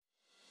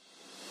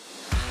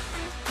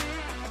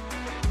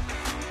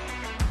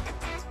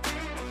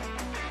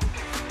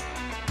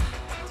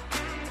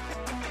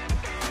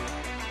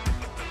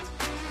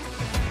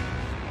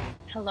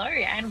Hello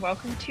and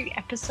welcome to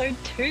episode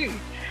 2.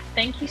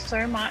 Thank you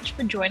so much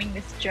for joining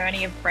this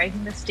journey of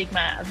breaking the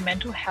stigma of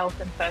mental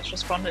health and first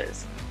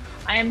responders.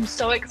 I am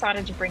so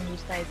excited to bring you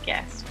today's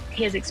guest.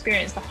 He has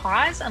experienced the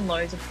highs and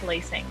lows of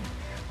policing.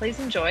 Please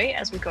enjoy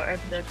as we go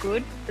over the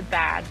good, the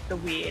bad, the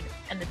weird,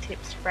 and the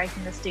tips to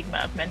breaking the stigma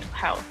of mental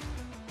health.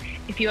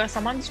 If you are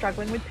someone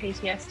struggling with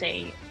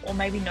PTSD, or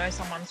maybe know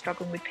someone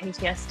struggling with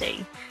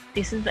PTSD,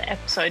 this is the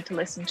episode to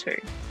listen to.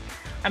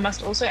 I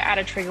must also add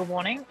a trigger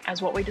warning,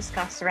 as what we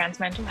discuss surrounds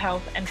mental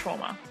health and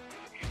trauma.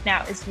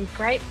 Now, it's with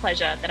great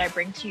pleasure that I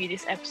bring to you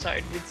this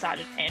episode with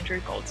Sergeant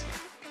Andrew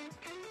Goldsmith.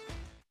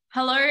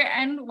 Hello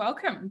and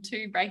welcome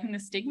to Breaking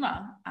the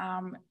Stigma.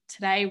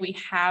 Today we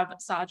have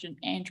Sergeant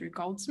Andrew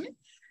Goldsmith,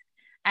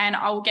 and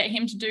I will get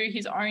him to do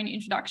his own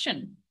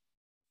introduction.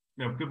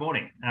 Well, good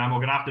morning, or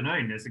good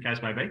afternoon, as the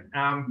case may be.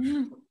 I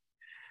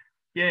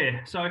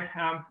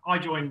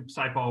joined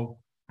SAPOL,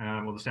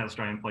 or the South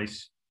Australian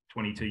Police,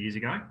 22 years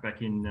ago,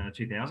 back in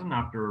 2000,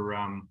 after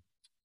a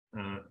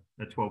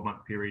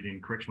 12-month period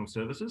in correctional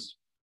services.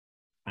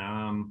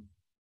 My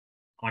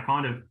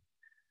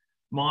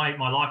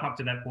life up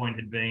to that point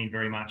had been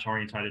very much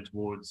orientated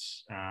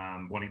towards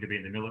wanting to be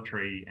in the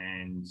military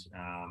and,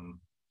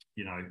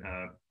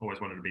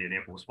 always wanted to be an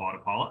Air Force fighter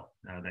pilot.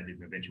 That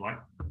didn't eventuate.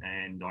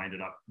 And I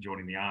ended up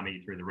joining the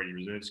Army through the Ready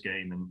Reserve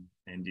Scheme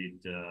and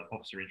did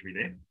officer entry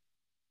there.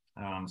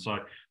 So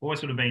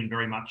always sort of been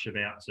very much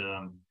about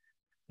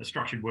a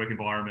structured work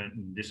environment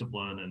and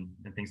discipline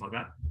and things like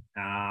that.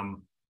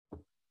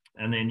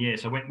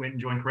 So went and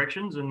joined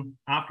corrections. And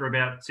after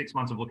about 6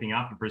 months of looking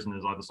after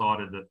prisoners, I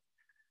decided that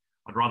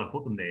I'd rather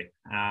put them there.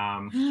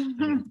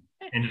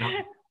 Ended up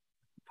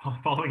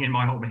following in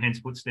my old man's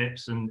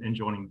footsteps and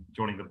joining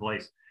the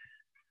police.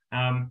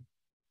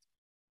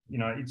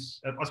 It's,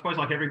 I suppose,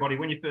 like everybody,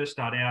 when you first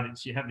start out,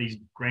 you have these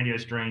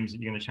grandiose dreams that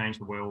you're going to change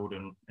the world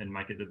and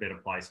make it a better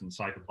place and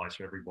safer place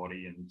for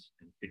everybody and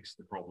fix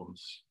the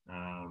problems.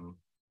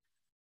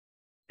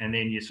 And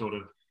then you sort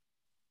of,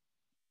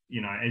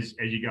 as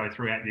you go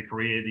throughout your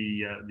career,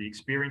 the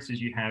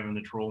experiences you have and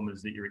the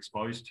traumas that you're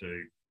exposed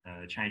to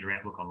change your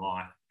outlook on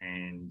life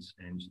and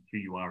who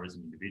you are as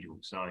an individual.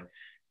 So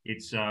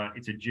it's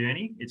a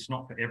journey. It's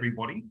not for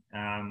everybody.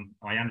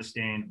 I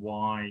understand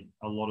why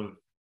a lot of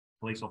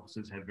police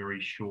officers have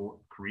very short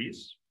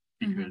careers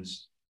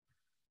because,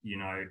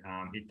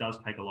 it does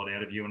take a lot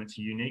out of you, and it's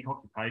a unique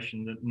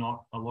occupation that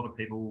not a lot of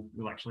people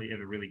will actually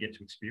ever really get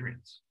to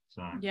experience.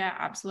 So yeah,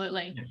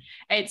 absolutely.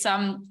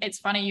 Yeah. It's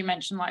funny you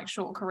mentioned like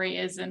short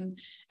careers and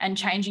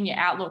changing your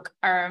outlook.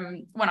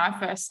 When I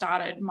first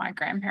started, my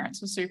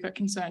grandparents were super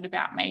concerned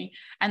about me,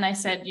 and they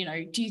said,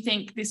 do you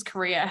think this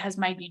career has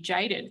made you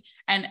jaded?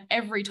 And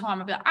every time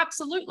I've been like,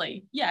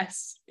 absolutely,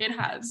 yes, it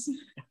has.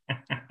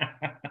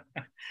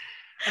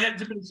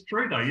 And it's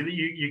true though.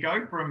 You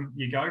go from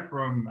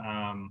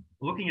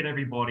looking at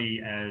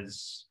everybody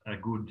as a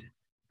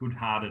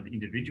good-hearted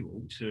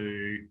individual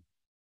to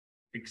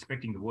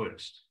expecting the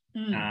worst.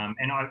 And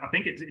I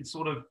think it's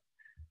sort of,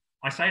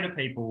 I say to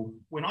people,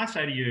 when I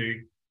say to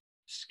you,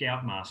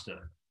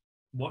 Scoutmaster,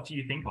 what do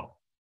you think of?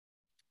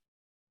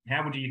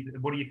 What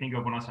do you think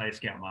of when I say a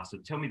Scoutmaster?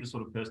 Tell me the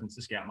sort of person that's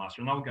a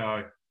Scoutmaster. And they'll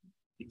go,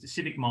 it's a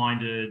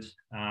civic-minded,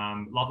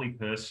 lovely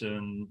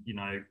person,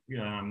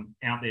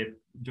 out there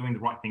doing the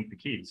right thing for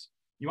kids.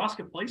 You ask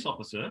a police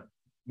officer,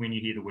 when you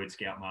hear the word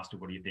Scoutmaster,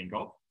 what do you think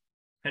of?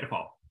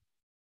 Pedophile.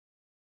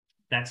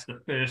 That's the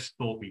first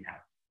thought we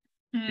have.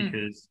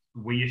 Because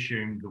we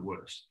assume the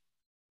worst.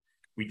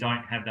 We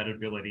don't have that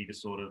ability to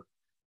sort of,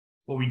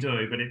 well, we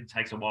do, but it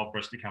takes a while for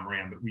us to come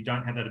around, but we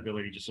don't have that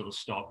ability to sort of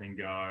stop and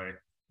go,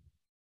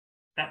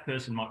 that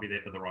person might be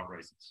there for the right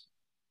reasons.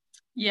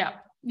 Yeah,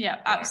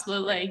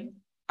 absolutely.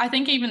 I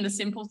think even the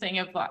simple thing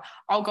of like,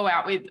 I'll go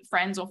out with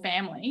friends or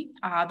family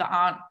that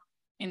aren't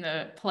in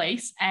the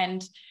police,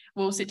 and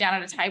we'll sit down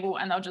at a table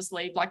and they'll just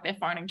leave like their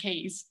phone and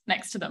keys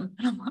next to them.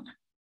 And I'm like,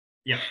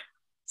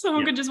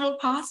 someone could just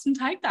walk past and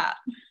take that.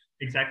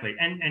 Exactly.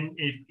 And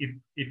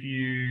if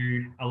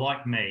you are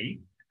like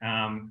me,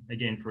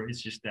 again, it's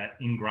just that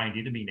ingrained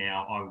into me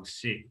now, I will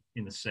sit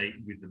in the seat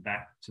with the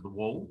back to the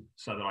wall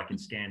so that I can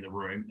scan the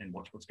room and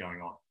watch what's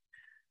going on.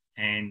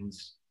 And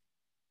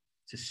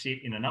to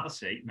sit in another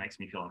seat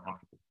makes me feel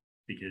uncomfortable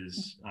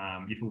because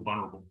you feel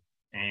vulnerable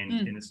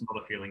and it's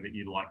not a feeling that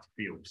you'd like to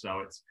feel.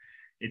 So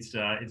it's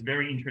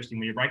very interesting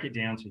when you break it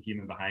down to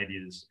human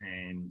behaviours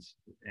and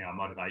our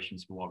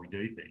motivations for why we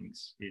do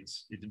things.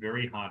 It's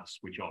very hard to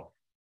switch off.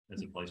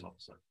 As a police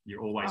officer,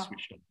 you're always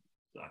switched on.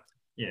 So,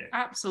 yeah.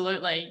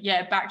 Absolutely.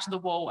 Yeah, back to the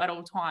wall at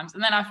all times.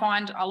 And then I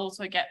find I'll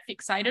also get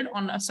fixated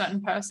on a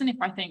certain person if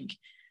I think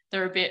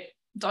they're a bit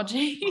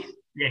dodgy.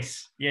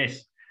 Yes.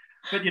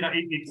 But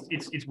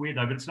it's weird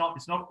though. But it's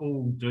not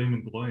all doom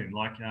and gloom.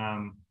 Like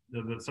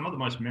some of the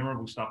most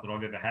memorable stuff that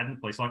I've ever had in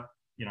police. Like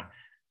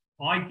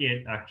I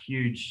get a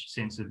huge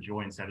sense of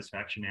joy and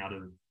satisfaction out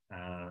of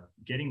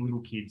getting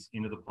little kids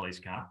into the police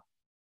car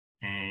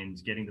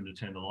and getting them to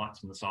turn the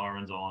lights and the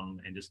sirens on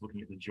and just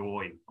looking at the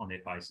joy on their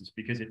faces,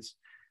 because there's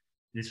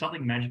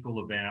something magical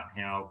about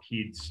how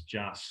kids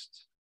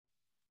just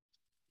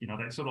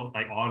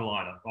they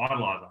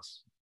idolize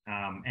us,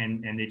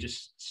 and they're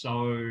just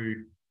so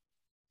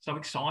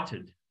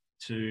excited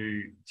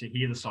to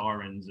hear the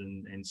sirens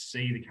and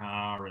see the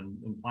car and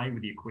play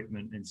with the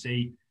equipment and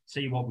see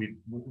what we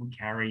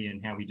carry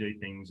and how we do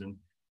things, and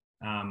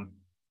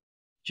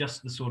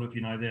just the sort of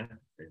they're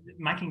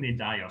making their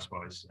day, I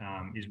suppose,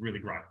 is really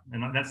great.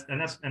 And that's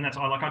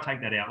I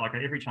take that out. Like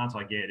every chance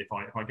I get, if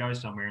I go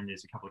somewhere and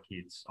there's a couple of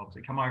kids, I'll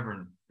say, come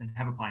over and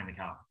have a play in the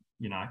car,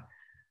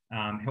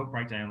 help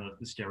break down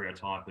the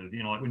stereotype of,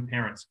 like when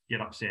parents get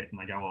upset and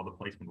they go, oh, the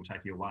policeman will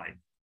take you away.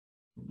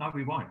 No,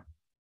 we won't.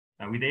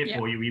 We're there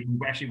for you. We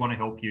actually want to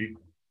help you.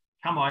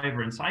 Come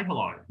over and say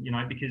hello,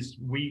 because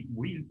we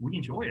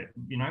enjoy it.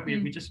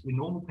 We're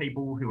normal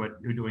people who are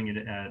doing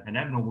an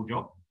abnormal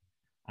job,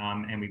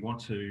 and we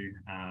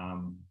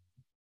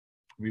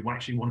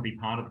actually want to be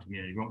part of the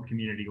community. We want the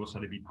community also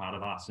to be part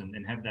of us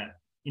and have that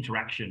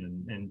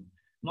interaction and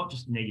not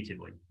just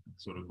negatively,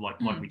 sort of like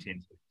we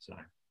tend to. So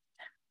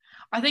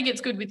I think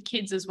it's good with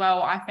kids as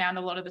well. I found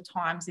a lot of the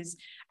times is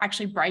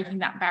actually breaking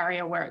that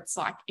barrier where it's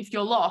like, if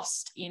you're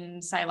lost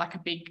in, say, like a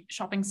big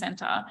shopping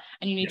center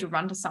and you need to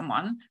run to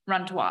someone,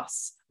 run to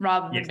us,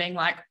 rather than being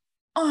like,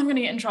 oh, I'm going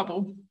to get in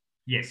trouble.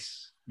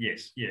 Yes.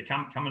 Yeah.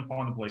 Come and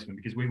find the policeman,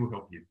 because we will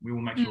help you. We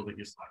will make sure that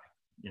you're safe,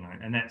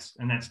 and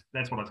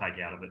that's what I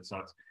take out of it. So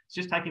it's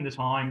just taking the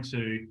time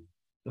to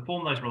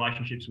form those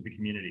relationships with the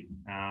community.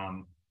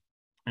 And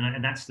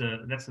that's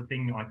the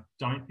thing. I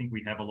don't think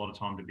we have a lot of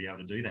time to be able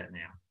to do that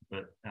now.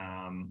 But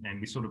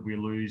and we're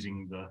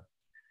losing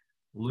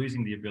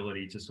the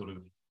ability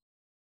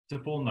to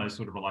form those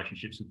sort of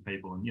relationships with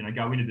people and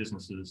go into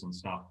businesses and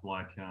stuff.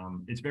 Like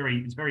it's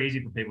very easy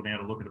for people now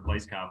to look at a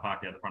police car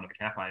parked out the front of a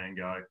cafe and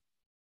go,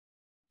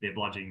 they're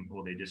bludging,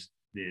 or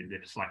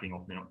they're slacking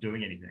off, they're not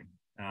doing anything.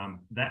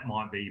 That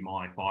might be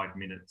my 5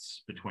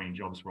 minutes between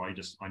jobs where I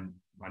need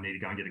to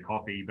go and get a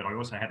coffee, but I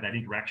also have that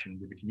interaction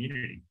with the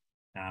community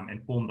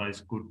and form those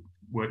good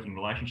working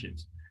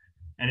relationships.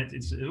 And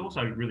it's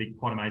also really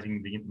quite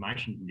amazing the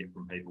information you can get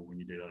from people when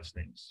you do those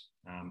things.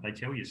 They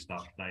tell you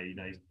stuff. They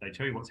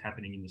tell you what's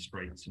happening in the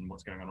streets and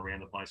what's going on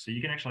around the place. So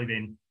you can actually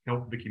then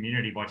help the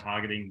community by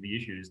targeting the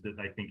issues that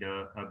they think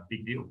are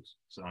big deals.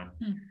 So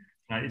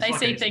they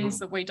see things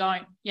that we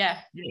don't. Yeah.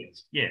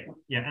 Yes.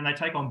 Yeah. And they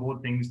take on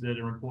board things that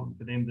are important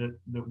for them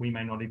that we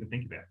may not even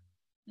think about.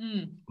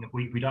 And if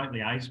we don't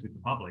liaise with the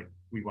public,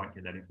 we won't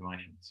get that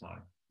information. So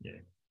yeah.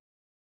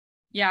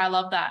 Yeah, I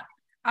love that.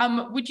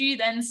 Would you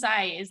then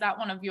say, is that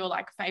one of your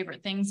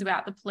favorite things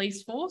about the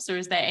police force, or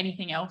is there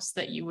anything else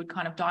that you would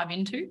kind of dive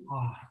into?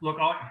 Oh, look,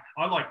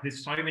 I like,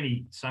 there's so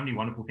many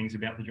wonderful things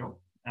about the job.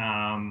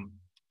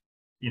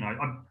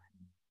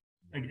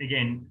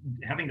 Again,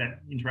 having that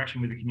interaction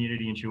with the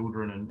community and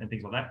children and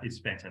things like that is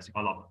fantastic.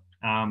 I love it.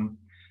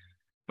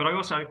 But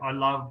I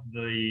love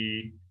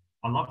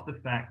the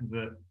fact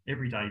that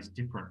every day is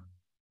different.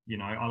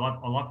 I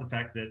love the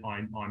fact that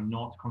I'm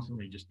not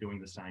constantly just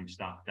doing the same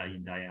stuff day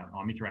in, day out.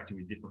 I'm interacting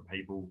with different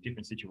people,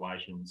 different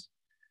situations,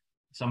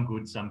 some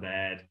good, some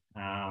bad.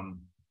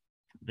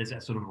 There's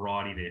that sort of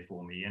variety there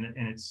for me, and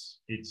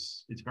it's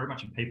very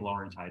much a people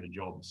orientated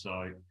job.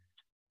 So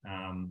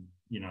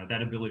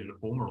that ability to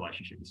form a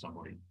relationship with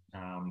somebody.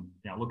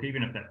 Now, look,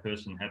 even if that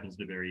person happens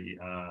to be very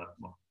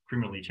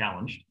criminally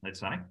challenged, let's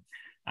say,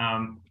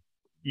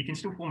 you can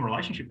still form a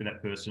relationship with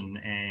that person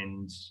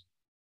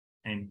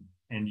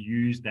and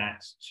use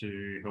that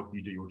to help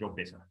you do your job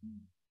better.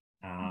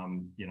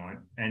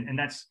 And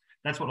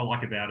that's what I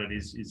like about it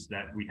is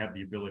that we have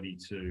the ability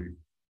to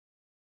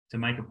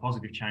make a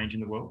positive change in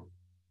the world.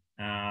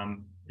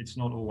 It's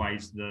not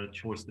always the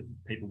choice that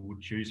people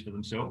would choose for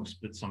themselves,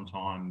 but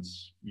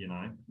sometimes,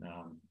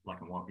 black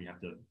and white, we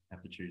have to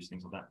choose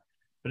things like that.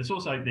 But it's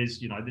also,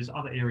 there's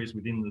other areas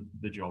within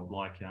the job,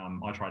 like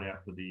I tried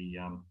out for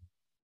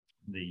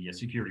the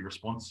security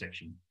response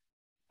section.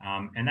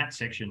 And that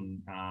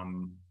section,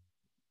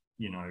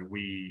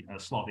 we are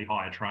slightly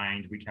higher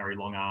trained, we carry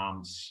long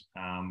arms,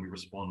 we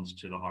respond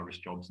to the high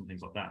risk jobs and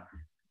things like that.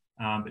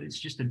 But it's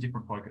just a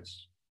different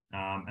focus.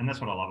 And that's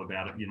what I love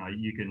about it.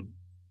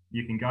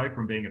 You can go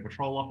from being a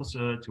patrol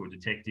officer to a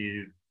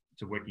detective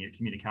to working at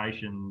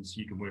communications.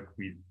 You can work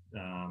with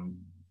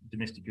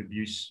domestic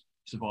abuse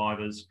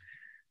survivors.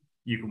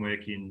 You can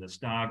work in the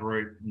STAR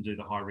group and do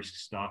the high risk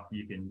stuff.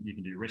 You can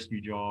do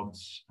rescue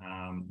jobs.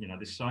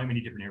 There's so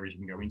many different areas you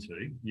can go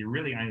into. You're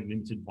really only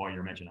limited by your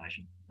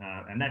imagination,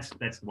 and that's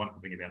the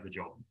wonderful thing about the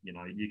job.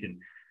 You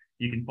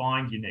can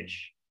find your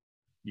niche.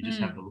 You just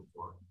have to look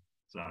for it.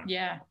 So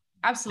yeah,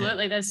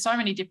 absolutely. Yeah. There's so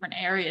many different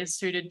areas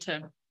suited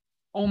to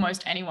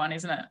almost anyone,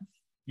 isn't it?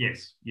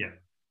 Yes. Yeah.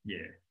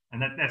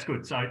 And that's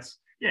good. So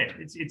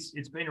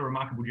it's been a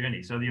remarkable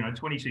journey. So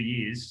 22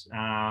 years.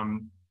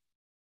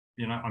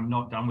 I'm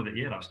not done with it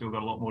yet. I've still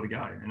got a lot more to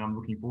go, and I'm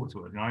looking forward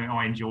to it. And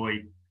I enjoy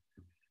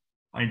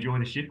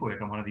the shift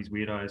work. I'm one of these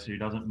weirdos who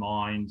doesn't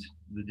mind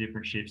the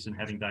different shifts and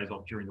having days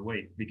off during the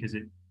week, because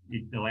it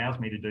allows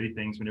me to do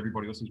things when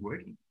everybody else is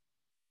working.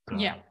 So,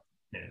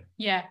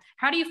 yeah.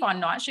 How do you find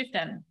night shift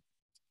then?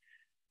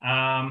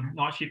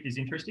 Night shift is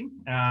interesting.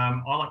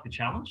 I like the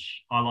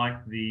challenge. I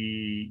like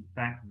the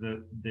fact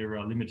that there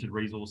are limited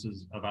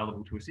resources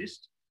available to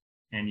assist,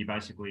 and you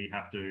basically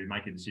have to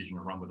make a decision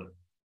and run with it.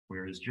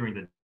 Whereas during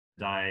the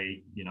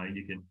day,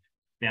 you can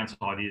bounce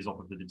ideas off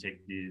of the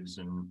detectives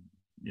and,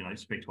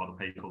 speak to other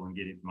people and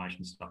get information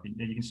and stuff.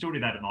 You can still do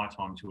that at night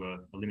time to a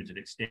limited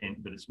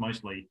extent, but it's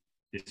mostly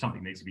if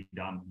something needs to be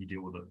done, you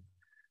deal with it.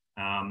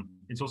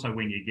 It's also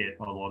when you get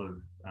a lot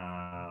of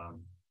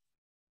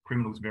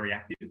criminals very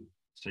active.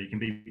 So you can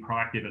be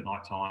proactive at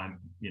night time,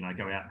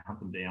 go out and hunt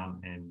them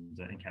down and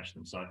catch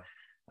them. So,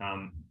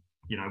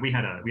 we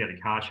had a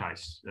car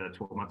chase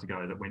 12 months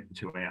ago that went for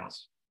 2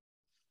 hours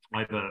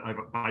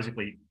over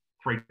basically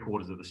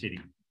 3/4 of the city.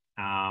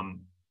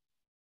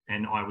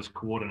 And I was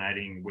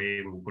coordinating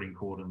where we were putting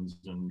cordons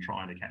and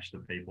trying to catch the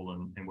people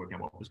and working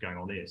out what was going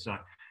on there. So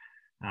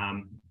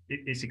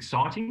it's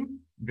exciting,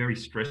 very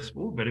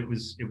stressful, but it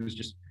was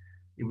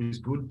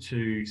good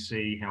to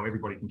see how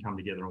everybody can come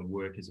together and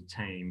work as a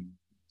team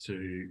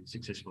to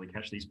successfully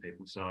catch these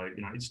people. So,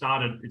 it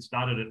started at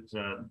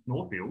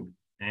Northfield,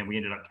 and we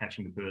ended up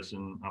catching the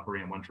person up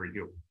around One Tree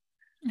Hill.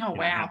 Oh,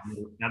 wow. Out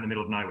in the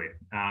middle of nowhere.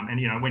 And,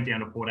 went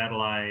down to Port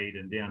Adelaide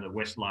and down to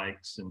West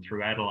Lakes and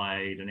through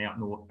Adelaide and out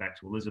north back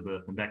to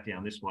Elizabeth and back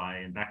down this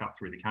way and back up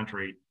through the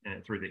country,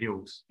 through the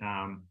hills.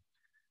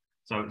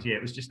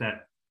 It was just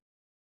that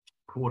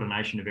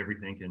coordination of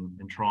everything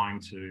and trying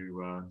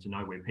to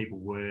know where people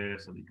were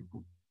so that you could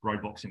put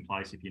roadblocks in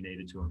place if you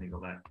needed to and things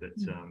like that. But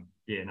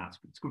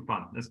it's good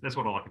fun. That's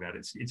what I like about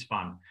it. It's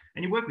fun,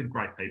 and you work with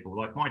great people.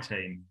 Like my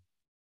team,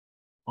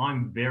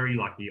 I'm very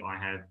lucky. I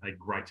have a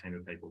great team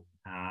of people.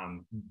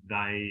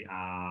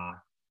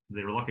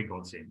 They're like a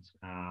godsend.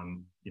 I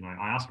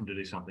ask them to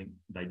do something,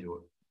 they do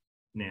it.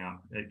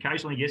 Now,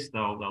 occasionally, yes,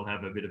 they'll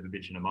have a bit of a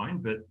bitch and a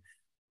moan, but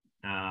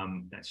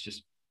that's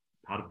just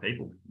part of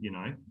people,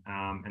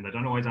 and they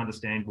don't always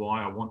understand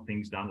why I want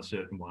things done a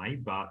certain way,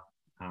 but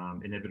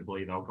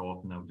inevitably they'll go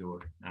off and they'll do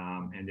it.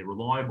 And they're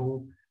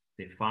reliable,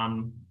 they're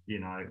fun,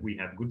 we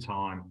have a good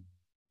time,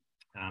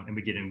 and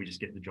we get in, we just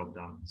get the job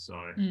done.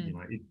 So,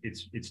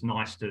 it's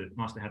nice to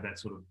have that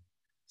sort of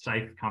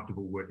safe,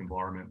 comfortable work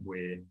environment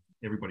where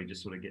everybody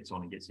just sort of gets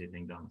on and gets their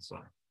thing done. So,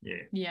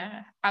 yeah.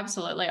 Yeah,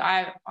 absolutely.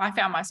 I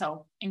found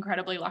myself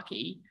incredibly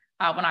lucky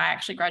when I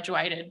actually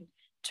graduated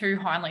to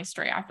Hindley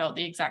Street. I felt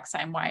the exact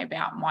same way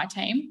about my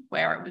team,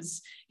 where it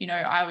was,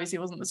 I obviously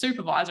wasn't the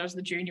supervisor, I was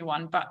the junior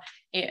one, but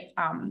it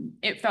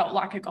felt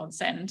like a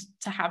godsend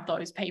to have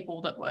those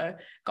people that were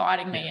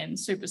guiding me and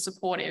super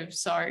supportive.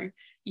 So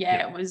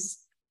it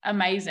was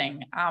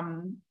amazing.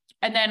 And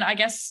then I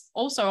guess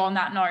also on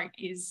that note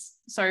is,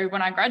 so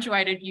when I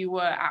graduated, you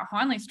were at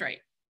Hindley Street.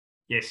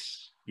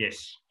 Yes.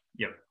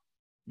 Yep.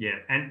 Yeah.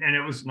 And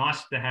it was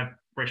nice to have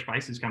fresh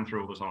faces come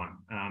through all the time.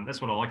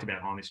 That's what I liked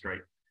about Hindley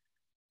Street.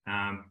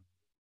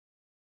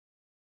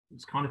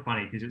 It's kind of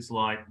funny because it's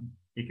like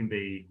it can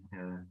be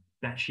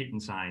batshit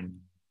insane,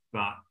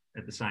 but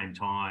at the same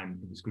time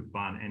it was good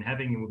fun. And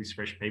having all these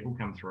fresh people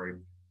come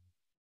through,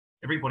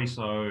 everybody's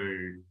so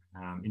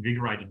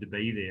invigorated to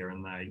be there,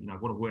 and they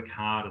want to work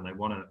hard and they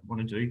want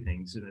to do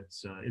things, and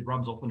it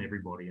rubs off on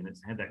everybody, and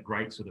it's had that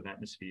great sort of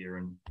atmosphere,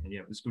 and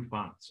it was good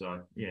fun.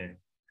 So I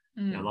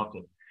loved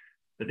it.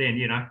 But then,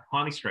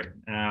 Hindley Street,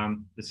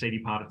 the seedy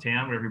part of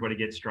town where everybody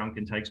gets drunk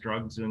and takes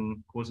drugs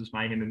and causes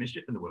mayhem and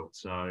mischief in the world.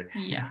 So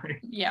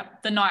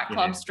the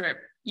nightclub strip.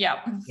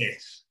 Yeah.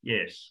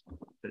 Yes.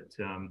 But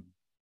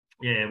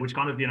which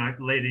kind of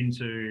led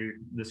into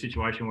the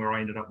situation where I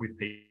ended up with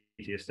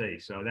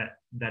PTSD. So that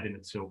in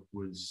itself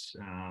was,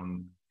 I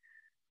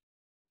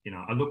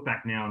look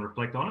back now and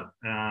reflect on it.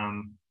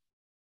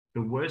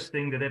 The worst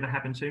thing that ever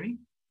happened to me.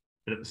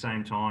 But at the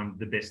same time,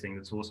 the best thing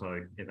that's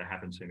also ever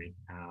happened to me.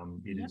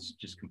 It has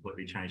just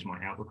completely changed my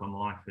outlook on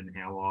life and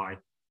how I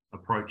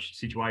approach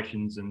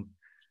situations and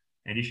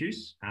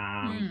issues,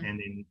 and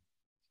then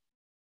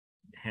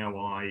how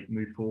I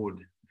move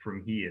forward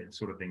from here,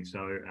 sort of thing.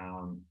 So,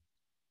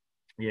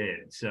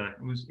 it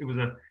was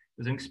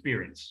an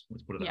experience.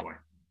 Let's put it that way.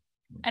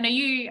 And are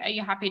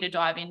you happy to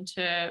dive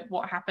into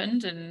what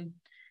happened and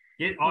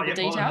the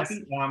details?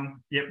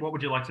 What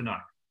would you like to know?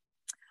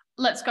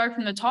 Let's go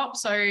from the top.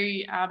 So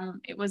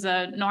it was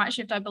a night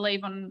shift, I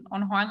believe, on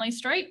Hindley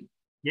Street.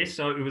 Yes,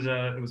 so it was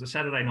a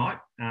Saturday night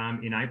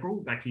in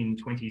April back in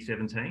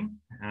 2017.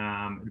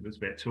 It was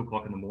about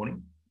 2:00 in the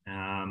morning.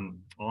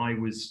 I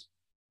was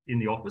in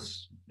the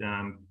office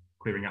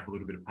clearing up a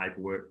little bit of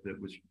paperwork that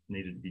was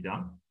needed to be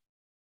done,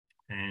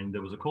 and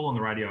there was a call on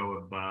the radio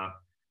of a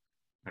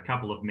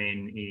couple of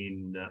men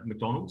in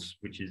McDonald's,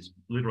 which is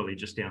literally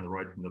just down the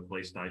road from the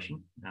police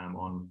station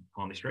on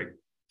Hindley Street.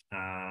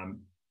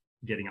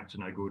 Getting up to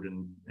no good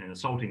and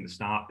assaulting the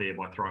staff there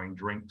by throwing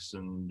drinks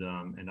and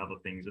other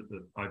things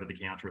over the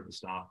counter at the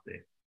staff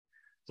there.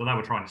 So they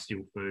were trying to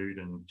steal food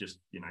and just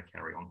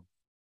carry on.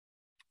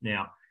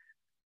 Now,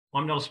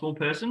 I'm not a small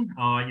person.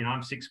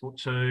 I'm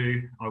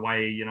 6'2". I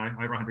weigh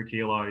over 100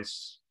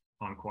 kilos.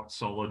 I'm quite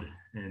solid,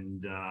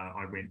 and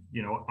I went,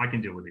 I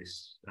can deal with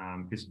this,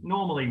 because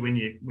normally when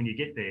you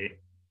get there,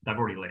 they've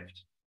already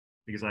left.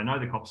 because they know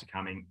the cops are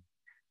coming.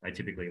 They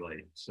typically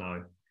leave.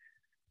 So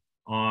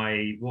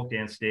I walked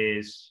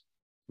downstairs,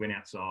 went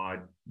outside,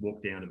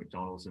 walked down to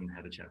McDonald's and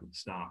had a chat with the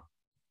staff.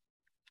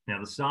 Now,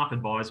 the staff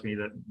advised me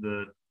that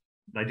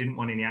they didn't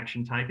want any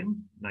action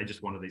taken. They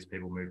just wanted these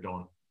people moved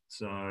on.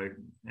 So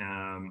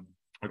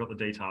I got the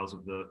details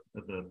of the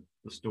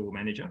store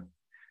manager, and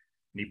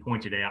he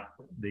pointed out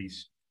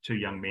these two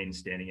young men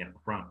standing out the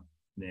front.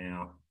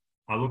 Now,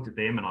 I looked at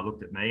them and I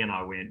looked at me and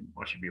I went,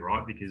 I should be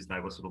right, because they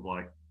were sort of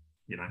like,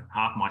 you know,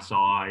 half my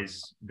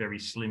size, very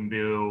slim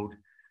build.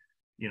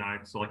 You know,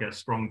 it's like a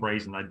strong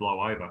breeze and they'd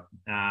blow over.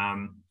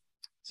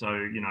 So,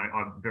 you know,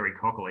 I'm very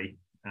cockily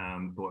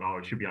thought, oh,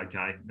 it should be okay.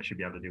 I should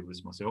be able to deal with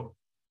this myself.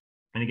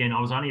 And again, I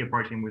was only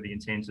approaching with the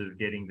intent of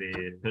getting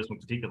their personal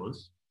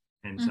particulars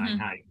and saying,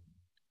 hey,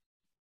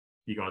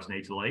 you guys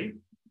need to leave,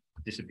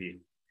 disappear.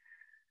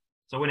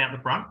 So I went out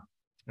the front,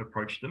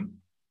 approached them,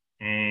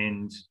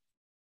 and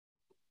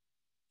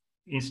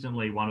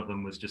instantly one of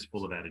them was just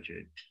full of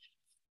attitude.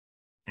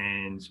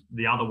 And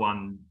the other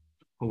one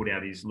pulled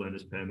out his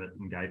learner's permit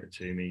and gave it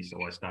to me.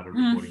 So I started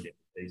recording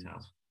the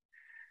details.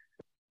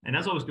 And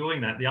as I was doing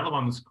that, the other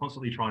one was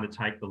constantly trying to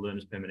take the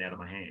learner's permit out of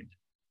my hand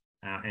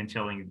and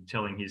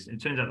telling his,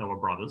 it turns out they were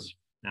brothers,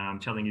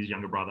 telling his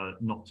younger brother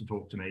not to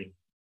talk to me.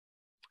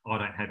 I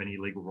don't have any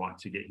legal right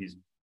to get his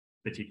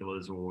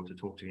particulars or to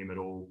talk to him at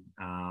all.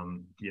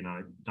 You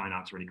know, don't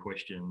answer any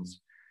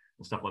questions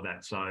and stuff like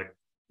that. So,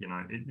 you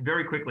know,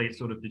 very quickly it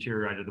sort of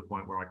deteriorated to the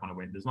point where I kind of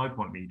went, there's no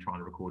point me trying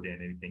to record down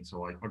anything.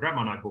 So I grabbed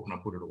my notebook and I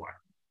put it away.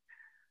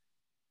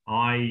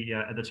 I,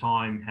 at the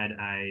time, had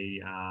a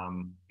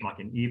like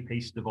an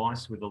earpiece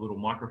device with a little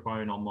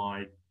microphone on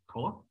my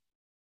collar.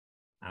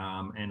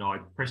 And I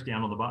pressed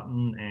down on the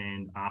button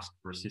and asked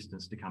for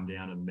assistance to come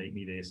down and meet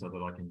me there so that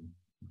I can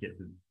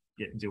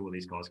deal with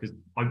these guys. Because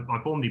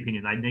I formed the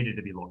opinion they needed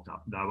to be locked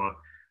up. They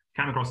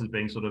came across as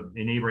being sort of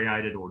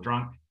inebriated or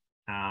drunk,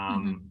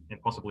 and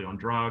possibly on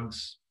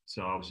drugs.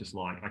 So I was just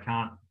like, I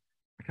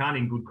can't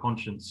in good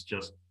conscience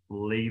just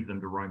leave them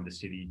to roam the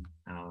city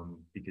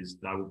because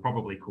they will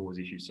probably cause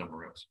issues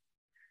somewhere else.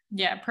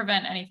 Yeah,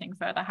 prevent anything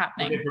further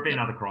happening. Prevent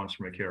other crimes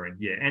from occurring.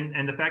 Yeah,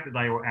 and the fact that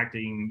they were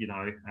acting, you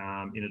know,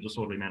 in a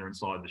disorderly manner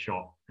inside the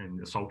shop and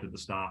assaulted the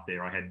staff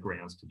there, I had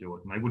grounds to do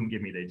it, and they wouldn't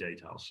give me their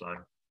details. So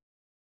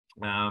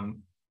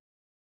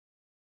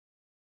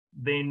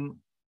then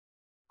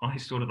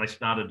they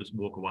started to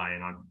walk away,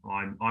 and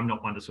I'm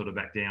not one to sort of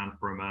back down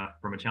from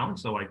a challenge.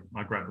 So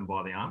I grabbed them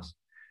by the arms.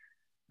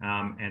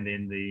 And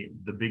then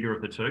the bigger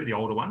of the two, the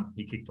older one,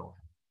 he kicked off.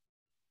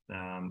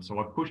 So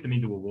I pushed him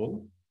into a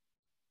wall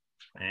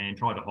and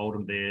tried to hold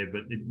him there,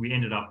 but we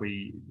ended up,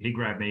 he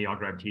grabbed me, I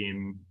grabbed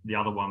him, the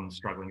other one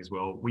struggling as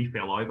well. We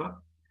fell over,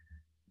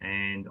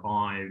 and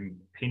I'm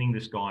pinning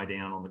this guy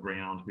down on the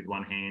ground with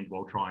one hand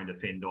while trying to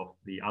fend off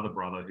the other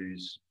brother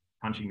who's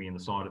punching me in the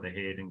side of the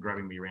head and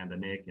grabbing me around the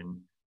neck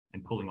and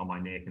pulling on my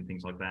neck and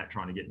things like that,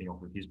 trying to get me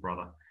off with his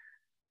brother.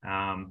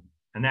 And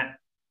that,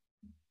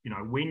 you know,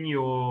 when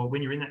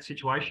you're in that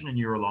situation and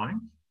you're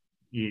alone,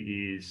 it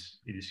is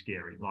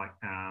scary. Like,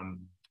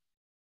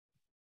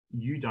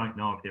 you don't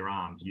know if they're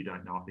armed. You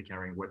don't know if they're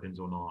carrying weapons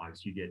or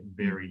knives. You get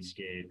very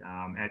scared.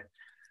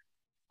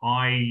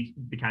 I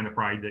became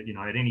afraid that, you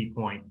know, at any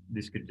point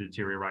this could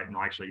deteriorate and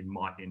I actually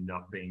might end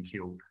up being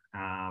killed.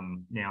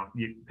 Now,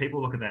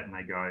 people look at that and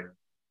they go,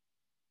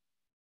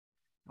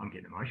 I'm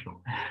getting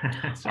emotional.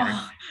 Sorry.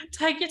 Oh,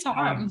 take your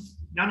time.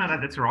 No,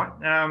 that's all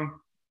right.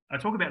 I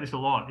talk about this a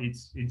lot.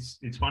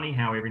 It's funny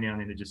how every now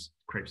and then it just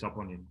creeps up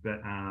on you,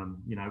 but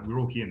you know, we're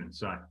all human.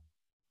 So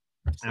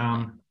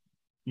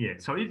yeah,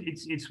 so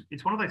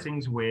it's one of those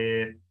things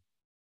where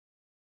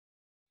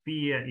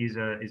fear is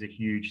a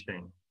huge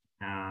thing.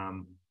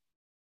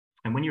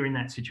 And when you're in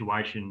that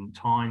situation,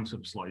 time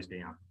sort of slows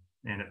down,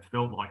 and it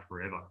felt like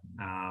forever.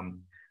 And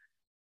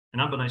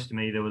unbeknownst to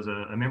me, there was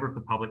a member of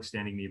the public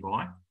standing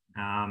nearby.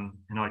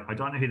 And I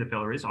don't know who the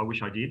fella is. I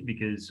wish I did,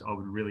 because I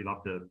would really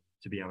love to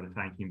be able to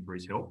thank him for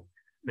his help.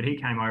 But he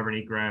came over and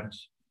he grabbed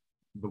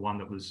the one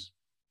that was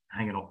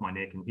hanging off my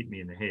neck and hit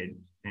me in the head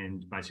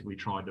and basically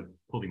tried to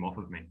pull him off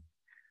of me.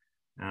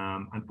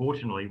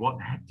 Unfortunately, what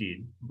that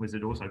did was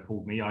it also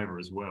pulled me over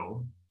as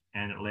well,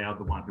 and it allowed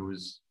the one who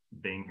was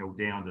being held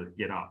down to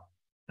get up.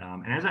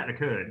 And as that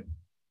occurred,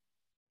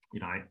 you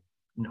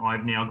know,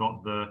 I've now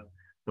got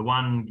the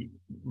one, you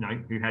know,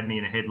 who had me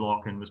in a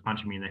headlock and was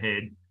punching me in the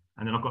head.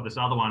 And then I've got this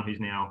other one who's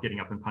now getting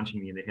up and punching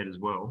me in the head as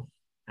well.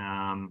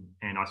 And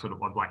I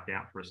blacked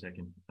out for a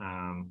second.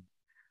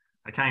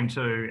 I came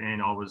to,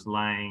 and I was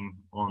laying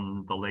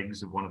on the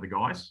legs of one of the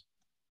guys,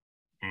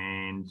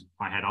 and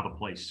I had other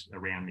police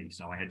around me.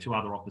 So I had two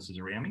other officers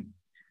around me,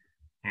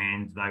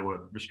 and they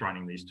were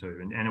restraining these two.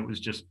 And it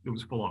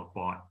was full on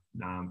fight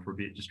for a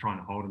bit, just trying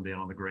to hold them down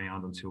on the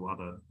ground until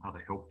other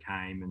help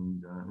came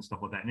and stuff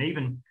like that.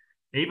 And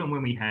even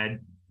when we had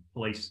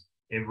police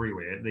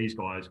everywhere, these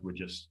guys were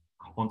just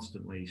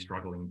constantly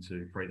struggling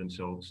to free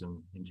themselves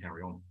and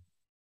carry on.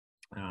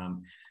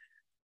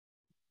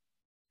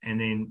 And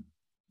then,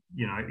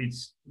 you know,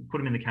 it's put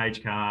them in the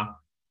cage car.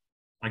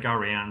 I go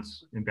around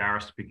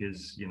embarrassed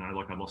because, you know,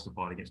 like I lost a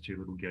fight against two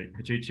little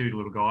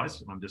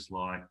guys. And I'm just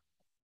like,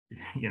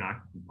 you know,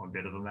 I'm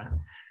better than that.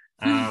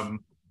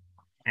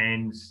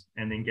 And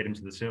then get them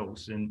to the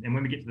cells. And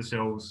when we get to the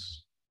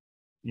cells,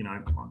 you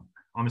know,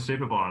 I'm a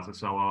supervisor.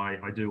 So I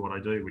do what I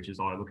do, which is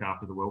I look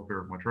after the welfare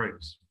of my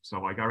troops.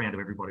 So I go around to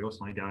everybody else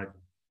and I go,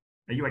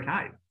 are you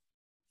okay?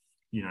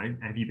 You know,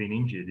 have you been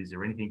injured? Is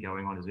there anything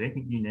going on? Is there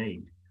anything you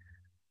need?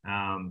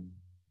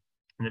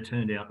 And it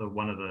turned out that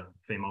one of the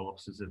female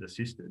officers that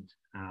assisted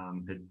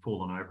had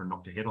fallen over and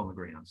knocked her head on the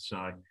ground.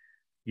 So,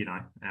 you know,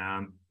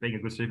 being a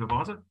good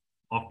supervisor,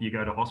 off you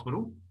go to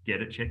hospital,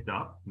 get it checked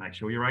up, make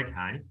sure you're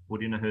okay,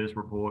 put in a HERS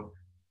report,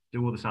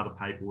 do all this other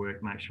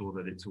paperwork, make sure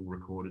that it's all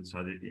recorded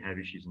so that if you have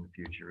issues in the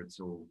future, it's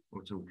all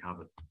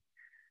covered.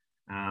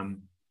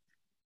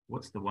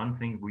 What's the one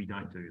thing we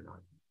don't do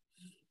though?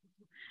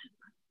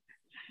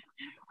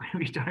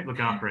 We don't look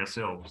after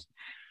ourselves.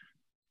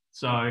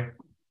 So,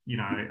 you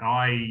know,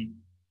 I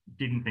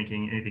didn't think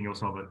anything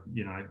else of it.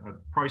 You know, I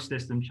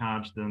processed them,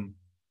 charged them,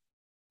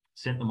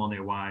 sent them on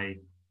their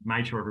way,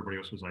 made sure everybody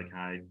else was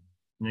okay,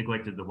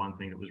 neglected the one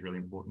thing that was really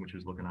important, which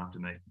was looking after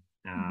me.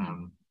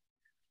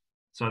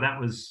 So that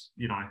was,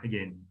 you know,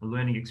 again, a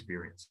learning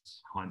experience,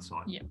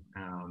 hindsight. Yeah.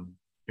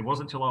 It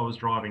wasn't until I was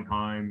driving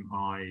home,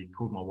 I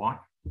called my wife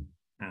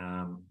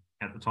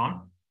at the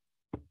time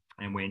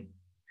and went,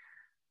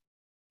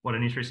 what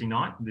an interesting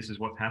night. This is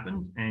what's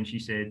happened. And she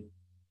said,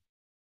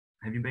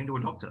 have you been to a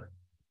doctor?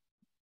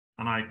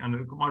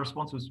 And my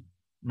response was,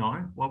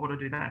 no, why would I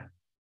do that?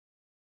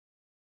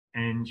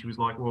 And she was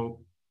like,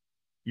 well,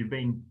 you've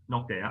been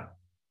knocked out.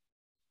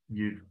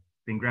 You've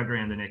been grabbed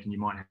around the neck and you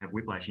might have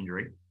whiplash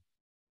injury.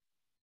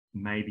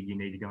 Maybe you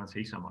need to go and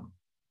see someone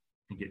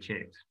and get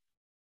checked.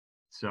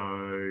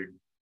 So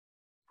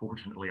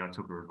fortunately, I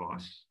took her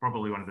advice.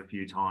 Probably one of the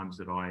few times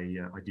that I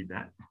did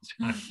that.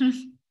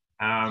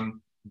 So,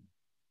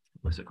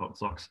 bless her cotton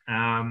socks.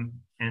 And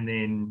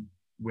then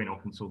went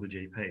off and saw the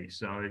GP.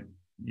 So,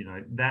 you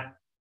know, that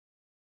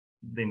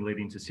then led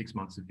into 6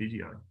 months of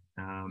physio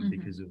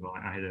because of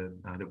I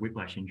had a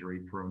whiplash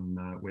injury from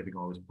where the guy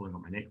was pulling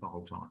on my neck the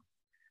whole time.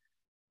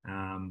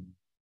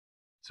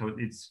 So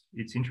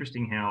it's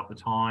interesting how at the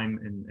time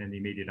and the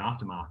immediate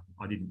aftermath,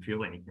 I didn't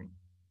feel anything.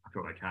 I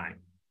felt okay.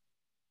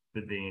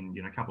 But then,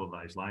 you know, a couple of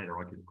days later,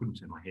 I couldn't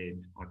turn my head.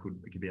 I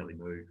could barely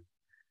move.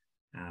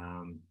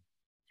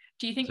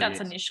 Do you think that's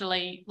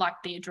initially like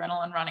the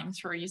adrenaline running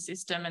through your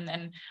system? And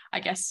then I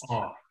guess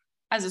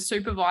as a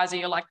supervisor,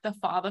 you're like the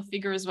father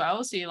figure as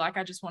well. So you're like,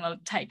 I just want to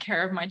take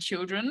care of my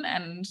children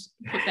and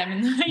put them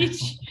in the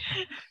beach.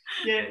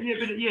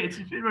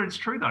 It's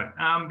true though.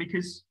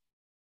 Because,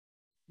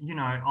 you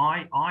know,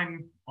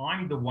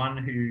 I'm the one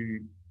who,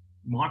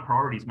 my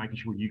priority is making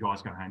sure you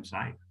guys go home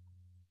safe.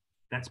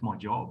 That's my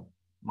job.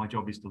 My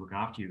job is to look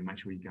after you and make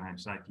sure you go home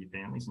safe to your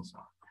families and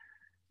stuff.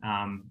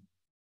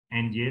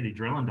 And yeah, the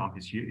adrenaline dump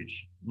is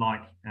huge.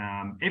 Like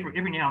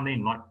every now and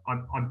then, like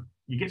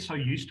you get so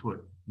used to it,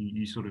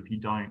 you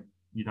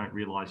don't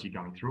realize you're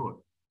going through it.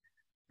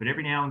 But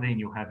every now and then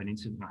you'll have an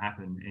incident that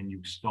happen and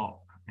you'll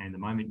stop. And the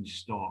moment you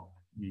stop,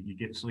 you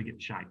get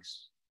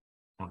shakes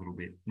a little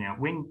bit. Now,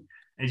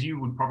 as you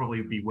would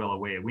probably be well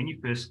aware, when you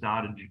first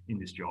started in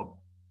this job,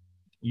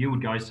 you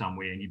would go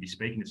somewhere and you'd be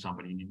speaking to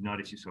somebody and you'd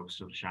notice yourself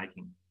sort of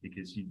shaking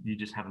because you're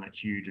just having that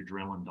huge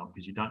adrenaline dump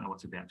because you don't know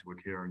what's about to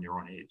occur and you're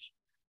on edge.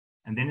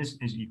 And then as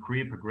your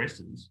career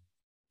progresses,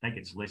 that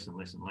gets less and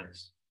less and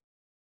less.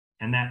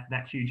 And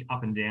that huge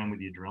up and down with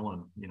the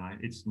adrenaline, you know,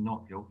 it's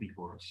not healthy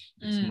for us.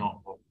 It's not,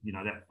 you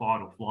know, that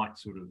fight or flight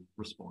sort of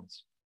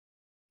response.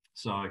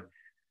 So,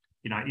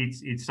 you know,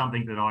 it's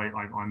something that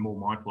I'm more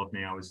mindful of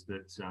now is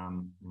that,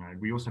 you know,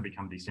 we also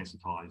become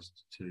desensitized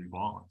to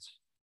violence.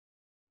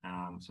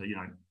 So, you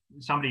know,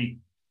 somebody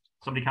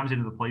comes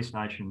into the police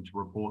station to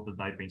report that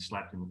they've been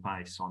slapped in the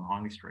face on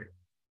Hindley Street.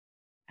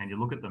 And you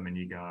look at them and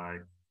you go,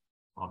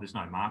 oh, there's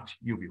no marks.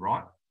 You'll be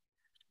right.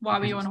 Why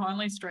were you on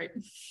Hindley Street?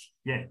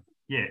 Yeah,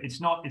 it's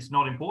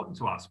not important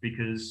to us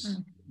because,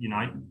 you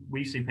know,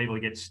 we see people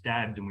who get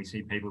stabbed and we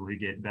see people who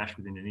get bashed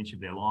within an inch of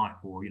their life.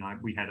 Or, you know,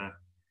 we had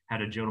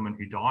a gentleman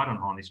who died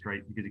on Hindley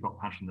Street because he got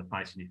punched in the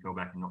face and he fell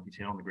back and knocked his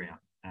head on the ground.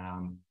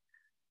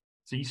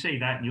 So you see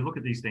that and you look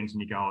at these things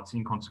and you go, oh, it's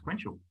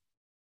inconsequential.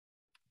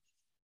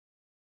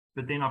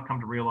 But then I've come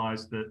to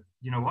realize that,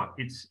 you know what,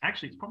 it's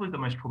probably the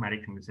most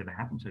traumatic thing that's ever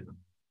happened to them.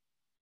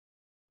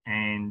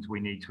 And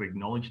we need to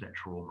acknowledge that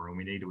trauma and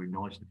we need to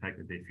acknowledge the fact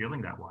that they're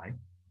feeling that way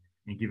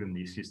and give them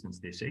the assistance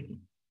they're seeking.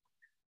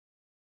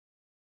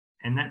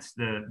 And that's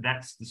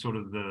the sort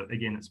of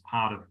again, it's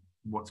part of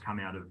what's come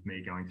out of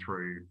me going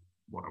through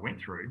what I went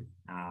through,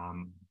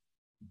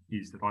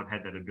 is that I've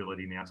had that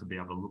ability now to be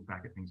able to look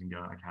back at things and go,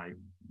 okay,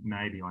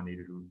 maybe I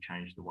needed to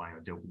change the way I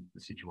dealt with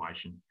the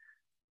situation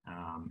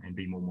and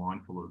be more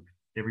mindful of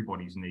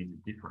everybody's needs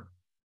are different.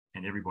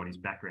 And everybody's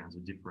backgrounds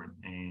are different.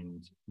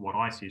 And what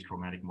I see as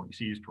traumatic and what you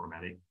see as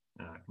traumatic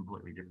are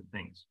completely different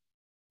things.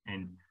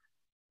 And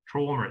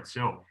trauma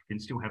itself can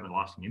still have a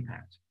lasting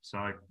impact.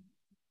 So,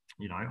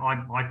 you know,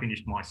 I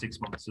finished my 6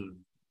 months of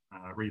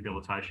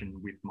rehabilitation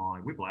with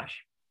my whiplash.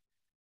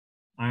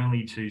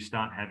 only to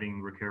start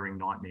having recurring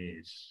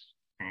nightmares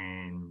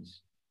and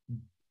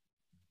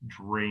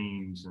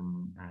dreams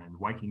and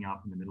waking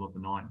up in the middle of the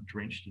night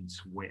drenched in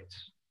sweat.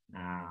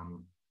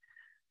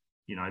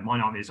 My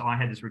nightmares, I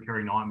had this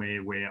recurring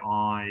nightmare where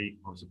I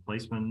was a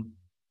policeman.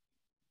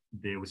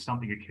 There was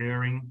something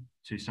occurring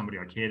to somebody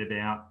I cared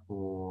about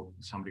or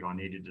somebody I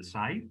needed to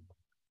save,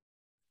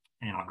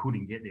 and I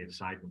couldn't get there to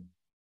save them.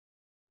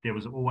 There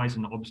was always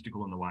an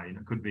obstacle in the way, and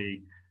it could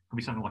be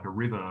something like a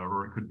river,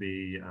 or it could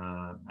be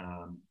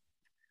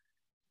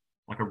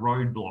like a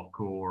roadblock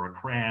or a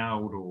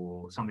crowd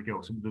or something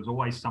else. There's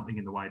always something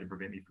in the way to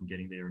prevent me from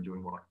getting there and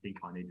doing what I think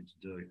I needed to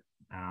do.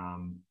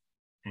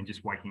 And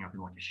just waking up in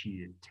like a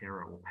sheer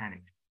terror or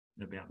panic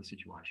about the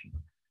situation.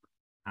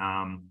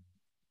 And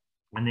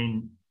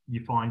then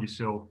you find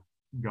yourself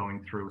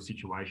going through a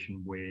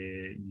situation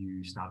where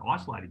you start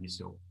isolating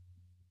yourself.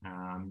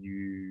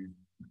 You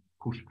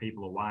push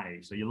people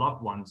away. So your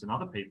loved ones and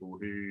other people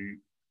who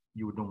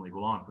you would normally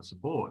rely on for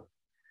support,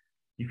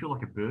 you feel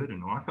like a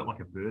burden, or I felt like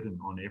a burden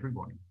on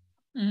everybody.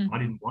 I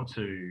didn't want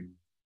to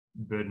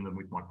burden them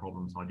with my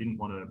problems. I didn't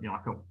want to,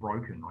 I felt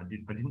broken. I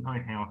didn't know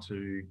how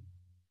to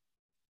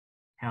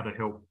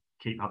help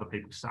keep other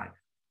people safe.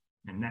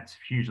 And that's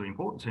hugely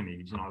important to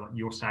me.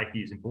 Your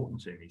safety is important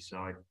to me.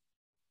 So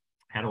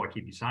how do I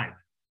keep you safe?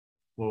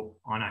 Well,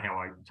 I know how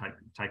I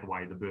take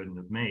away the burden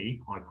of me.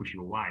 I push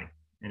you away.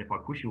 And if I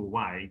push you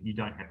away, you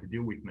don't have to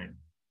deal with me.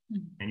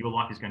 And your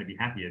life is going to be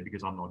happier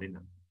because I'm not in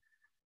it.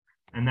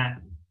 And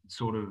that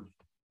sort of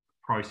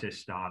process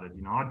started.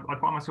 I'd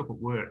find myself at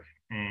work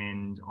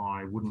and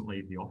I wouldn't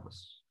leave the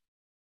office.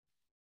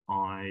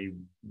 I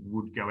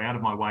would go out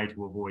of my way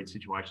to avoid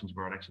situations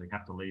where I'd actually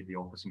have to leave the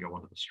office and go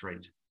onto the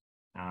street.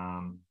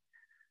 I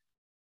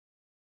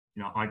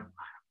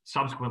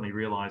subsequently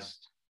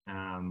realised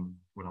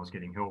when I was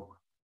getting help,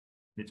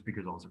 it's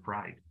because I was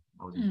afraid.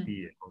 I was in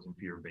fear. I was in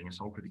fear of being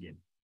assaulted again.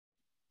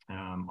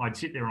 I'd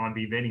sit there and I'd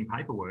be vetting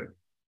paperwork,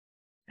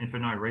 and for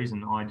no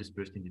reason, I just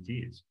burst into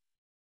tears.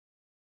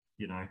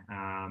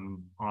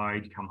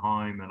 I'd come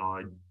home and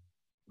I'd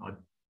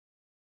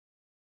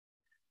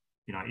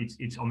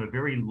I'm a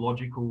very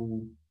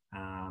logical,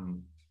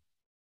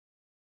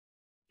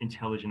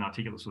 intelligent,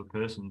 articulate sort of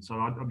person. So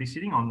I'd be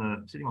sitting on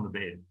the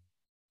bed,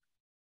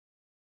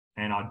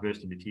 and I'd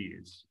burst into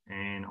tears,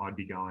 and I'd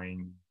be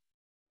going,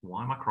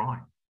 "Why am I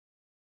crying?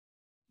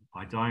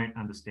 I don't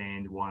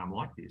understand why I'm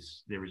like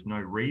this. There is no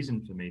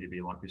reason for me to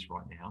be like this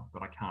right now,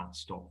 but I can't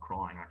stop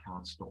crying. I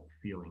can't stop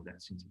feeling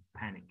that sense of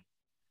panic."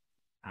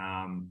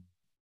 And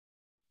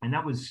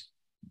that was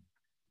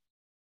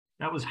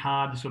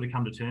hard to sort of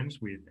come to terms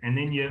with. And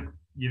then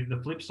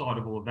the flip side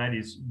of all of that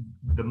is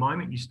the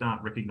moment you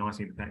start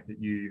recognizing the fact that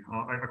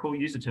I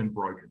use the term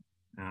broken.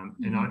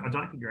 And I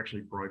don't think you're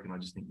actually broken. I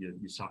just think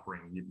you're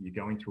suffering. You're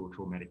going through a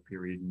traumatic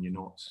period and you're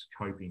not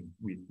coping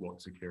with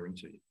what's occurring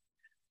to you.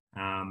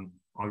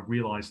 I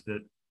realized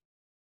that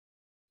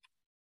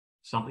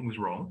something was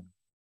wrong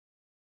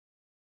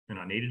and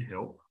I needed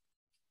help,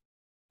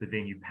 but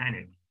then you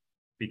panic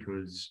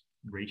because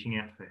reaching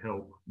out for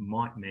help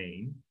might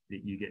mean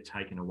that you get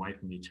taken away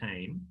from your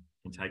team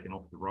and taken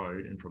off the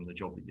road and from the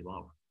job that you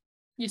love.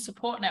 Your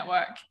support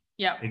network.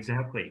 Yeah.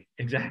 Exactly.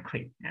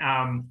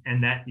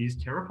 And that is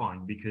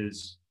terrifying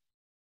because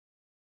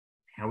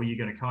how are you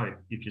going to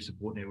cope if your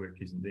support network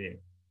isn't there?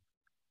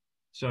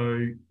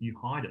 So you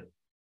hide it.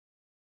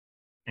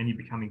 And you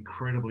become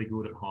incredibly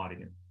good at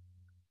hiding it,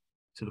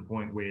 to the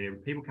point where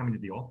people come into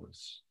the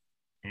office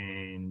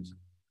and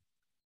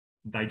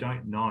they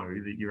don't know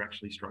that you're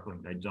actually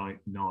struggling. They don't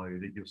know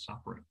that you're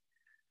suffering.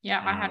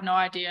 Yeah, I had no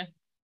idea.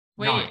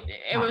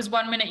 It was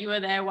 1 minute you were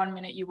there, 1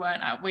 minute you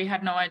weren't. We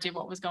had no idea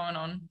what was going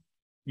on.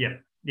 Yeah.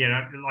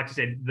 Like I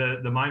said,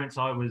 the moments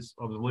I was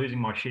losing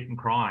my shit and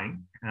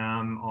crying,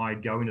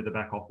 I'd go into the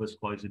back office,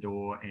 close the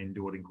door, and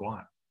do it in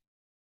quiet.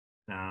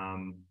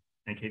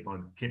 And keep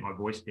my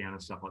voice down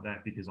and stuff like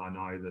that, because I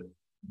know that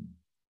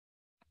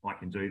I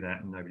can do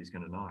that and nobody's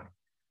going to know.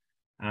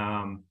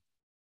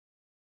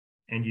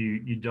 And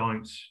you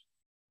don't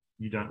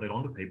let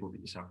on to people that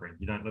you're suffering.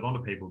 You don't let on to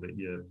people that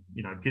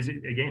because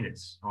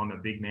I'm a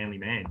big manly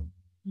man.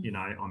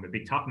 I'm a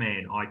big tough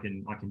man. I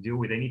can deal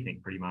with anything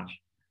pretty much.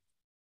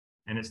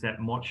 And it's that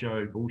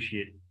macho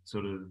bullshit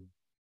sort of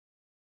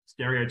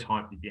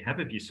stereotype that you have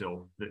of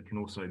yourself that can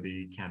also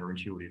be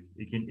counterintuitive.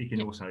 It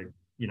can also,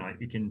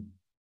 it can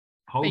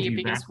hold you back. Be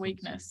your biggest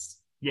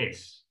weakness.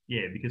 Yes.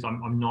 Yeah, because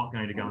I'm not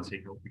going to go and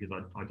seek help because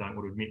I don't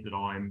want to admit that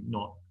I'm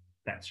not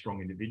that strong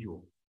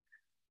individual.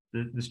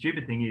 The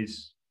stupid thing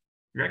is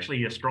you're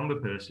actually a stronger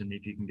person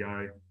if you can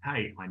go,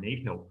 "Hey, I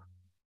need help,"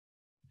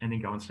 and then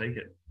go and seek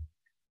it.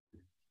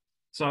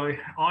 So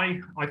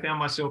I found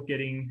myself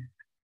getting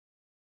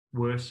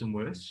worse and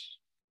worse,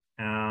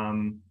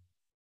 to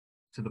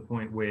the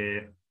point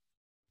where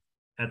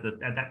at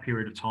that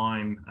period of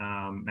time,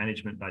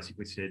 management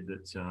basically said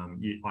that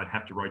I'd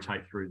have to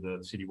rotate through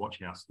the City Watch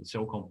House, the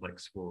cell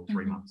complex, for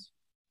 3 months.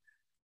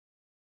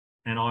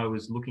 And I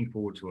was looking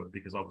forward to it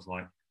because I was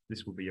like,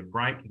 this will be a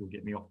break. It'll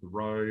get me off the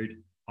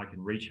road. I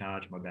can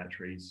recharge my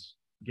batteries,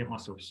 get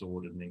myself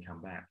sorted, and then come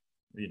back.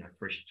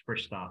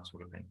 fresh start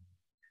sort of thing.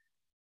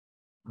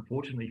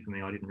 Unfortunately for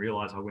me, I didn't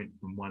realize I went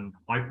from one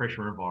high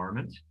pressure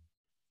environment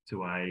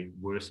to a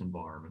worse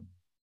environment.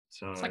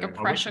 So it's like a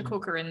pressure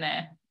cooker in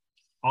there.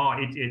 Oh,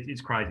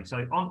 it's crazy.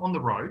 So on the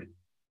road,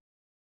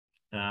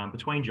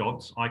 between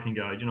jobs, I can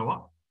go, you know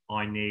what?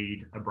 I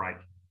need a break.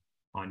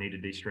 I need to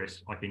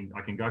de-stress. I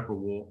can go for a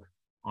walk.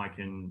 I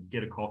can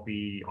get a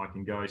coffee. I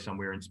can go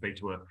somewhere and speak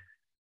to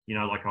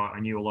I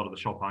knew a lot of the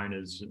shop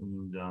owners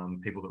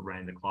and people that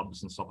ran the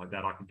clubs and stuff like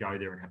that. I could go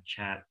there and have a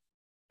chat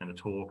and a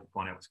talk,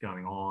 find out what's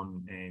going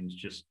on, and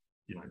just,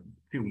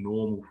 feel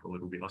normal for a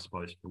little bit, I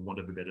suppose, for want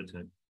of a better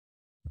term.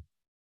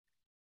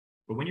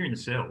 But when you're in the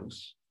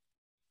cells,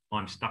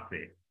 I'm stuck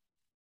there.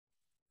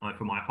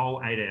 For my whole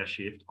 8-hour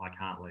shift, I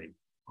can't leave.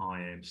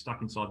 I am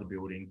stuck inside the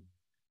building.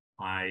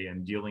 I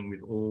am dealing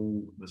with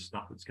all the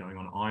stuff that's going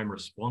on. I'm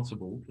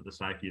responsible for the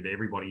safety of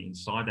everybody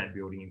inside that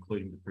building,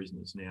 including the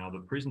prisoners. Now,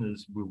 the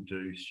prisoners will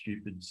do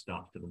stupid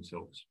stuff to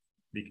themselves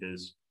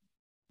because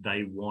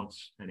they want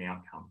an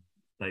outcome.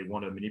 They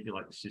want to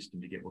manipulate the system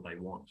to get what they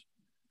want.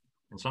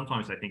 And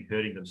sometimes they think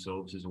hurting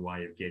themselves is a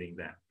way of getting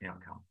that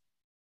outcome.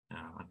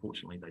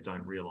 Unfortunately, they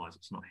don't realize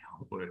it's not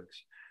how it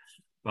works.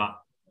 But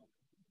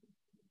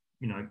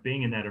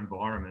being in that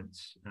environment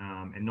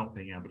and not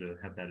being able to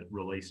have that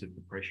release of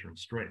the pressure and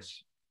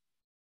stress,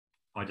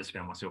 I just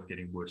found myself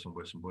getting worse and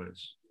worse and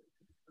worse.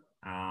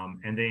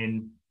 And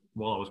then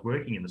while I was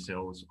working in the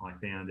cells, I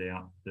found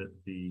out that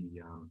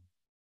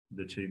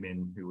the two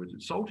men who had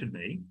assaulted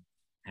me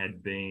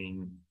had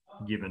been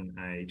given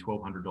a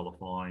 $1,200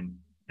 fine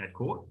at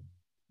court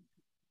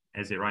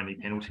as their only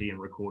penalty and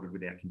recorded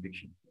without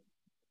conviction.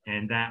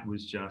 And that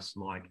was just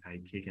like a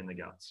kick in the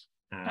guts.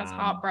 That's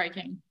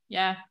heartbreaking.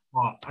 Yeah.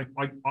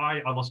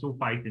 I lost all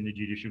faith in the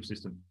judicial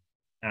system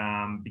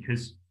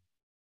because,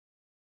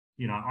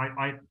 I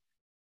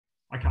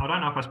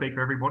don't know if I speak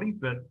for everybody,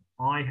 but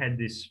I had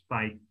this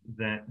faith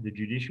that the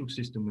judicial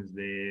system was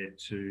there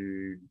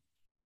to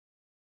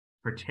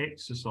protect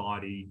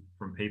society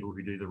from people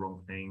who do the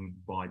wrong thing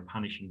by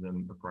punishing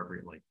them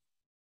appropriately.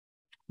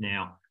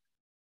 Now,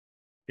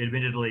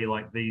 admittedly,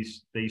 like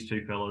these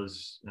two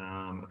fellas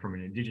from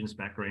an Indigenous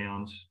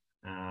background,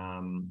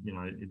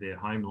 their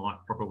home life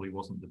probably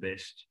wasn't the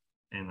best,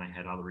 and they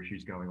had other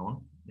issues going on,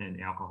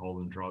 and alcohol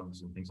and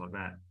drugs and things like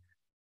that.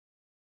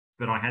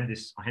 But I had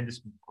this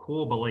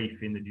core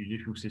belief in the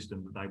judicial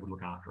system that they would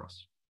look after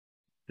us,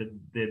 that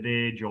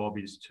their job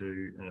is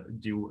to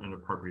deal an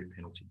appropriate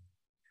penalty.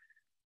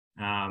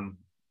 And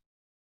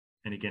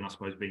again, I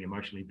suppose being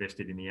emotionally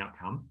vested in the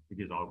outcome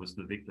because I was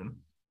the victim,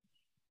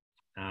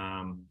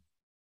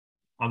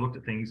 I looked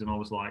at things and I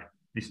was like,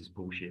 this is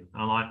bullshit.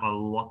 And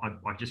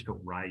I just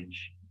felt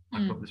rage.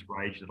 I felt this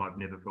rage that I've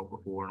never felt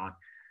before. And I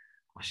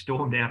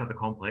stormed out of the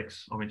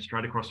complex. I went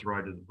straight across the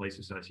road to the police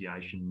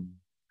association,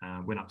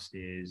 went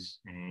upstairs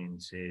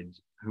and said,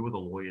 who are the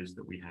lawyers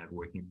that we have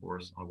working for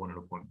us? I want an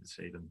appointment to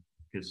see them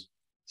because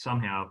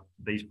somehow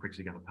these pricks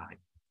are going to pay.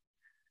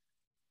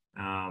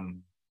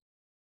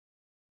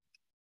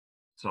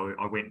 So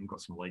I went and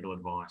got some legal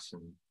advice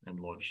and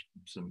lodged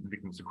some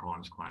victims of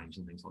crimes claims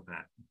and things like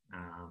that.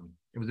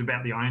 It was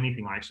about the only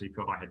thing I actually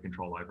felt I had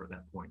control over at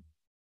that point.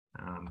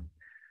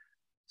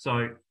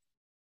 So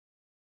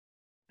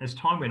as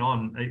time went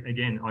on,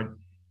 again, I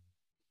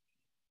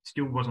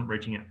still wasn't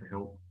reaching out for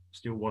help,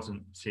 still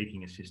wasn't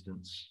seeking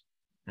assistance.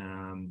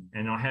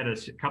 And I had a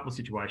couple of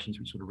situations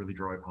which sort of really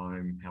drove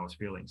home how I was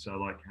feeling. So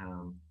like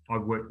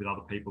I've worked with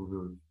other people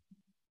who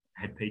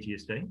have had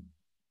PTSD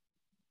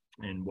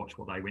and watched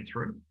what they went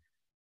through.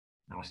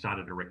 And I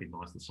started to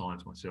recognize the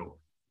signs myself.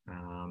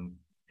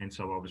 And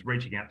so I was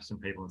reaching out to some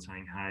people and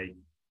saying, hey,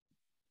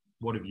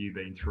 what have you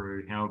been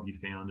through? How have you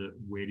found it?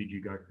 Where did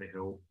you go for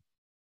help?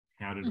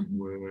 How did it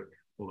work?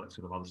 All that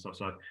sort of other stuff.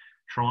 So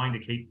trying to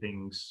keep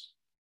things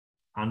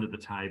under the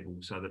table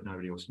so that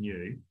nobody else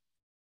knew,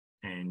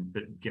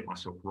 but get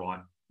myself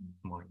right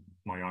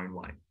my own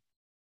way.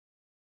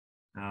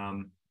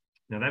 Now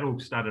that all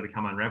started to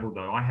come unraveled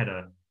though. I had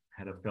a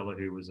fella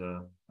who was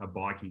a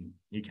bikie.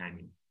 He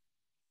came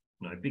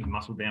in, big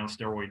muscle bound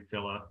steroid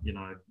fella,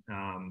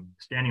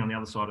 standing on the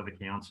other side of the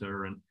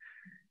counter and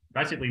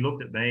basically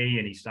looked at me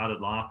and he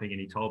started laughing and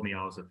he told me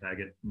I was a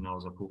faggot and I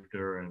was a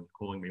poofter and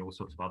calling me all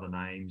sorts of other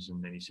names.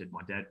 And then he said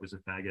my dad was a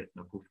faggot and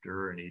a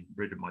poofter and he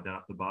read my dad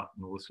up the butt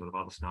and all this sort of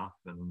other stuff.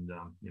 And,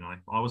 if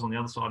I was on the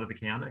other side of the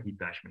counter, he'd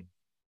bash me.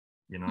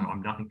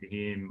 I'm nothing to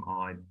him.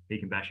 He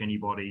can bash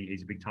anybody.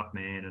 He's a big tough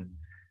man.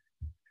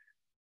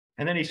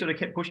 And then he sort of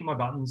kept pushing my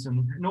buttons.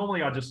 And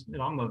normally I just,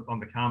 I'm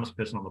the calmest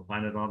person on the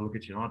planet. I'd look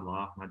at you and I'd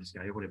laugh and I'd just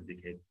go, hey, whatever,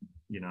 dickhead,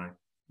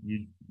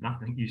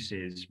 nothing you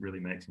says really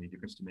makes any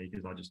difference to me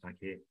because I just don't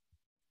care.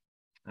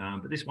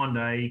 But this one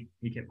day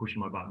he kept pushing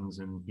my buttons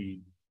and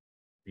he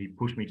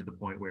pushed me to the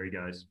point where he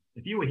goes,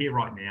 if you were here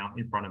right now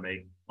in front of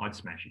me, I'd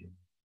smash you.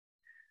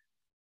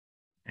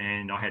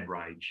 And I had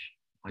rage.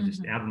 I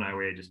just out of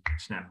nowhere just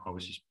snapped. I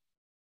was just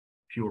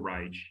pure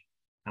rage.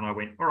 And I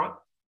went, all right,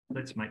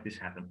 let's make this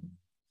happen.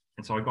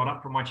 And so I got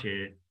up from my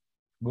chair,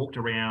 walked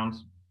around,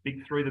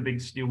 through the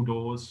big steel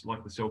doors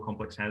like the cell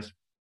complex has,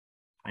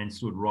 and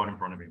stood right in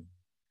front of him.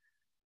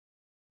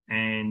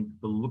 And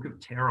the look of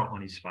terror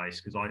on his face,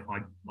 because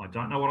I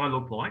don't know what I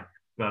look like,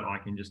 but I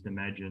can just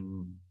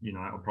imagine, you know,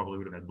 I probably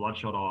would have had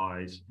bloodshot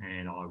eyes,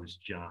 and I was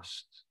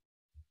just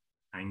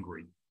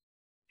angry.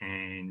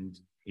 And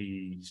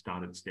he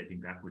started stepping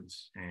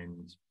backwards,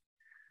 and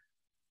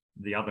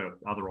the other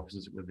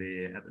officers that were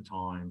there at the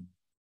time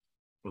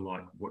were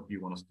like, "What do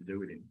you want us to do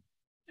with him?"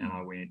 And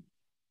I went,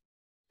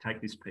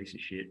 "Take this piece of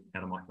shit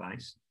out of my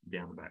face,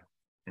 down the back,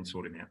 and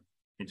sort him out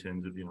in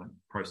terms of, you know,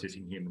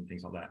 processing him and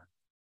things like that."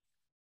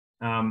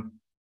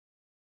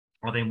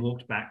 I then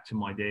walked back to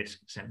my desk,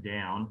 sat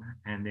down,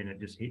 and then it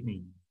just hit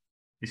me.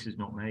 This is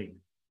not me.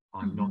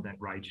 I'm not that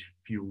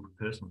rage-fueled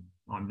person.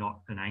 I'm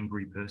not an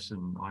angry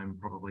person. I'm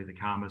probably the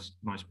calmest,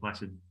 most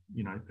placid,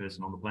 you know,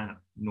 person on the planet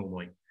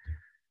normally.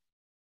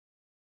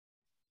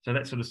 So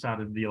that sort of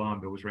started, the alarm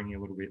bell was ringing a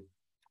little bit.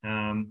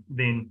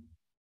 Then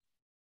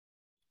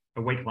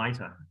a week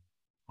later,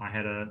 I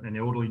had an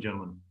elderly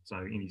gentleman,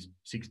 so in his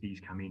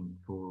 60s, come in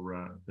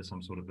for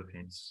some sort of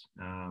offence.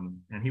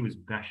 And he was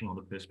bashing on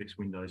the Perspex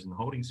windows in the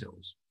holding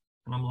cells.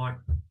 And I'm like,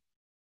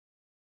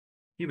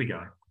 here we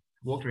go.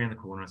 Walked around the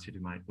corner and I said to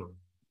him, "Mate, look,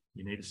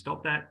 you need to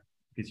stop that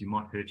because you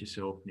might hurt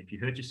yourself. And if you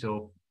hurt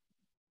yourself,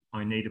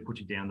 I need to put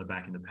you down the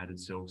back in the padded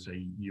cell so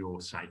you're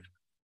safe.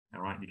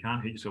 All right? You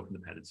can't hurt yourself in the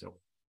padded cell."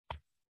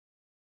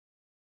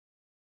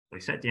 So he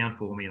sat down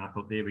for me and I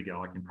thought, there we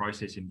go. I can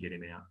process him, get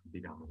him out, and be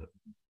done with it.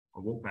 I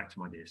walked back to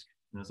my desk,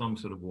 and as I'm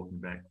sort of walking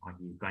back, I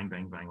hear bang,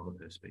 bang, bang on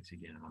the Perspex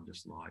again. And I'm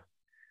just like,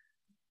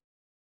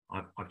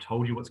 I've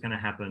told you what's going to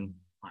happen.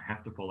 I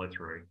have to follow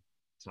through.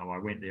 So I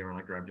went there and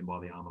I grabbed him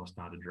by the arm and I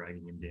started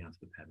dragging him down to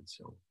the padded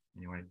cell.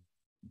 Anyway,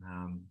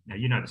 now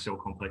you know the cell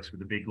complex with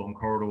the big long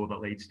corridor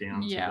that leads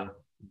down to the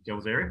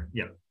cells area?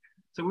 Yeah.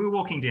 So we were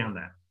walking down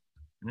that.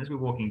 And as we're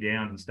walking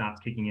down, he starts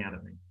kicking out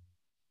at me.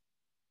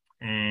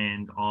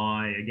 And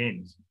I,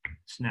 again,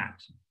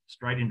 snapped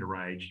straight into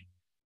rage,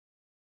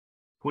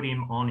 put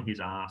him on his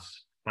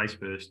ass, face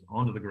first,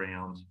 onto the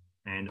ground,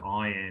 and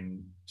I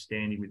am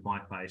standing with my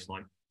face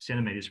like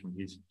centimetres from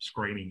his,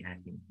 screaming at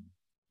him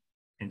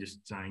and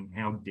just saying,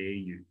 how dare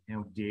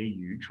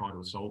you try to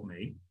assault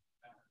me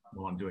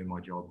while I'm doing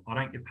my job? I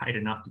don't get paid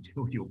enough to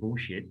deal with your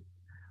bullshit,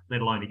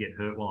 let alone to get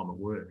hurt while I'm at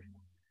work.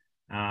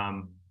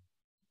 And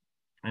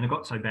it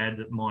got so bad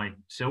that my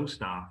cell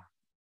staff,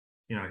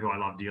 you know, who I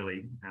love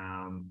dearly,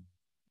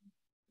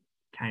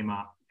 came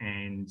up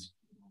and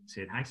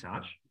said, "Hey,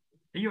 Sarge,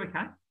 are you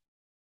okay?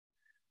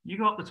 You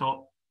go up the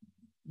top,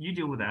 you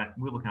deal with that,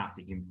 we'll look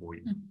after him for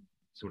you,"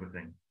 sort of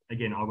thing.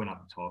 Again, I went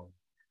up the top,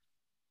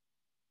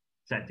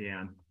 sat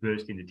down,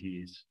 burst into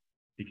tears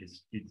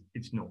because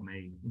it's not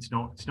me. It's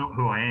not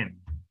who I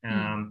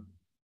am.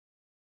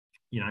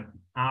 You know,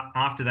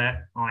 after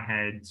that, I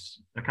had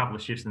a couple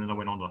of shifts and then I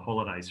went on to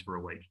holidays for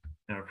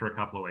a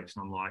couple of weeks.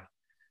 And I'm like,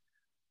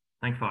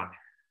 thank fuck.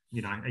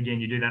 You know, again,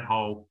 you do that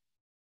whole,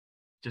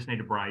 just need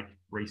a break,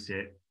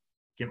 reset,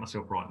 get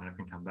myself right, and then I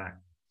can come back.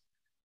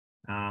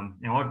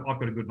 Now, I've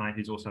got a good mate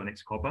who's also an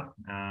ex-copper.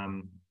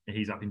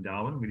 He's up in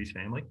Darwin with his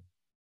family.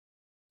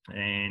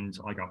 And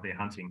I go up there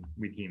hunting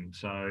with him.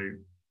 So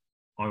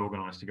I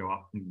organised to go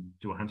up and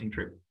do a hunting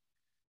trip.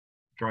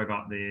 Drove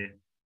up there,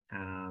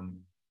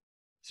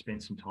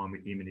 spent some time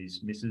with him and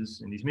his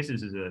missus. And his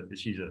missus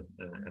she's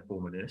a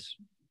former nurse.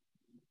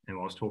 And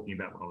I was talking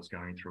about what I was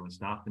going through and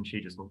stuff. And she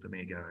just looked at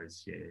me and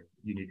goes, "Yeah,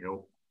 you need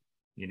help.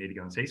 You need to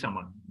go and see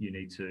someone. You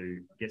need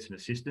to get some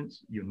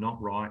assistance. You're not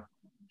right,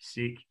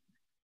 sick.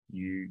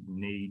 You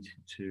need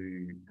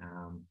to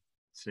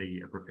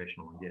see a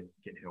professional and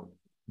get help.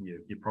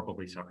 You're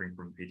probably suffering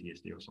from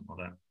PTSD or something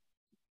like that."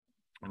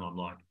 And I'm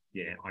like,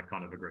 yeah, I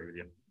kind of agree with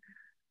you.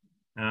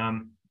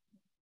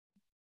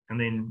 And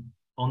then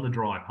on the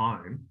drive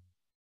home,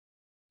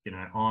 you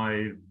know,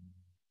 I'm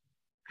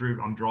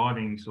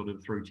driving sort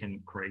of through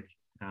Tennant Creek,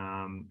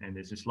 and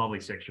there's this lovely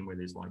section where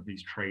there's like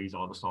these trees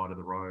either side of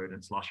the road and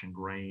it's lush and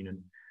green.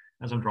 And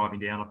as I'm driving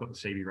down, I've got the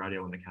CB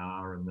radio in the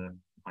car, and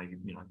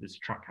there's a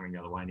truck coming the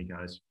other way, and he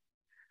goes,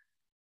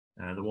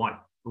 the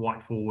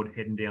white Ford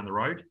heading down the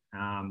road.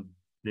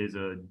 There's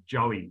a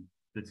Joey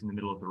that's in the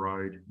middle of the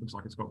road. Looks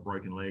like it's got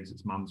broken legs.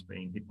 Its mum's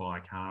been hit by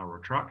a car or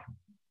a truck.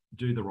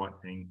 Do the right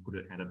thing, put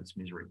it out of its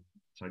misery.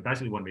 So he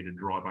basically wanted me to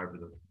drive over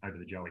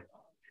the Joey.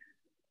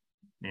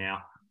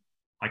 Now,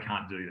 I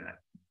can't do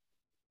that.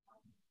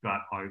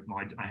 But I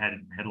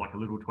had like a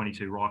little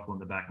 22 rifle in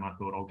the back, and I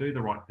thought, I'll do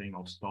the right thing.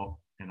 I'll stop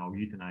and I'll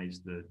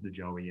euthanize the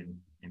Joey and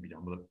be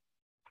done with it.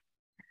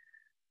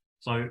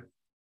 So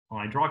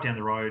I drive down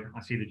the road.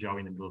 I see the Joey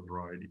in the middle of the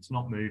road. It's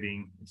not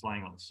moving. It's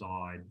laying on the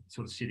side,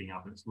 sort of sitting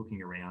up, and it's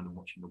looking around and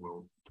watching the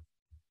world.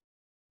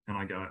 And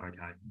I go,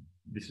 okay,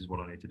 this is what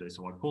I need to do.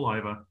 So I pull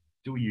over,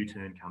 do a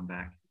U-turn, come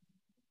back,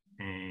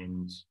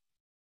 and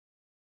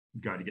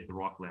go to get the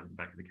rifle out of the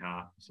back of the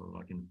car so that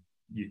I can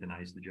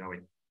euthanize the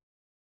Joey.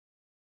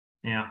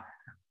 Now,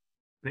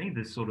 being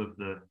the sort of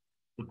the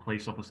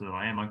police officer that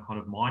I am, I'm kind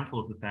of mindful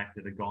of the fact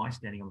that a guy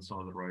standing on the side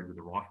of the road with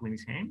a rifle in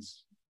his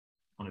hands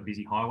on a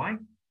busy highway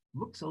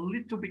looks a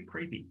little bit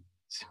creepy.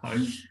 So,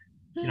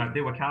 you know,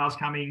 there were cars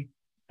coming.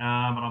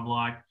 And I'm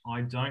like,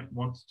 I don't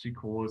want to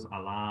cause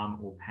alarm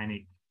or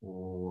panic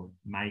or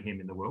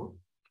mayhem in the world.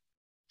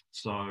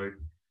 So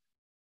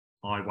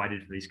I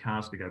waited for these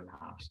cars to go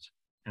past.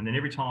 And then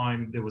every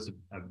time there was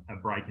a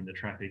break in the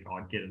traffic,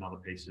 I'd get another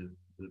piece of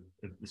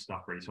the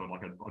stuff ready. So I'd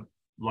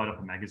load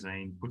up a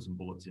magazine, put some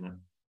bullets in it.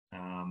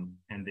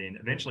 And then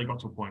eventually got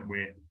to a point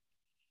where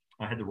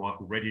I had the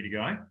rifle ready to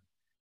go.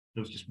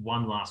 There was just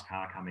one last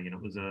car coming, and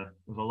it was a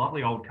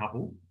lovely old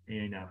couple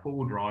in a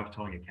four-wheel drive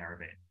towing a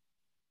caravan.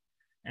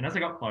 And as I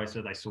got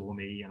closer, they saw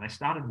me and they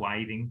started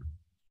waving.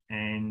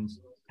 And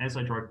as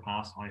I drove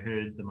past, I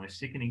heard the most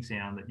sickening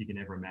sound that you can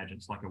ever imagine.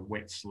 It's like a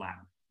wet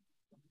slap.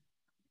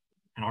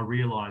 And I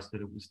realized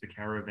that it was the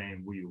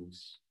caravan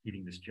wheels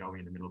hitting this Joey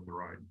in the middle of the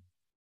road.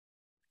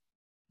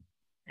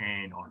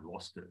 And I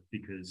lost it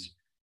because,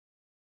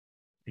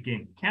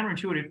 again,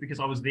 counterintuitive,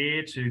 because I was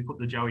there to put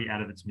the Joey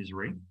out of its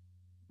misery,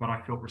 but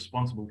I felt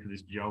responsible for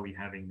this Joey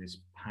having this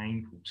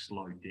painful,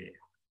 slow death.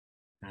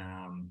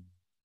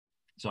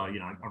 So, you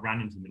know, I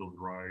ran into the middle of the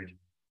road,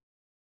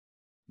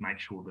 make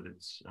sure that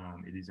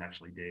it is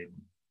actually dead,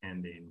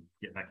 and then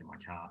get back in my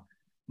car.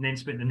 And then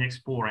spent the next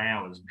 4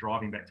 hours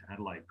driving back to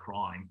Adelaide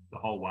crying the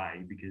whole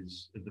way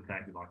because of the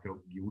fact that I felt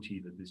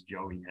guilty that this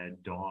Joey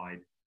had died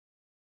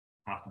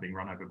after being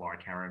run over by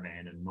a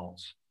caravan and not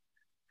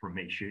from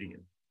me shooting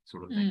it,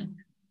 sort of thing.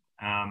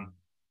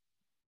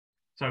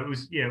 So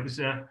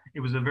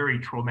it was a very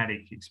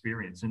traumatic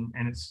experience. And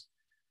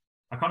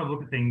I kind of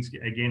look at things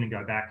again and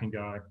go back and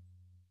go,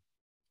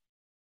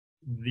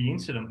 the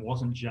incident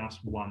wasn't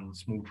just one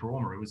small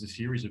trauma. It was a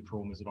series of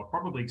traumas that I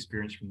probably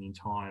experienced from the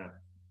entire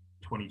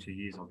 22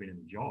 years I've been in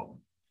the job,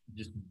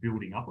 just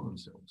building up on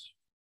themselves.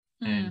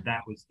 And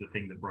that was the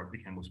thing that broke the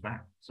camel's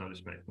back, so to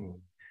speak.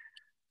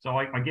 So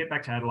I get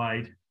back to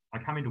Adelaide, I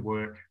come into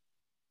work,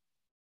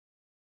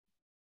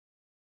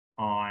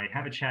 I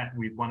have a chat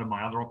with one of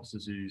my other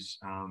officers who's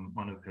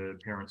one of her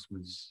parents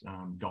was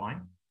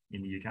dying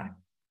in the UK.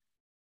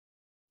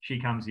 She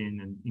comes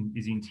in and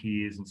is in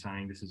tears and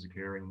saying this is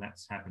occurring,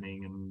 that's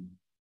happening, and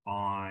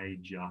I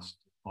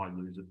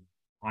lose it.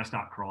 I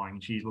start crying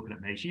and she's looking at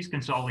me. She's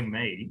consoling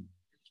me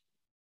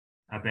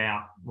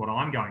about what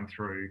I'm going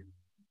through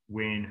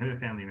when her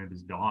family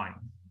member's dying,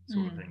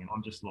 sort of thing. And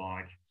I'm just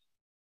like,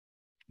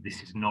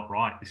 this is not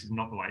right. This is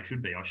not the way it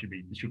should be. It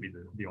should be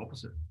the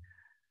opposite.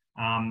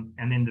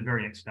 And then the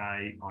very next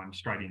day, I'm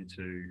straight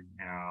into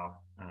our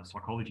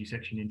psychology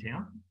section in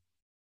town.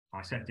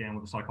 I sat down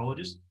with a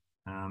psychologist,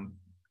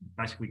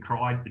 basically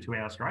cried for 2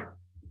 hours straight.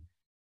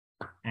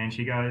 And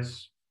she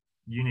goes,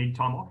 you need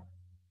time off.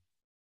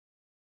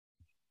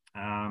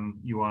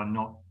 You are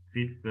not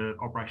fit for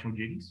operational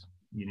duties.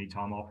 You need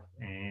time off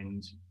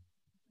and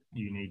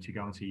you need to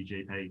go and see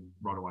your GP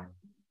right away.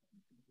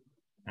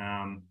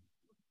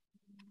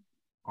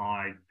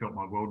 I felt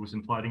my world was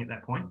imploding at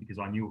that point because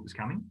I knew it was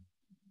coming.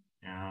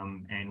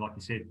 And like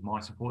you said, my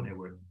support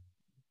network,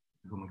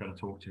 who am I going to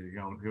talk to?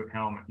 How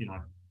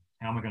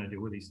am I going to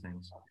deal with these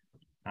things?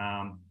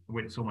 I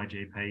went and saw my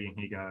GP and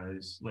he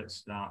goes, let's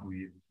start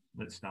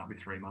with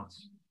 3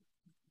 months.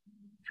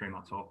 3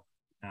 months off.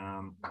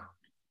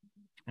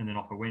 And then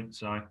off I went.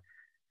 So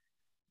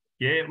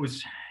yeah, it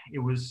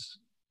was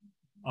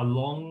a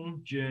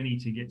long journey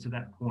to get to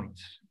that point.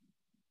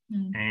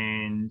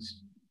 And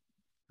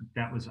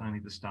that was only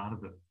the start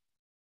of it.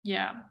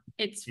 Yeah.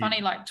 It's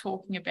funny, like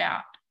talking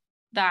about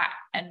that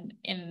and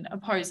in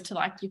opposed to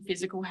like your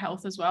physical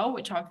health as well,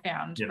 which I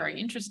found very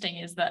interesting,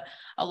 is that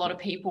a lot of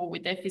people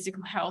with their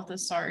physical health are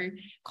so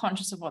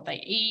conscious of what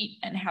they eat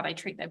and how they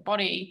treat their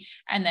body.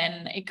 And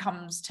then it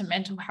comes to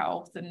mental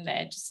health and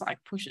they're just like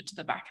push it to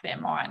the back of their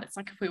mind. It's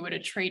like, if we were to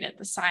treat it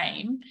the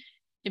same,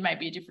 it may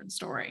be a different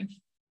story.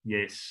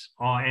 Yes.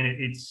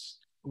 And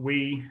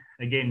we,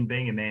 again,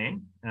 being a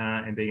man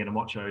and being in a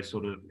macho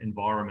sort of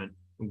environment,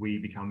 we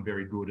become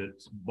very good at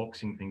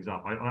boxing things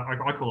up. I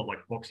call it like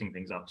boxing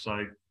things up.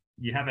 So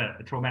you have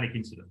a traumatic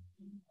incident.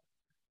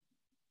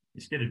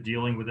 Instead of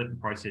dealing with it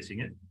and processing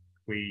it,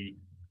 we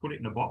put it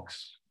in a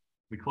box,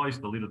 we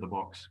close the lid of the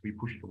box, we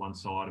push it to one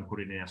side and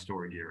put it in our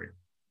storage area.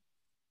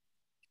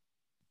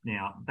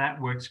 Now, that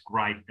works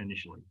great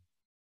initially,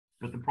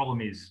 but the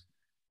problem is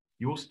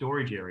your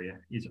storage area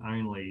is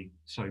only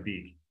so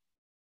big.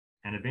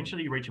 And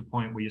eventually you reach a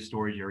point where your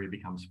storage area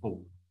becomes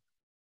full.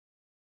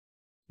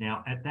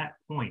 Now, at that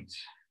point,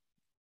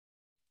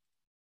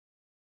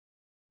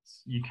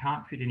 you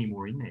can't fit any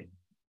more in there.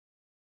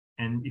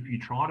 And if you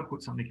try to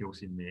put something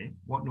else in there,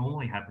 what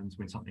normally happens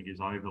when something is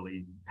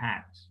overly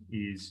packed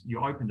is you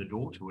open the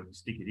door to it,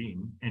 stick it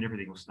in, and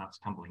everything else starts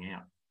tumbling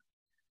out.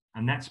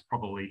 And that's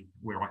probably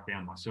where I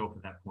found myself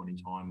at that point in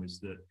time, was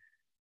that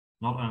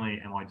not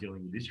only am I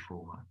dealing with this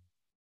trauma,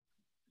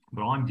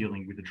 but I'm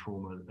dealing with the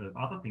trauma of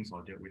other things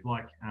I dealt with,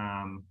 like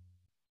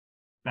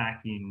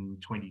back in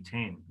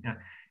 2010. Now,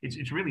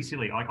 it's really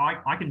silly. Like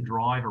I can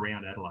drive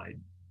around Adelaide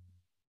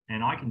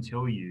and I can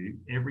tell you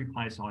every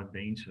place I've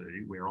been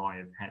to where I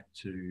have had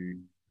to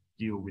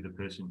deal with a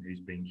person who's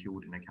been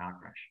killed in a car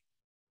crash,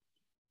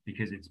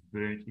 because it's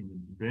burnt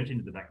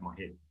into the back of my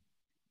head.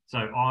 So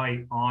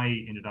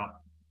I ended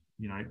up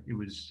it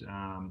was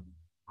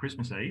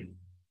Christmas Eve.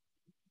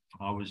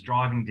 I was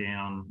driving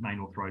down Main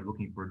North Road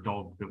looking for a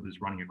dog that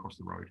was running across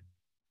the road.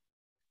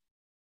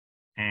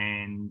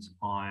 And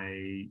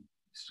I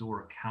saw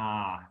a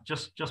car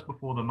just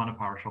before the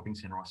Manapara Shopping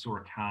Centre. I saw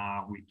a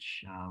car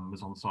which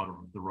was on the side of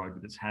the road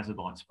with its hazard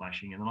lights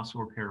flashing, and then I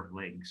saw a pair of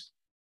legs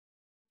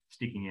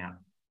sticking out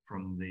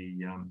from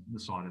the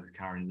side of the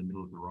car in the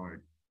middle of the road.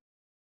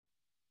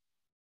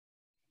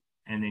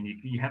 And then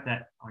you have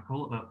that, I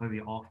call it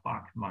the oh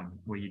fuck moment,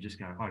 where you just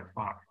go, oh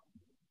fuck.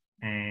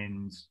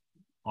 And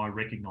I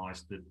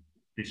recognised that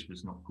this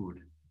was not good.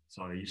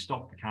 So you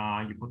stop the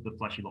car, you put the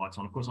flashy lights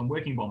on. Of course, I'm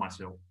working by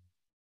myself.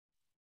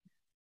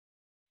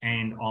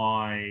 And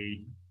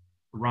I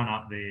run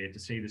up there to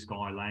see this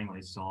guy laying on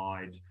his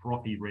side,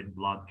 frothy red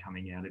blood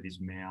coming out of his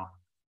mouth,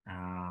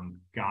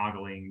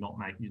 gargling,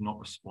 he's not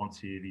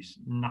responsive,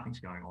 nothing's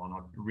going on. I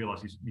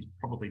realised he's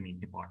probably been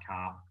hit by a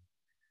car.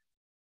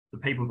 The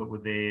people that were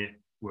there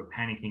were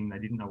panicking. They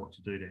didn't know what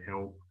to do to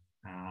help.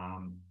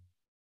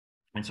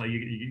 And so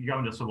you go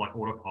into sort of like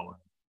autopilot.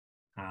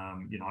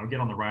 I get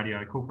on the radio,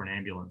 I call for an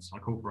ambulance, I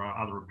call for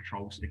other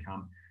patrols to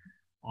come.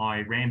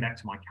 I ran back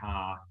to my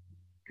car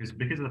because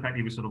of the fact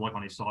he was sort of like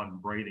on his side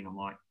and breathing. I'm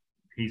like,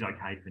 he's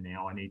okay for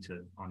now. I need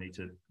to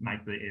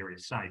make the area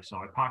safe. So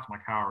I parked my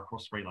car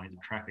across 3 lanes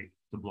of traffic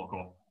to block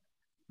off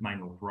Main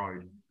North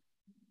Road.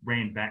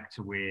 Ran back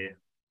to where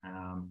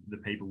the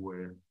people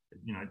were,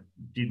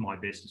 did my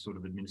best to sort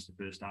of administer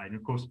first aid. And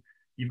of course,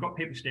 you've got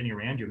people standing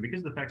around you, and because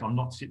of the fact I'm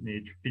not sitting there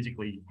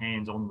physically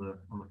hands on the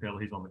fella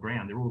who's on the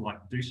ground, they're all like,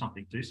 do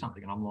something.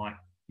 And I'm like,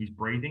 he's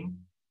breathing.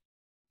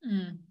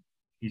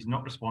 He's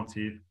not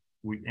responsive.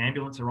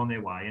 Ambulance are on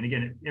their way. And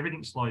again,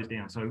 everything slows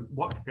down. So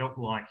what felt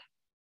like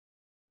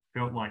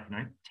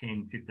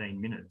 10, 15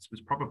 minutes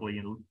was probably,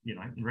 in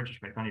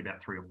retrospect, only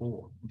about 3 or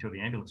 4 until the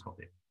ambulance got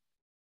there.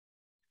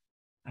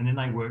 And then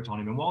they worked on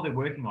him. And while they're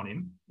working on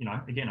him,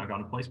 again, I go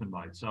into policeman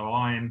mode. So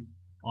I am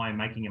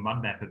making a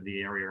mud map of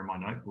the area in my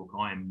notebook.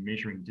 I am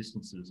measuring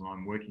distances, and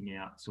I'm working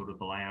out sort of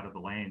the layout of the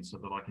land so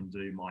that I can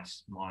do my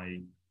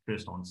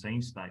first on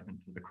scene statement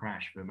for the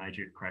crash, for a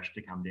major crash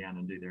to come down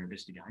and do their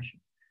investigation.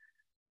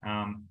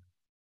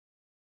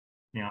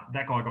 Now,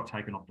 that guy got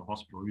taken off to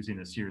hospital. He was in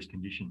a serious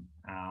condition.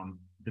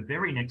 The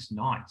very next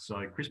night,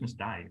 so Christmas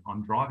Day,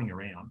 I'm driving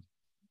around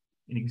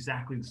in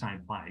exactly the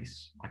same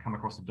place. I come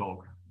across a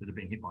dog that had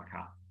been hit by a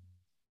car.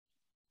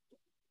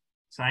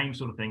 Same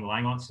sort of thing,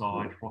 laying on its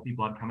side, frothy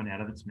blood coming out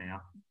of its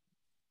mouth.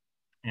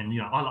 And,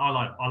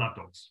 I love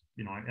dogs.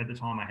 At the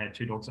time I had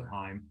 2 dogs at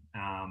home,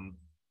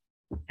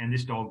 and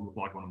this dog looked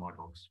like one of my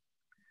dogs.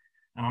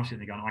 And I'm sitting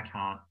there going,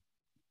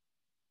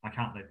 I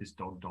can't let this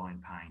dog die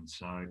in pain.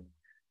 So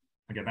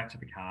I go back to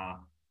the car,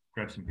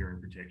 grab some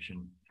hearing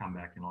protection, come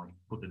back, and I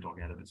put the dog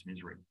out of its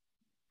misery.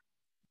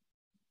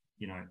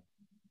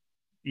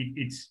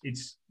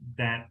 It's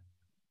that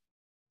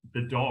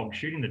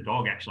shooting the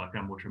dog actually I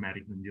found more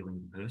traumatic than dealing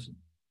with the person,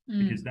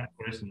 because that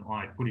person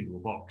I put into a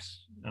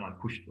box and I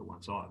pushed to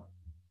one side.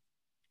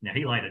 Now,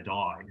 he later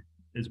died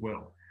as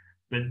well,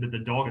 but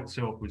the dog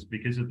itself was,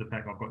 because of the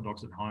fact I've got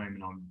dogs at home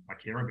and I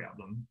care about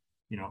them,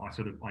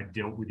 I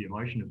dealt with the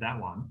emotion of that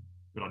one,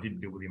 but I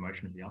didn't deal with the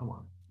emotion of the other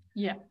one.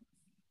 Yeah.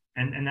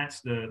 And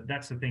that's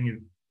the thing of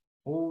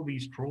all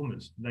these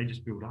traumas, they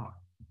just build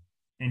up.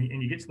 And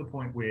you get to the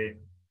point where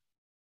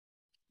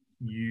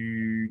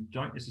you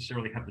don't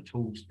necessarily have the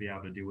tools to be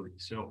able to deal with it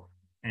yourself.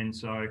 And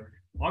so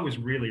I was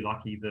really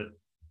lucky that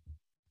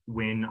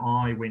when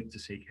I went to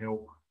seek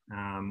help,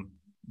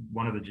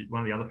 one of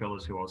the other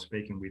fellows who I was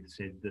speaking with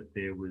said that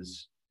there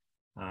was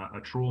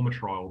a trauma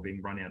trial being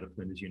run out of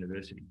Flinders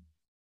University.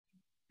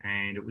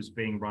 And it was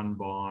being run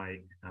by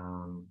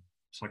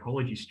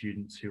psychology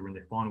students who were in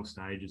their final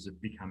stages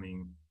of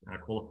becoming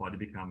qualified to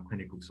become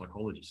clinical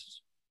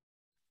psychologists.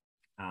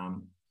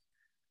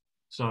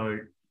 So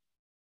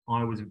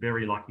I was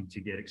very lucky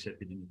to get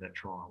accepted into that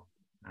trial.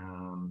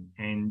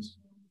 And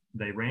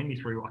they ran me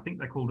through, I think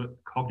they called it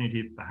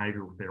cognitive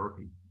behavioural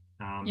therapy.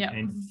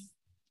 And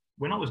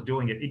when I was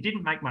doing it, it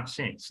didn't make much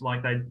sense.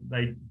 Like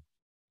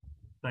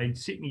they'd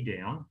sit me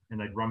down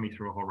and they'd run me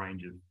through a whole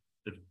range of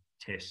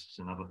tests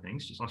and other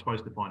things, just I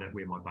suppose to find out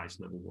where my base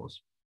level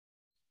was.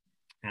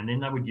 And then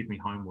they would give me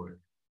homework.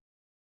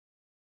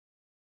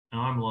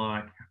 And I'm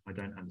like, I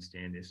don't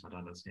understand this. I don't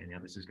understand how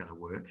this is going to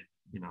work.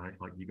 You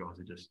guys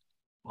are just,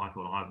 I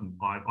thought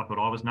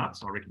I was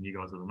nuts. I reckon you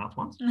guys are the nuts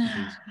ones,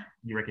 because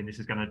you reckon this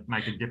is going to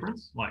make a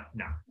difference? Like,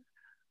 no.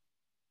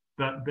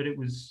 But it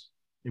was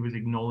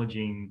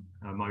acknowledging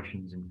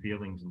emotions and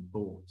feelings and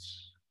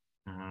thoughts,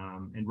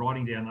 and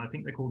writing down, I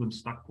think they call them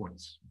stuck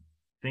points,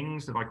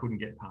 things that I couldn't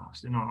get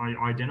past. And I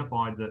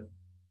identified that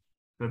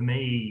for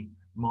me,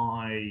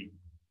 my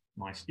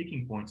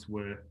sticking points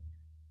were,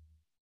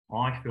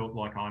 I felt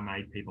like I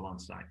made people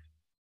unsafe.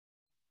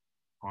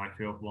 I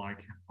felt like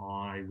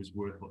I was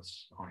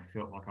worthless. I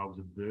felt like I was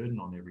a burden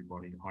on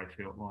everybody. I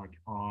felt like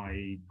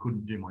I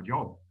couldn't do my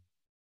job,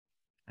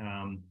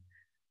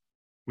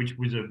 which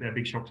was a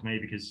big shock to me,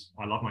 because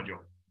I love my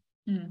job,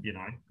 and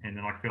then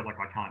I felt like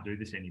I can't do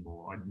this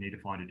anymore. I need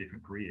to find a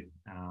different career.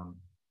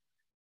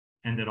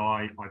 and that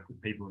I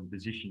put people in a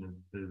position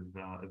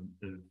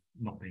of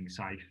not being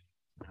safe,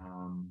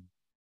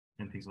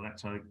 and things like that.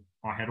 So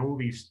I had all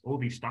these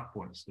stuck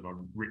points that I'd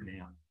written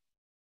out,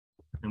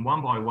 and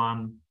one by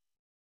one,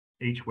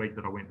 each week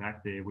that I went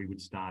back there, we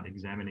would start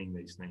examining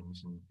these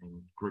things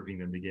and grouping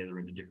them together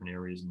into different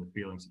areas and the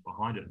feelings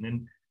behind it. And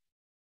then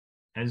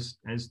as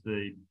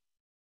the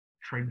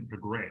treatment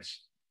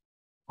progressed,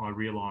 I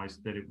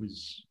realized that it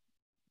was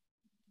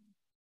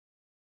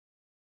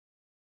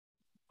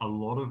a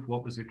lot of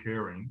what was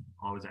occurring,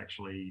 I was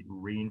actually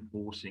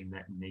reinforcing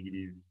that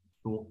negative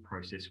thought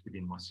process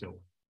within myself.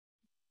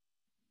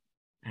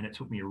 And it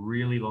took me a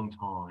really long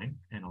time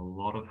and a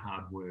lot of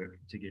hard work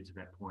to get to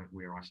that point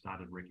where I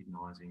started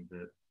recognizing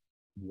that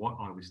what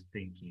I was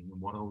thinking and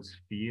what I was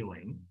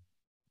feeling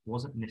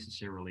wasn't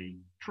necessarily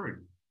true.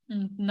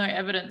 No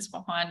evidence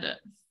behind it.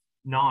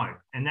 No,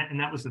 and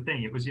that was the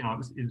thing. It was, it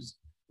was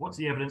what's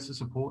the evidence that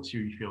supports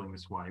you feeling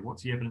this way?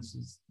 What's the evidence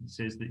that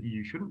says that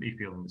you shouldn't be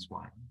feeling this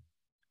way?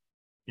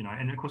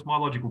 And of course my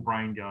logical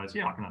brain goes,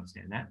 yeah, I can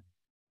understand that.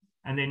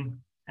 And then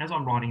as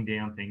I'm writing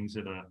down things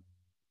that are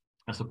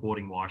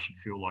supporting why I should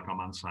feel like I'm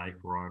unsafe,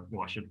 or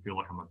I should feel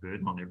like I'm a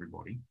burden on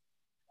everybody,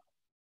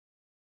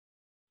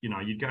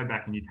 you'd go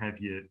back and you'd have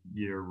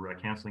your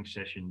counselling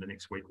session the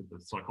next week with the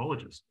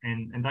psychologist,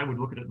 and they would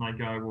look at it and they'd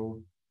go,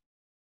 well,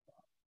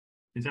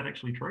 is that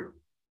actually true?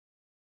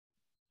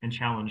 And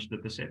challenge the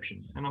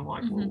perception. And I'm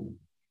like, well,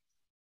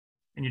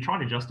 and you're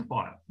trying to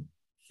justify it,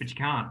 but you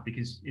can't,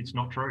 because it's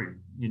not true.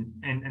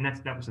 And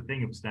that was the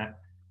thing. It was that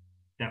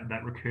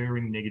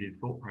recurring negative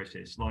thought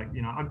process. Like,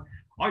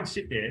 I'd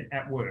sit there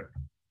at work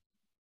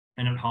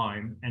and at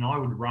home, and I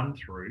would run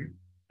through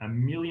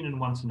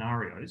 1,000,001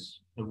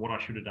 scenarios of what I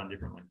should have done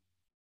differently.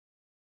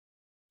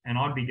 And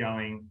I'd be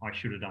going, I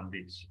should have done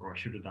this, or I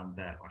should have done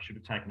that. I should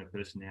have taken a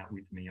person out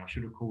with me. I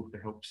should have called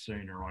for help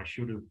sooner. I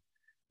should have,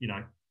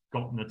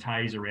 gotten the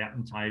taser out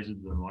and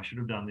tasered them. I should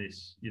have done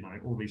this,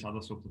 all these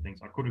other sorts of things.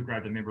 I could have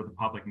grabbed a member of the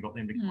public and got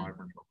them to come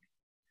over and help me.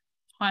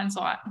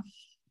 Hindsight.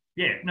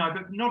 Yeah, no,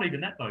 but not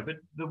even that though. But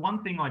the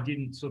one thing I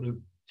didn't sort of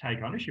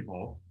take ownership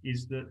of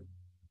is that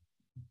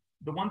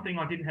the one thing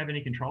I didn't have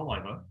any control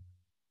over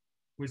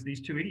was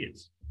these two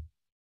idiots.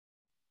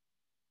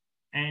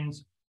 And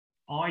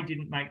I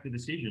didn't make the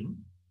decision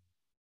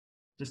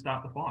to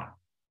start the fight.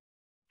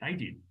 They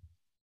did,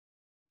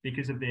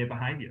 because of their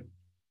behaviour.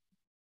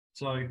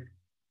 So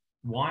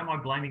why am I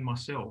blaming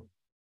myself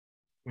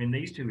when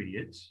these two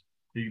idiots,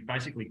 who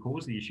basically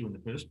caused the issue in the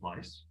first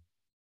place,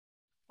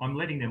 I'm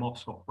letting them off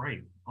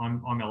scot-free?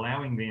 I'm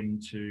allowing them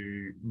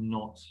to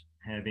not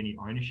have any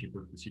ownership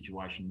of the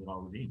situation that I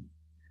was in.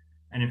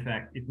 And in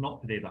fact, if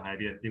not for their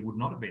behaviour, there would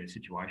not have been a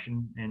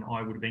situation and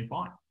I would have been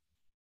fine.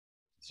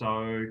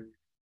 So,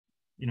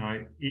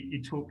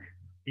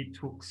 it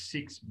took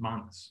 6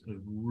 months of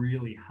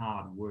really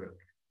hard work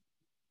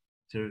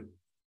to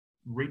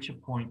reach a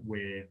point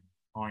where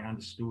I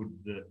understood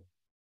that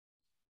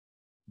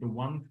the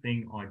one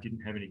thing I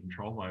didn't have any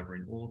control over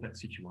in all of that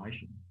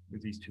situation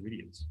was these two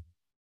idiots.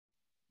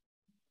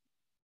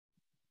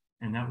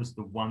 And that was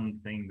the one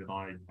thing that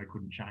I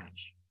couldn't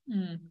change,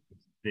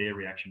 their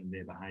reaction and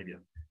their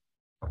behaviour.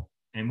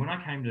 And when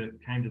I came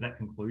to that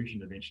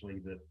conclusion eventually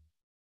that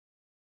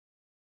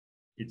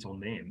it's on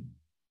them,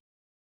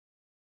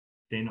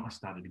 then I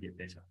started to get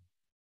better.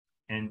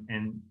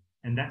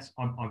 And that's,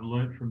 I've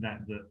learned from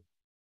that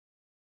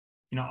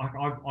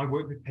I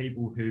work with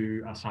people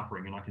who are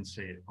suffering, and I can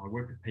see it. I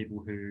work with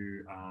people who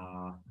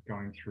are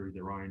going through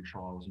their own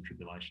trials and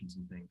tribulations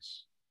and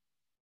things.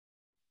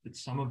 But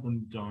some of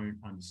them don't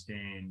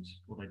understand,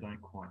 or they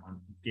don't quite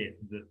get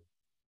that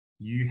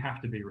you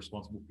have to be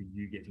responsible for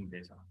you getting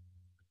better.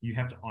 You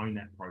have to own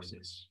that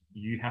process.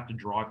 You have to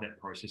drive that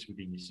process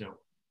within yourself.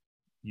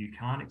 You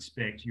can't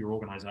expect your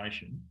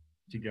organisation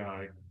to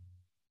go,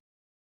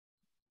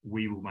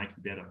 we will make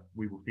you better,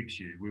 we will fix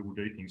you, we will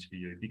do things for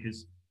you,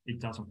 because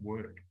it doesn't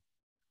work.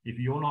 If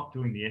you're not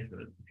doing the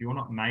effort, if you're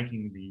not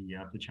making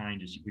the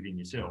changes within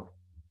yourself,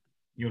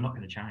 you're not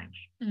going to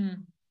change.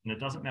 And it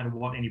doesn't matter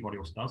what anybody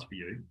else does for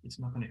you, it's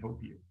not going to help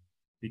you,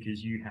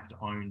 because you have to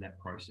own that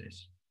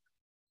process.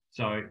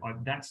 So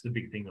that's the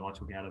big thing that I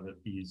took out of it,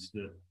 is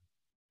that,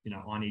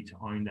 I need to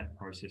own that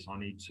process. I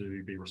need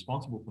to be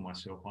responsible for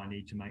myself. I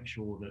need to make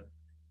sure that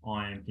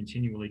I am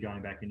continually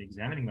going back and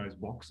examining those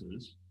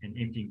boxes and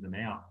emptying them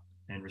out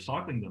and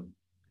recycling them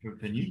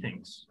for new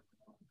things.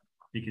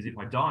 Because if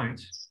I don't,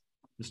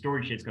 the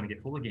storage shed's going to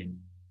get full again.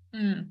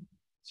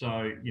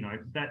 So,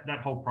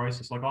 that whole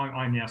process, like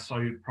I'm now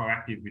so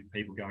proactive with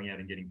people going out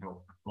and getting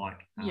help.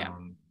 Like,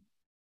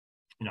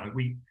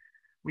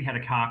 we had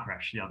a car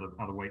crash the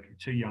other week.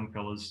 Two young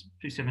fellas,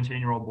 two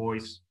 17-year-old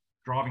boys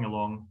driving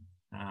along,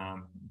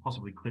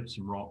 possibly clipped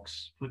some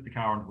rocks, flipped the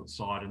car onto its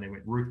side, and then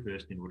went roof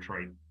first into a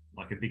tree,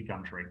 like a big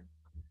gum tree.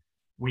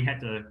 We had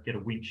to get a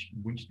winch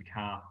the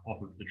car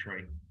off of the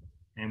tree.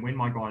 And when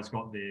my guys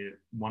got there,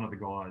 one of the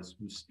guys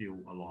was still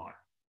alive.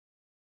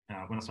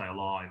 When I say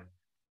alive,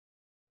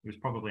 he was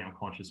probably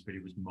unconscious, but he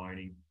was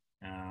moaning.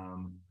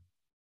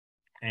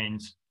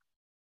 And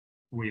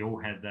we all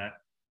had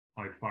that,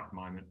 oh fuck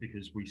moment,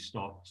 because we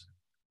stopped.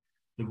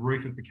 The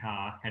roof of the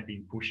car had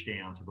been pushed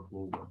down to the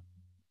floorboard,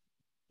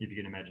 if you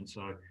can imagine.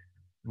 So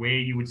where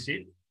you would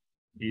sit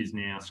is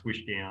now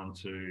squished down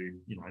to,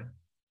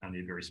 only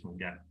a very small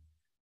gap.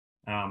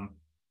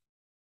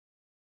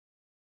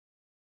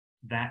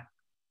 That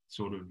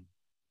sort of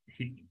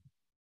hit,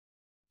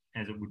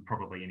 as it would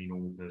probably any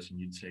normal person,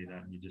 you'd see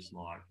that and you're just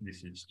like,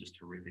 this is just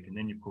horrific. And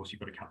then, of course, you've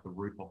got to cut the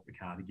roof off the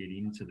car to get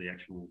into the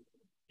actual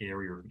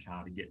area of the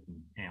car to get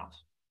them out.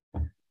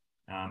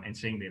 And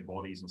seeing their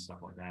bodies and stuff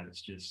like that,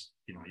 it's just,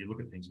 you look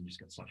at things and you just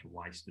got such a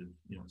waste of,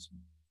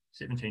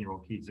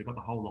 17-year-old kids. They've got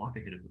the whole life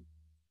ahead of them.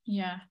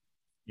 Yeah.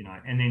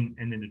 And then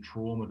the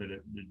trauma that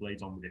it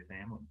leads on with their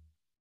family.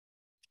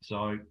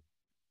 So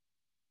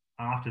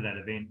after that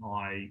event,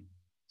 I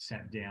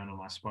sat down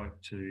and I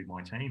spoke to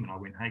my team and I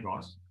went, hey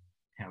guys,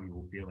 how are you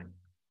all feeling?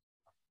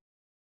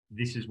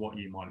 This is what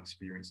you might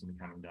experience in the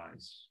coming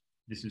days.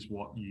 This is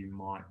what you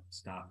might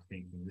start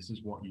thinking. This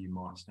is what you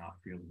might start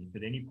feeling. If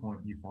at any point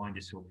you find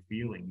yourself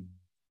feeling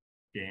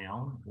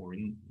down or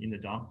in the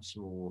dumps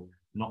or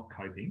not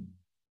coping,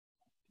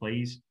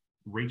 please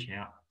reach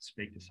out,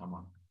 speak to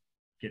someone,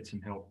 get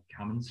some help,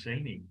 come and see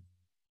me.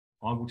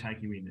 I will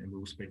take you in and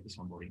we'll speak to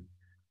somebody.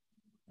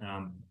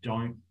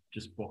 Don't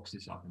just box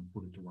this up and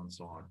put it to one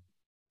side.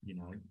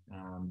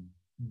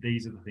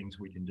 These are the things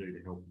we can do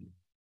to help you.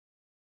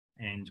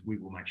 And we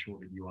will make sure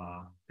that you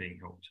are being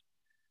helped.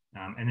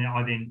 And then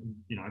I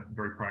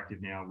very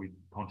proactive now with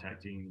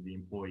contacting the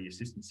employee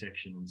assistance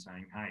section and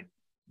saying, hey,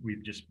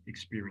 we've just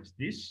experienced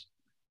this.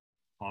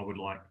 I would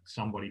like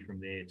somebody from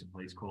there to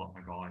please call up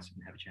my guys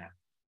and have a chat.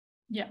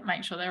 Yeah,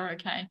 make sure they're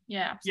okay.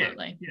 Yeah,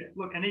 absolutely. Yeah.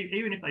 Look, and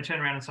even if they turn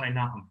around and say,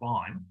 no, I'm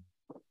fine,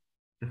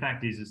 the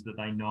fact is that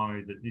they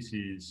know that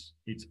it's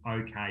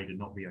okay to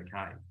not be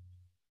okay.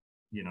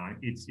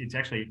 It's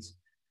actually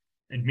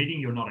admitting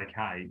you're not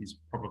okay is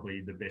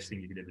probably the best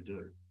thing you could ever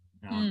do,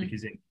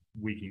 because then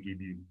we can give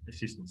you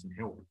assistance and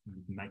help.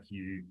 We can make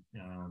you,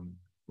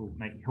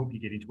 help you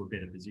get into a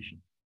better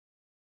position.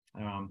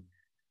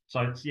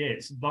 So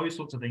it's those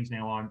sorts of things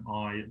now.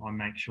 I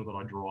make sure that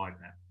I drive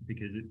that,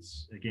 because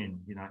it's, again,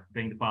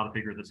 being the father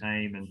figure of the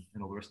team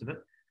and all the rest of it.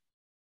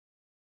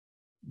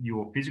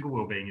 Your physical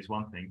well-being is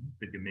one thing,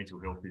 but your mental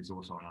health is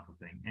also another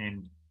thing.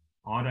 And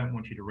I don't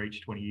want you to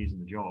reach 20 years in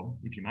the job,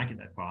 if you make it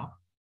that far,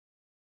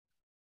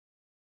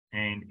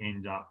 and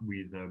end up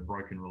with a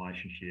broken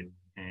relationship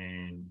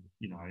and,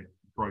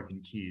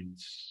 broken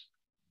kids,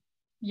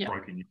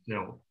 broken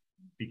yourself,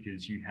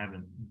 because you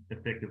haven't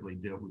effectively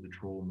dealt with the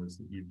traumas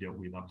that you've dealt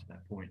with up to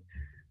that point.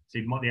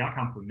 See, the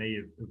outcome for me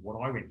of what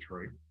I went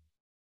through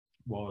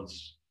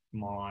was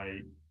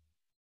my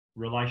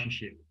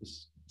relationship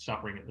was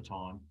suffering at the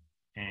time.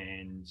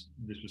 And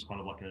this was kind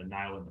of like a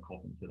nail in the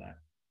coffin for that,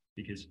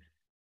 because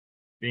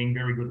being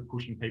very good at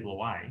pushing people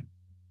away,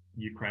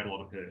 you create a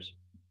lot of hurt.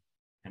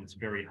 And it's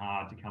very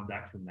hard to come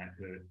back from that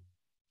hurt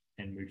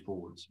and move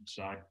forwards.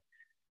 So,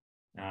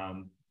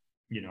 I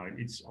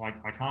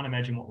can't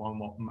imagine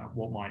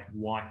what my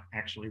wife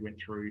actually went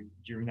through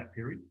during that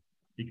period,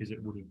 because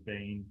it would have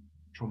been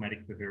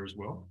traumatic for her as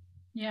well.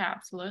 Yeah,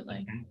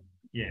 absolutely. And,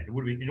 it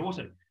would have been. And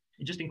also,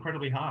 it's just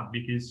incredibly hard,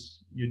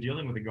 because you're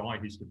dealing with a guy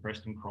who's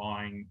depressed and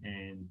crying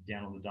and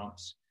down on the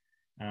dumps.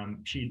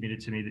 She admitted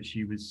to me that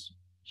she was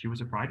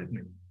afraid of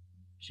me.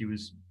 She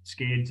was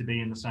scared to be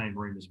in the same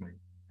room as me,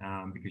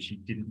 because she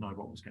didn't know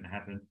what was going to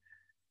happen.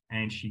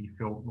 And she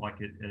felt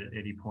like at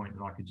any point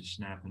that I could just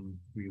snap and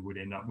we would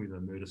end up with a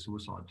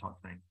murder-suicide type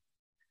thing.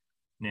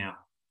 Now,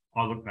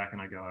 I look back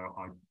and I go,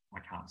 I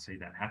can't see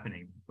that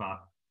happening, but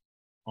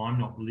I'm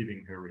not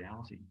living her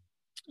reality.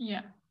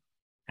 Yeah.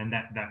 And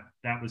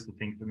that was the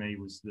thing for me,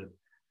 was that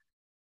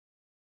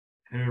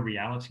her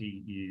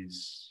reality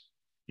is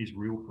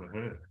real for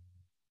her.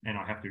 And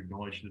I have to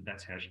acknowledge that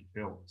that's how she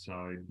felt.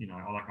 So,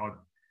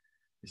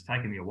 it's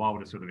taken me a while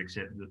to sort of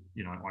accept that,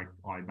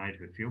 I made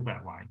her feel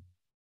that way.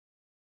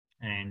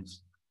 And,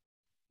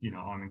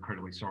 I'm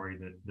incredibly sorry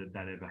that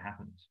ever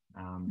happened,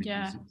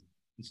 because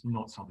it's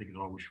not something that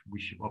I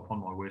wish upon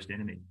my worst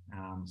enemy.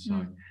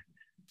 So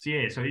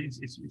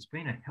it's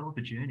been a hell of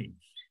a journey.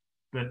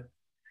 But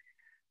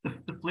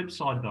the flip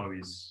side, though,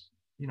 is,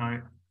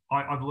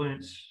 I've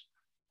learned,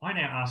 I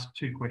now ask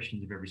two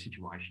questions of every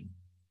situation.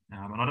 And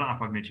I don't know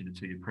if I've mentioned it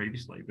to you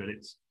previously, but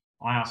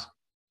I ask,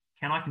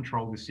 can I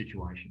control this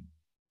situation?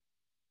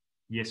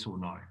 Yes or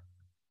no?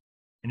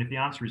 And if the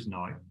answer is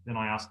no, then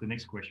I ask the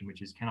next question,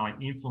 which is, can I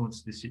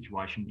influence this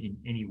situation in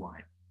any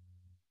way?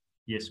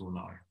 Yes or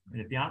no?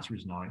 And if the answer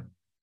is no,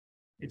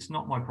 it's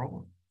not my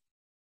problem.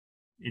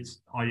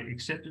 I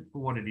accept it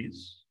for what it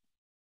is.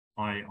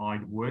 I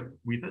work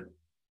with it,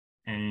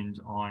 and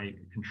I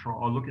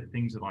look at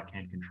things that I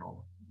can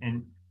control.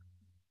 And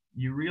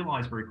you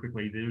realize very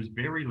quickly there's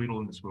very little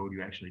in this world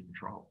you actually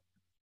control.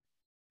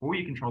 All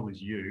you control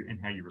is you and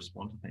how you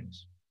respond to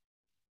things.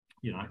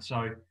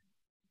 So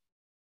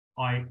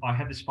I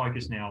have this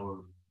focus now of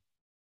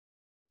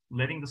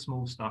letting the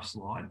small stuff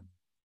slide.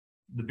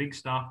 The big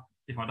stuff,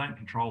 if I don't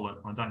control it,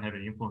 I don't have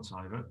any influence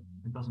over it,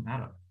 it doesn't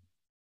matter.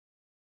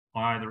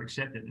 I either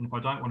accept it, and if I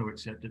don't want to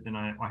accept it, then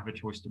I have a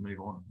choice to move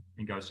on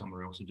and go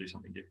somewhere else and do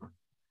something different.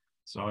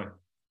 So,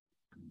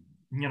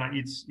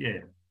 it's, yeah.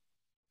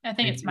 I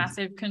think it's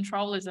massive.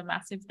 Control is a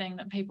massive thing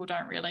that people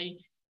don't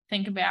really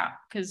think about,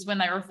 because when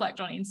they reflect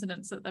on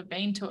incidents that they've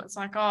been to, it's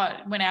like, oh,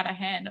 it went out of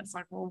hand. It's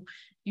like, well,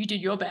 you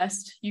did your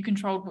best. You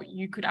controlled what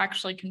you could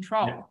actually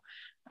control.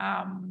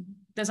 Yeah.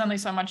 There's only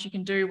so much you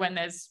can do when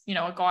there's,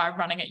 a guy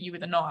running at you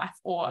with a knife,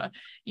 or,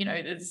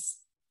 it's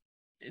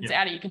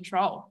out of your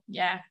control.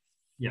 Yeah.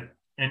 Yeah.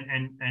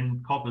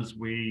 And coppers,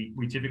 we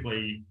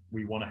typically,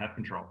 we want to have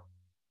control.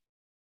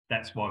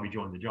 That's why we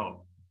join the job.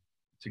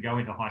 To go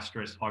into high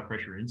stress, high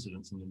pressure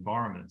incidents and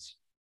environments,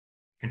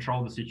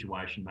 control the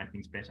situation, make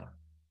things better.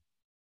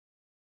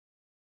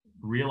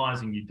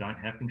 Realizing you don't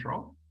have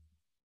control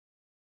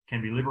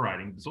can be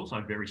liberating, but it's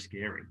also very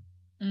scary.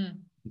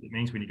 It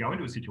means when you go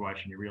into a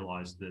situation, you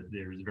realize that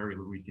there is very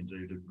little you can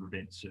do to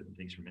prevent certain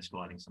things from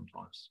escalating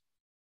sometimes.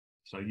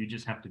 So you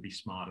just have to be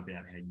smart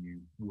about how you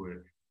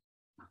work.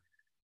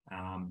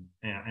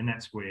 And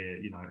that's where,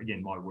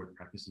 again, my work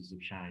practices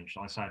have changed.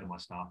 I say to my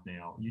staff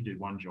now, you do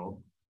one job,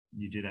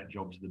 you do that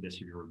job to the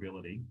best of your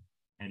ability.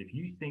 And if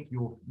you think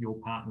your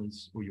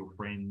partners or your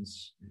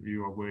friends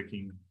who are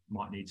working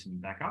might need some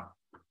backup,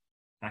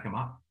 back them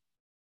up.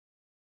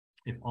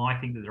 If I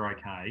think that they're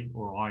okay,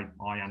 or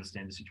I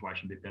understand the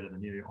situation a bit better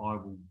than you, I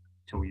will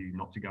tell you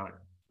not to go.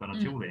 But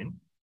until then,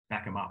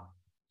 back them up.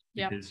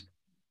 Yep. Because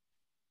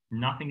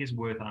nothing is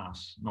worth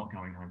us not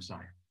going home safe.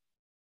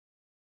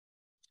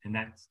 And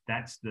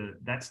that's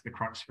the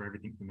crux for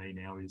everything for me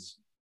now, is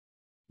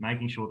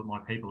making sure that my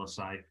people are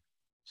safe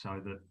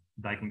so that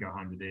they can go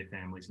home to their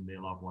families and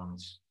their loved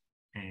ones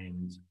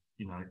and,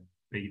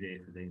 be there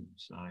for them.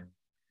 So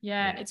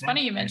yeah, it's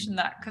funny you mentioned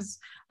that, because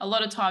a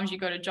lot of times you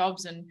go to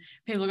jobs and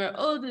people go,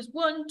 oh, there's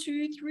 1,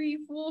 2, 3,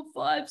 4,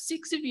 5,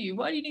 6 of you.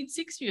 Why do you need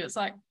 6 of you? It's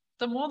like,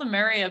 the more the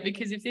merrier,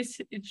 because if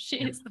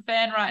shit hits the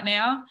fan right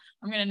now,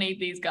 I'm going to need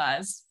these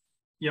guys.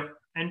 Yep.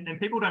 And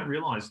people don't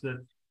realize that,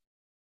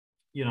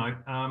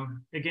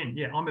 again,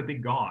 yeah, I'm a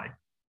big guy,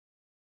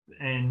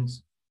 and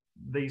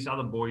these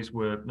other boys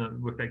were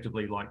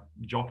effectively like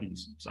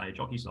jockeys, say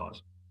jockey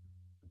size.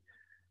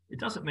 It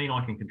doesn't mean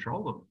I can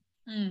control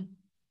them.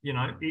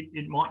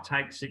 It might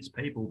take 6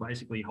 people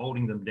basically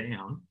holding them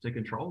down to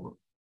control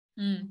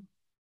them.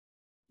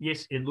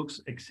 Yes, it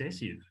looks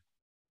excessive,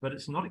 but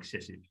it's not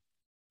excessive,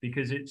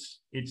 because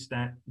it's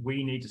that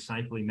we need to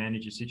safely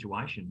manage a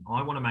situation.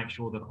 I want to make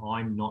sure that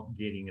I'm not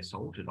getting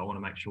assaulted. I want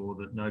to make sure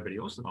that nobody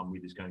else that I'm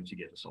with is going to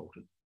get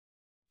assaulted.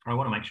 I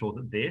want to make sure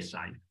that they're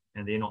safe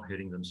and they're not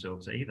hurting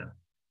themselves either.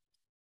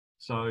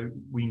 So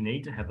we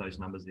need to have those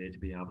numbers there to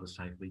be able to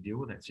safely deal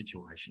with that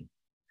situation.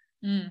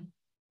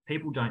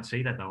 People don't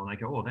see that though, and they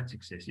go, oh, that's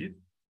excessive.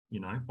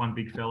 One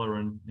big fella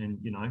and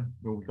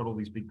well, we've got all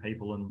these big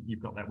people and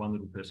you've got that one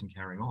little person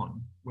carrying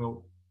on.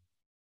 Well,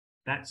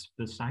 that's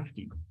for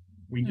safety.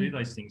 We do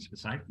those things for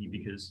safety,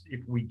 because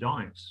if we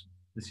don't,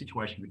 the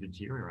situation could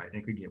deteriorate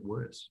and it could get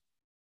worse.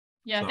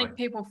 Yeah, so I think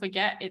people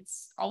forget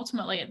it's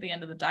ultimately, at the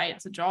end of the day,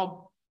 it's a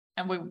job,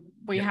 and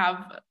we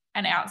have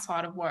an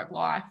outside of work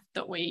life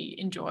that we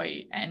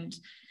enjoy and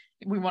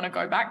we want to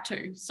go back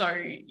to. So,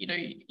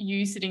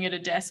 you sitting at a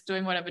desk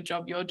doing whatever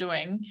job you're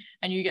doing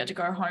and you get to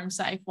go home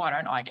safe. Why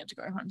don't I get to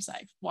go home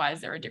safe? Why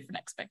is there a different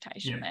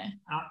expectation there?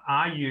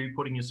 Are you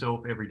putting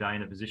yourself every day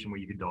in a position where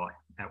you could die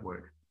at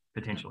work,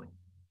 potentially?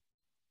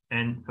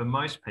 And for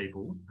most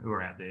people who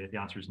are out there, the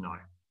answer is no.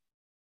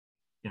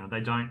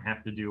 They don't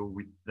have to deal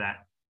with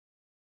that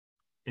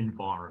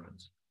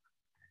environment.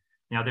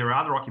 Now, there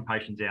are other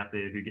occupations out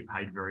there who get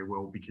paid very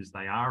well because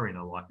they are in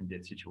a life and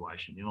death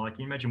situation. Like,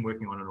 you imagine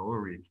working on an oil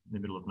rig in the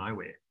middle of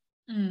nowhere.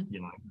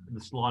 The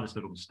slightest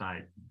little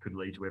mistake could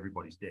lead to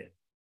everybody's death.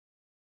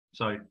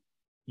 So,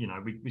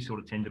 we sort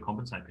of tend to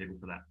compensate people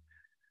for that.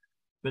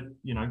 But,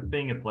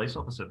 being a police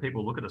officer,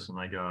 people look at us and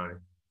they go,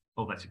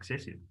 oh, that's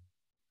excessive.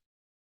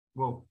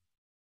 Well,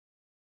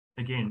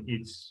 again,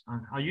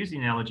 I use the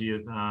analogy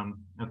of,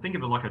 think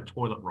of it like a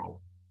toilet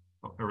roll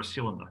or a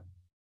cylinder.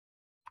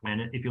 And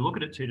if you look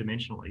at it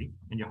two-dimensionally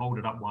and you hold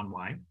it up one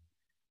way,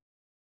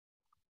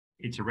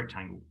 it's a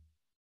rectangle.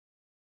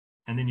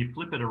 And then you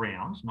flip it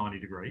around 90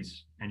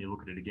 degrees and you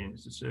look at it again,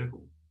 it's a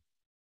circle.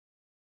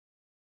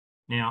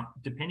 Now,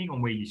 depending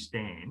on where you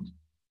stand,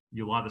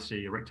 you'll either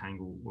see a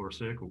rectangle or a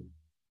circle.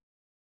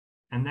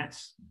 And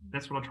that's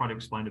what I try to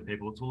explain to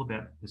people. It's all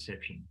about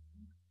perception.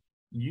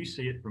 You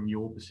see it from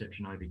your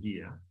perception over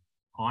here.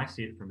 I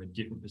see it from a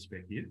different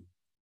perspective.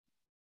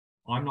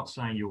 I'm not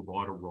saying you're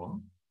right or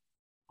wrong.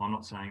 I'm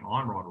not saying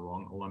I'm right or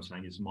wrong. All I'm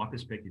saying is my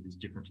perspective is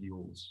different to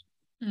yours.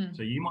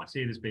 So you might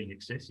see it as being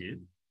excessive.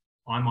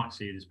 I might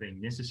see it as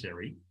being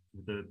necessary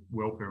for the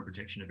welfare and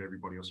protection of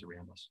everybody else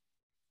around us.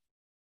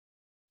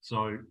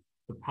 So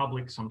the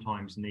public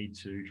sometimes need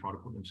to try to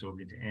put themselves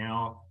into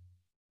our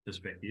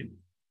perspective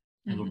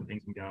and look at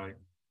things and go,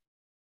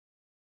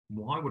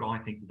 why would I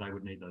think that they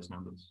would need those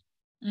numbers?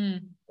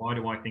 Why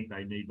do I think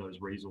they need those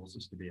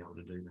resources to be able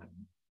to do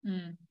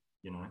that?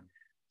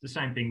 It's the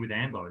same thing with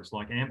AMBOs.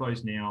 Like,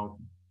 AMBOs now,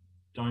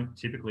 don't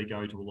typically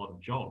go to a lot of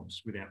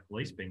jobs without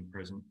police being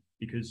present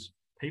because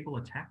people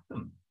attack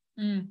them.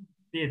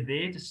 They're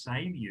there to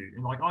save you.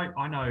 And like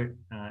I know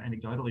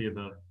anecdotally of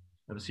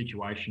a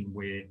situation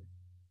where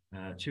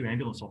two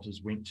ambulance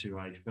officers went to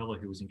a fellow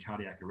who was in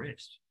cardiac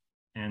arrest,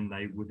 and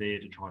they were there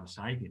to try to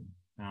save him.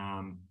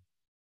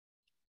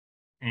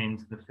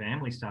 And the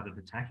family started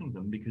attacking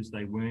them because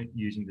they weren't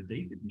using the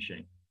defib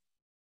machine.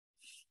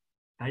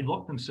 They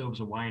locked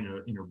themselves away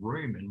in a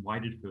room and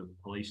waited for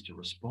police to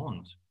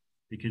respond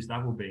because they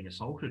were being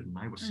assaulted and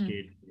they were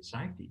scared for their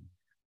safety.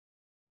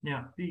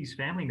 Now, these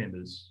family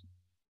members,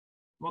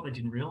 what they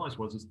didn't realise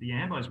was the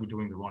ambos were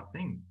doing the right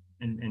thing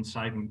and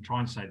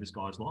trying to save this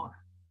guy's life.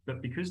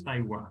 But because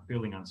they were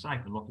feeling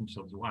unsafe and locked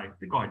themselves away,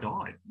 the guy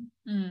died.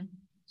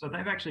 So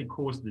they've actually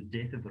caused the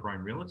death of their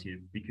own relative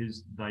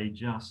because they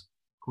just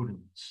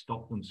couldn't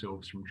stop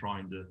themselves from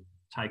trying to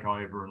take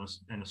over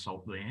and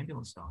assault the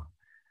ambulance staff.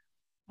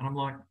 And I'm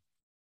like,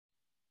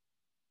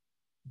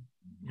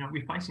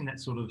 we're facing that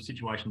sort of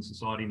situation in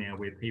society now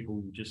where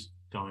people just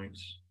don't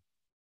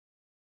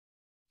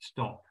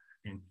stop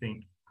and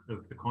think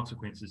of the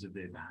consequences of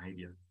their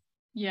behaviour.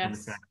 Yes. And the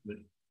fact that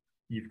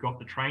you've got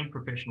the trained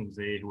professionals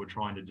there who are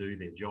trying to do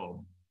their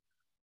job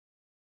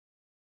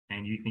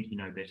and you think you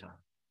know better.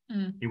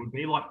 It would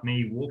be like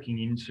me walking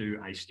into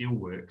a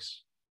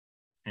steelworks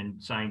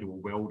and saying to a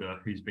welder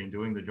who's been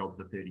doing the job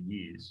for 30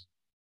 years,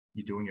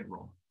 you're doing it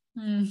wrong.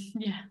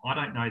 Yeah. I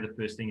don't know the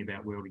first thing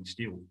about welding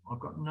steel. I've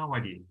got no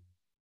idea.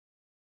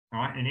 All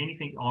right. And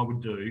anything I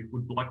would do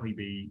would likely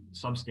be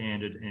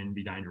substandard and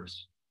be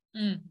dangerous.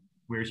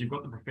 Whereas you've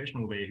got the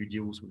professional there who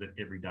deals with it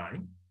every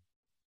day.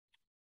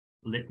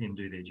 Let them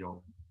do their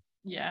job.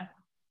 Yeah.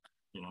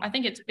 I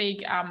think it's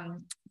big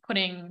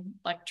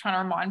trying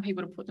to remind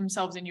people to put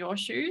themselves in your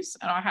shoes.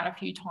 And I had a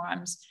few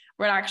times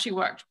where it actually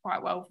worked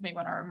quite well for me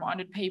when I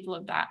reminded people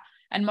of that.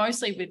 And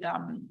mostly with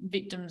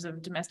victims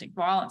of domestic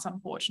violence,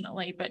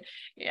 unfortunately. But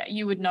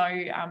you would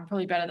know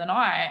probably better than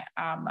I,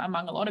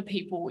 among a lot of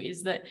people,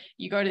 is that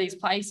you go to these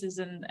places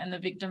and the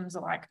victims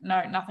are like,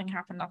 no, nothing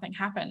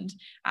happened.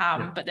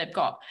 But they've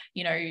got,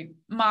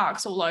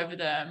 marks all over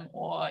them,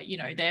 or,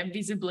 they're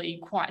visibly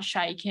quite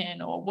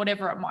shaken or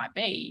whatever it might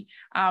be.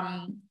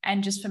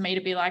 And just for me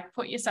to be like,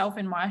 put yourself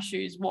in my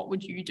shoes, what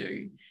would you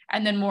do?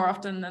 And then more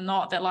often than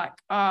not, they're like,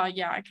 oh,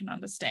 yeah, I can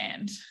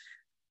understand.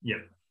 Yeah.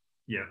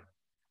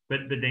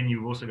 But then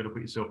you've also got to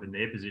put yourself in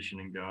their position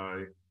and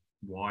go,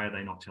 why are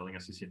they not telling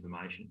us this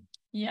information?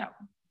 Yeah.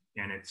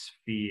 And it's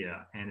fear,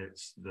 and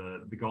it's the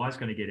guy's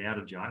going to get out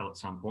of jail at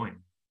some point,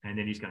 and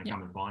then he's going to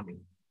come and find him.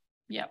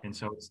 Yeah. And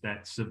so it's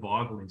that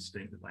survival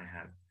instinct that they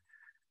have.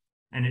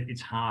 And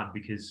it's hard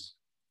because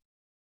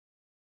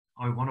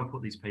I want to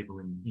put these people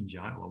in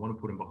jail. I want to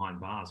put them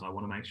behind bars. I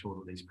want to make sure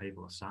that these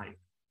people are safe.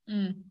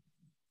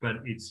 But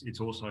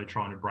it's also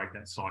trying to break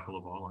that cycle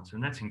of violence.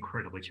 And that's an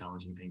incredibly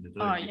challenging thing to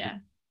do. Oh, yeah.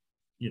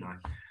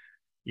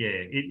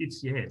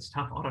 It's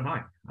tough. I don't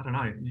know.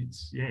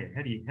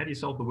 How do you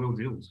solve the world's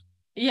ills?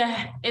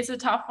 Yeah, it's a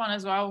tough one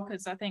as well,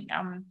 because I think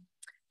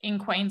in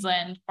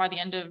Queensland by the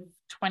end of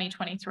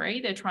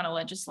 2023 they're trying to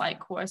legislate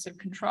coercive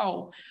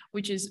control,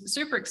 which is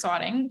super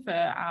exciting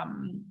for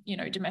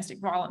domestic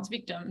violence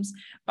victims,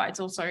 but it's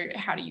also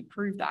how do you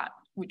prove that,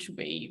 which will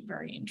be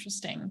very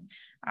interesting.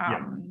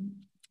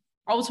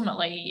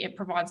 Ultimately it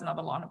provides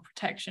another line of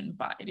protection,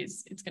 but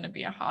it's going to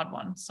be a hard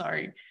one. So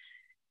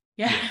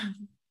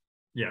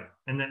Yeah,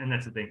 and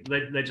that's the thing.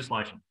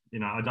 Legislation.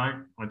 I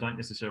don't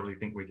necessarily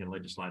think we can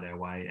legislate our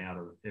way out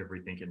of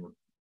everything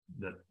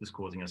that is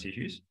causing us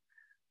issues.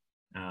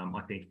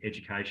 I think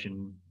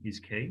education is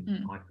key.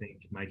 I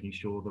think making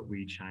sure that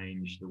we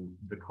change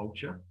the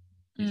culture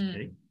is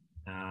key.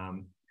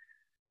 And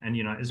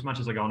as much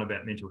as I go on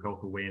about mental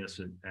health awareness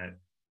at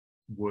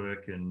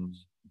work and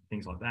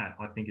things like that,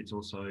 I think it's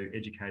also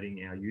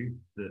educating our youth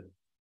that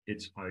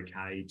it's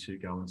okay to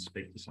go and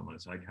speak to someone.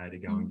 It's okay to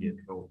go and get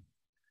help.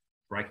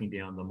 Breaking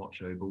down the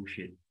macho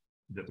bullshit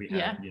that we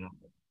have,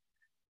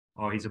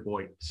 oh, he's a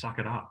boy, suck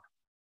it up.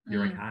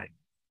 You're okay.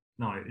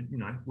 No,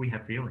 we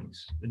have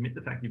feelings. Admit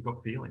the fact you've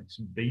got feelings.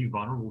 Be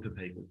vulnerable to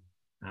people.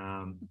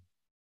 And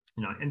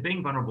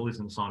being vulnerable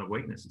isn't a sign of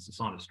weakness. It's a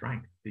sign of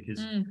strength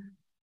because,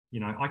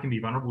 I can be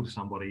vulnerable to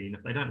somebody, and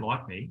if they don't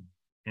like me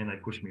and they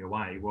push me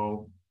away,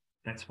 well,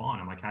 that's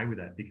fine. I'm okay with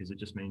that because it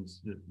just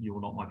means that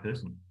you're not my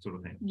person, sort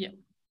of thing.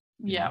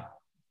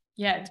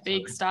 Yeah, it's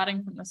big,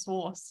 starting from the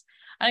source.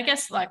 And I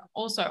guess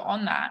also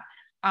on that,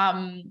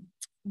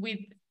 with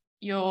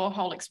your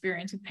whole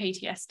experience with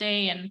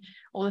PTSD and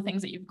all the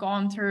things that you've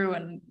gone through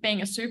and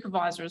being a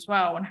supervisor as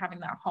well and having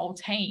that whole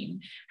team,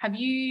 have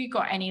you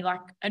got any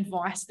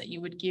advice that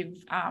you would give,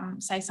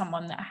 say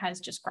someone that has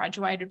just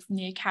graduated from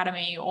the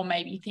academy or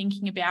maybe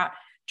thinking about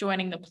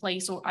joining the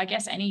police, or I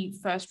guess any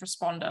first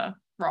responder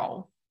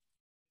role?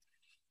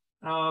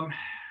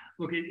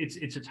 Look,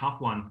 it's a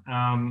tough one.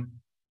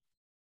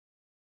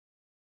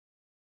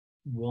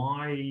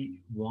 Why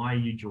are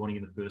you joining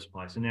in the first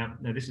place? And now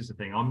this is the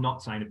thing. I'm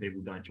not saying to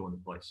people don't join the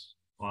police.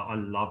 I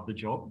love the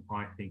job.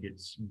 I think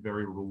it's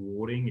very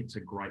rewarding. It's a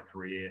great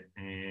career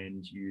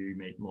and you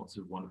meet lots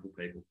of wonderful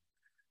people.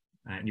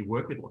 and you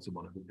work with lots of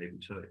wonderful people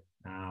too.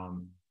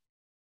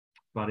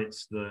 But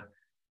it's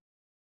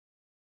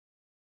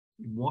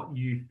what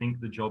you think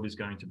the job is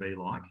going to be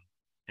like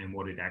and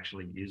what it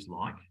actually is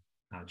like,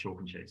 chalk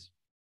and cheese.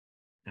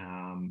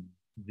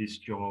 This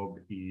job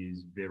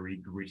is very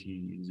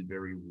gritty, it is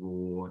very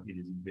raw, it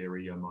is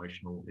very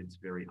emotional, it's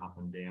very up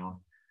and down.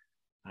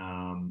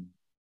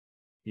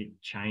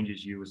 It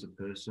changes you as a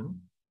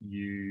person.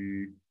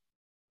 You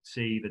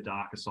see the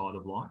darker side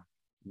of life.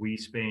 We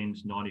spend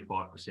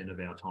 95% of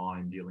our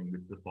time dealing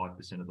with the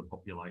 5% of the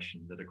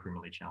population that are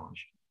criminally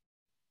challenged.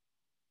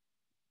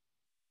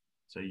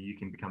 So you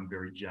can become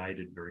very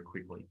jaded very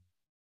quickly.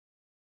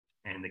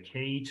 And the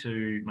key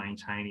to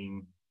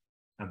maintaining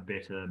a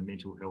better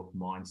mental health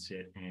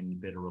mindset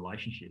and better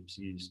relationships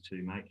is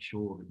to make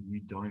sure that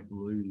you don't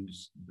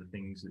lose the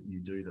things that you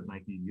do that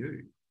make you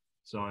you.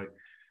 So,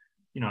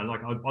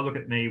 like I look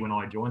at me when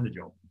I joined the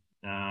job.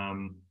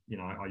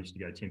 I used to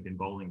go temping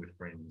bowling with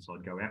friends.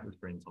 I'd go out with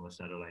friends on a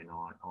Saturday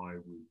night. I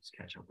would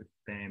catch up with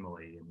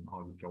family, and I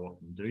would go off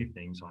and do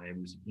things. I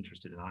was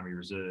interested in Army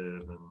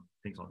Reserve and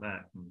things like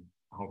that, and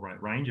a whole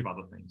range of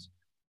other things.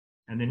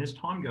 And then as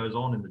time goes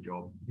on in the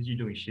job, because you're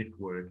doing shift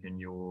work and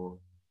you're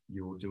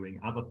doing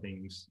other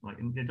things, like,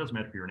 and it doesn't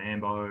matter if you're an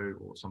AMBO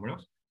or somewhere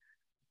else,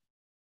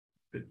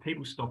 but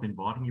people stop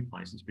inviting you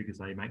places because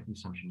they make the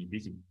assumption you're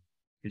busy,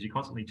 because you're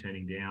constantly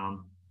turning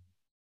down,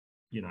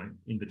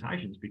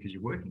 invitations because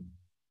you're working.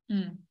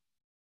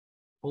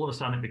 All of a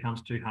sudden it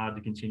becomes too hard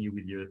to continue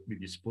with your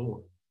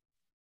sport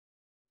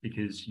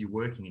because you're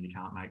working and you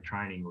can't make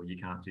training, or you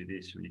can't do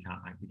this, or you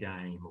can't make the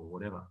game, or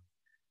whatever.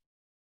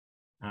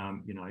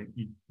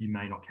 You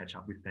may not catch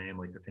up with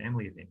family for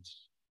family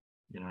events,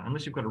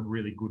 unless you've got a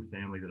really good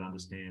family that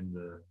understand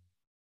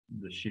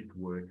the shift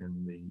work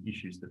and the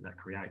issues that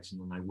creates,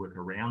 and then they work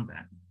around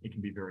that. It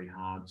can be very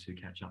hard to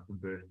catch up for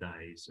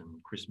birthdays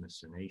and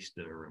Christmas and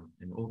Easter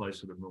and all those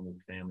sort of normal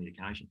family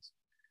occasions.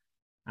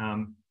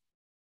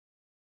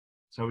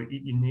 So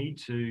you need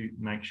to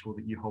make sure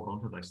that you hold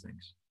on to those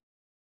things,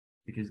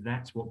 because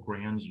that's what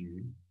grounds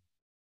you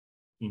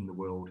in the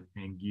world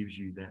and gives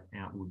you that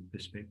outward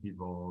perspective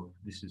of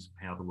this is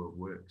how the world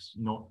works,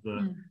 not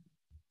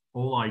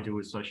all I do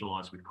is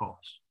socialize with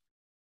cops.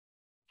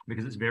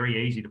 Because it's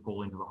very easy to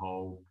fall into the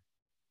whole,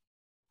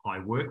 I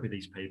work with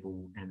these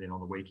people and then on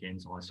the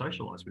weekends I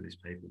socialize with these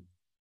people.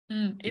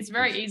 It's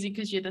very easy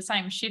because you're the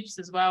same shifts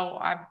as well.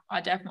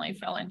 I definitely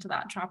fell into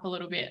that trap a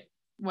little bit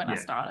when I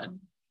started.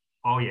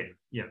 Oh yeah.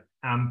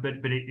 But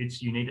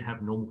it's you need to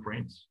have normal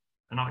friends.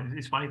 And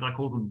it's funny that I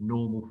call them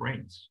normal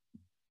friends,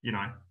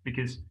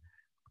 because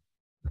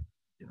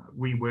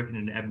we work in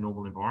an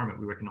abnormal environment.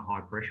 We work in a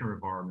high pressure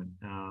environment.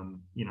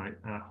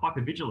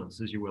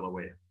 Hypervigilance, as you're well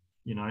aware.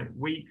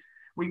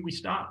 We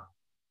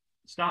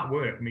start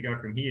work and we go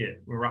from here,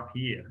 we're up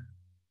here,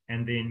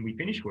 and then we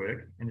finish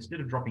work, and instead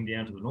of dropping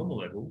down to the normal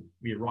level,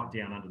 we're right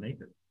down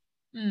underneath it.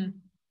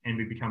 And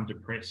we become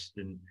depressed.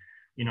 And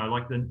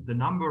like the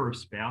number of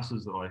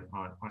spouses that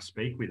I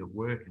speak with at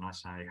work, and I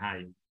say,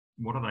 hey,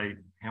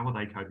 how are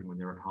they coping when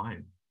they're at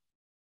home?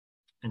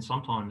 And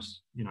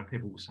sometimes,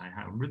 people will say,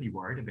 hey, I'm really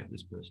worried about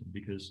this person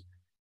because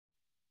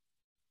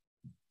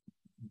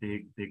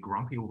they're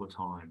grumpy all the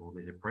time, or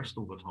they're depressed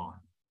all the time.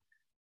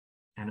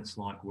 And it's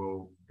like,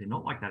 well, they're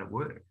not like that at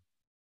work.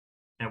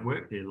 At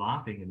work, they're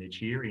laughing and they're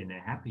cheery and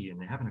they're happy and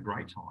they're having a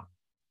great time.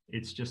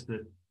 It's just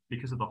that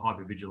because of the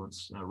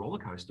hypervigilance roller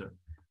coaster,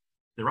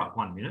 they're up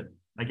 1 minute,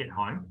 they get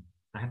home,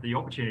 they have the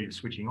opportunity of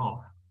switching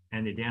off,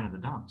 and they're down in the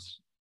dumps.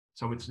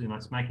 So it's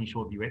it's making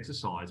sure that you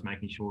exercise,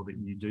 making sure that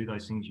you do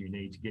those things you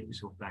need to get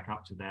yourself back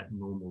up to that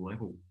normal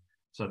level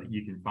so that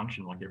you can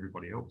function like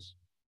everybody else.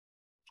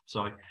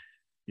 So,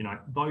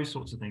 those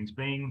sorts of things,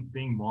 being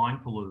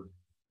mindful of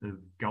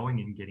going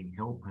and getting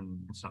help and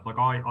stuff. Like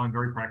I'm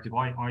very proactive.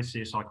 I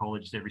see a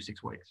psychologist every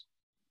 6 weeks.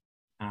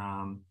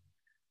 I'm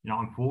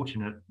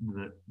fortunate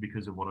that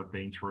because of what I've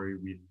been through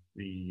with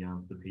the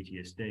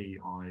PTSD,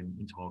 I'm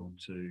entitled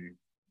to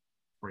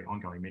free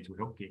ongoing mental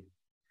health care.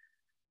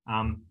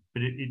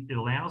 But it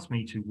allows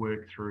me to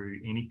work through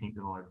anything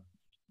that I've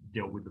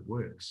dealt with at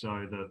work.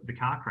 So the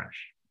car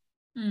crash.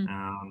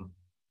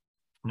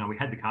 We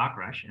had the car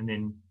crash, and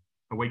then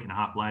a week and a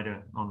half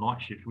later on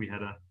night shift, we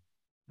had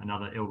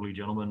another elderly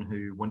gentleman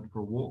who went for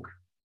a walk.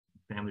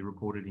 Family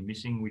reported him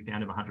missing. We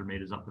found him 100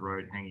 metres up the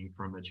road hanging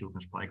from a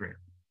children's playground.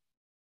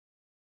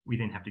 We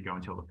then have to go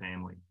and tell the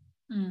family.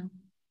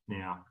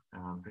 Now,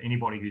 for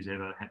anybody who's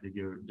ever had to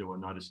do a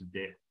notice of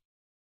death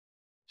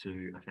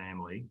to a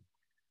family,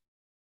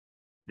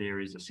 there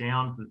is a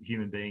sound that the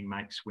human being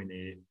makes when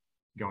they're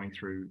going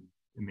through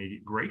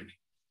immediate grief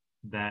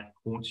that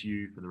haunts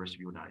you for the rest of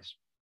your days.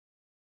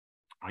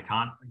 I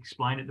can't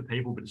explain it to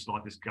people, but it's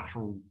like this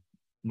guttural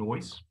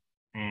noise.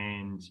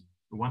 And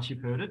once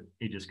you've heard it,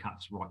 it just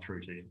cuts right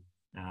through to you.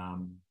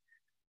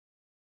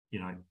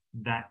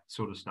 That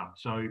sort of stuff.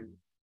 So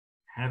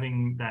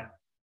having that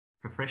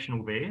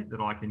professional there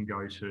that I can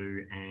go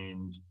to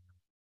and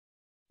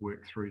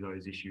work through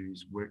those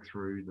issues, work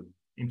through the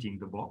emptying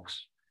the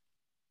box,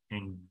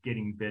 and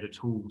getting better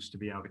tools to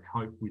be able to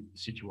cope with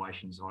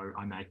situations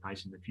I may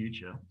face in the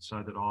future,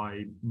 so that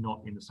I'm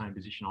not in the same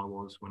position I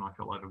was when I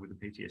fell over with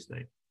the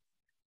PTSD.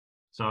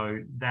 So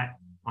that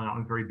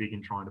I'm very big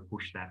in trying to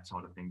push that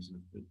side of things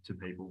to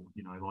people,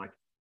 you know, like,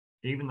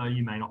 even though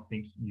you may not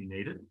think you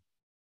need it,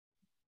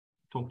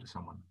 talk to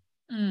someone,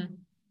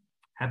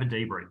 have a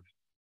debrief.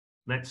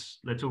 Let's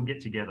all get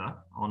together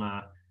on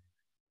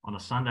a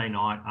Sunday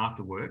night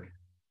after work,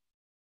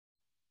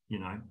 you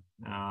know,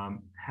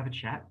 have a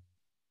chat,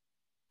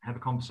 have a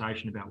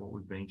conversation about what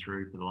we've been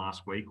through for the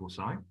last week or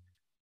so,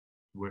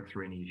 work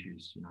through any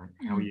issues, you know,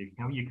 how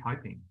are you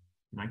coping?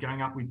 You know,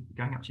 going up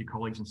to your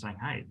colleagues and saying,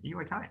 hey, are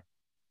you okay?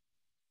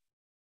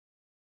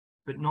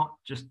 But not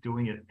just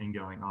doing it and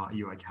going, oh, are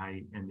you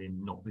okay? And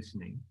then not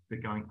listening,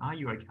 but going, are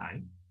you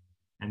okay?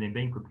 And then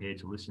being prepared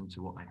to listen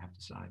to what they have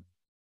to say.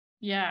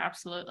 Yeah,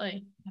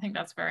 absolutely. I think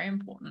that's very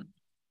important.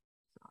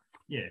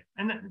 Yeah,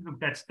 and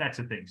that's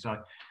the thing.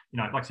 So, you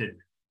know, like I said,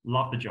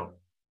 love the job.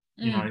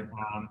 You know,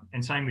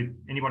 and same with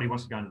anybody who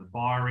wants to go into the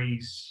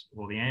fireys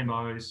or the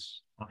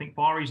ambos. I think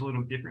fireys a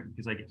little different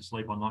because they get to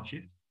sleep on night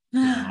shift.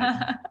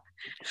 I'm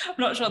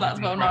not sure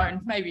that's well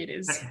known. Maybe it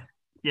is.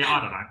 Yeah,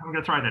 I don't know. I'm going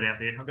to throw that out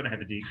there. I'm going to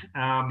have a dig.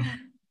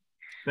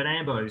 But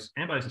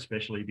ambos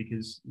especially,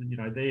 because, you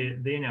know,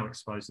 they're now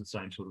exposed to the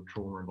same sort of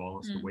trauma and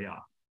violence that we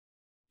are,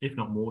 if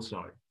not more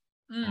so.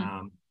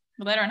 Well,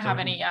 they don't have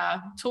any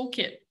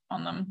toolkit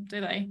on them,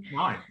 do they?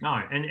 No,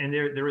 and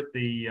they're at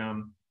the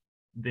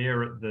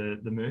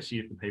mercy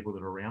of the people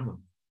that are around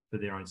them for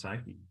their own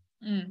safety.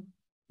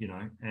 You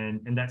know,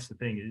 and that's the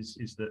thing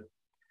is that,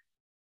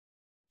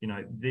 you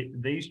know,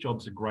 these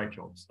jobs are great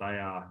jobs. They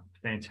are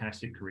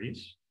fantastic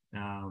careers,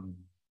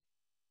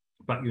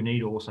 but you need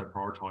to also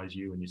prioritise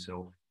you and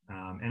yourself.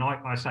 And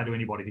I say to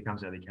anybody who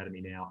comes out of the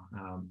academy now,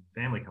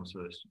 family comes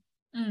first.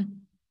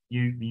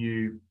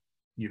 You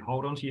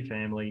hold on to your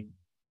family,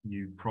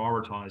 you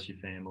prioritise your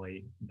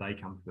family, they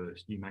come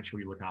first. You make sure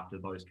you look after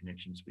those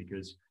connections,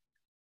 because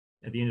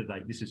at the end of the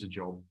day, this is a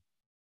job.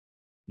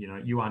 You know,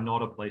 you are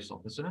not a police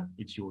officer,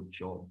 it's your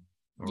job.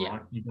 All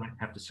right. You don't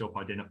have to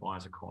self-identify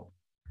as a cop.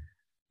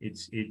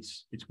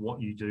 It's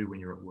what you do when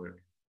you're at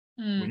work.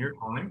 When you're at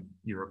home,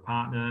 you're a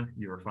partner,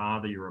 you're a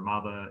father, you're a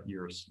mother,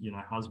 you're a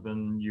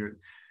husband, you're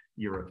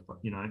a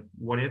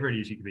whatever it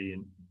is. You could be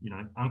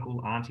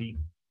uncle, auntie.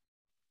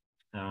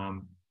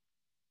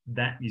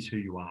 That is who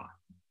you are.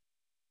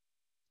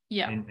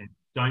 Yeah. And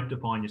don't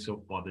define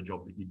yourself by the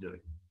job that you do.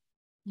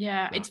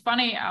 Yeah, it's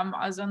funny.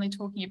 I was only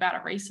talking about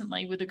it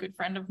recently with a good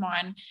friend of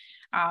mine.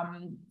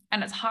 And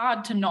it's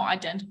hard to not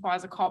identify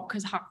as a cop,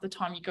 because half the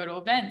time you go to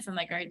events and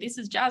they go, this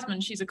is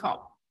Jasmine, she's a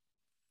cop.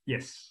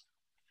 Yes.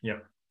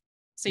 Yep.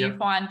 So you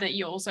find that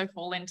you also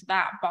fall into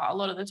that. But a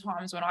lot of the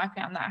times when I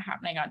found that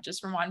happening, I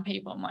just remind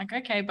people, I'm like,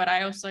 okay, but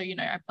I also,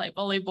 I play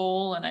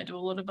volleyball and I do a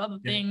lot of other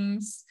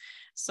things.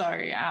 So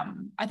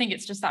I think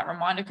it's just that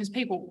reminder, because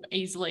people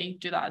easily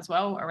do that as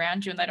well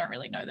around you and they don't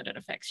really know that it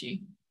affects you.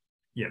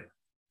 Yeah.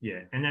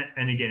 Yeah.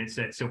 And again, it's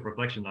that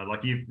self-reflection though.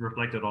 Like, you've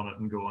reflected on it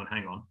and go on,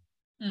 hang on,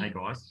 hey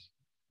guys,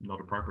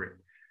 not appropriate.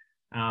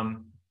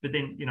 But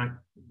then, a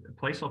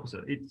police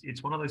officer,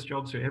 it's one of those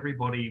jobs where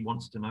everybody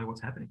wants to know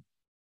what's happening.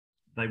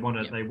 They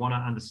want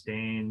to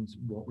understand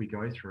what we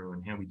go through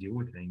and how we deal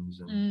with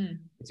things. And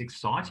it's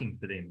exciting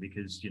for them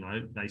because,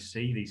 they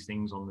see these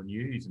things on the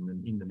news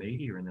and in the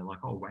media and they're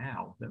like, oh,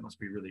 wow, that must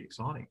be really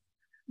exciting.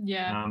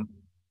 Yeah.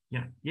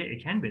 Yeah,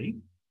 it can be.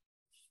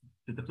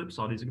 But the flip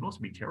side is it can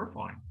also be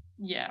terrifying.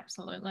 Yeah,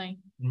 absolutely.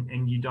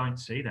 And you don't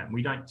see that.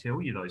 We don't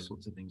tell you those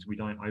sorts of things. We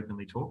don't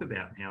openly talk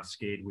about how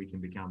scared we can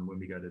become when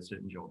we go to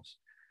certain jobs.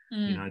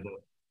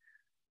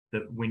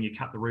 That when you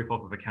cut the roof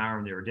off of a car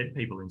and there are dead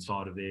people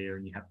inside of there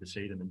and you have to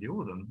see them and deal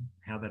with them,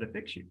 how that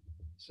affects you.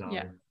 So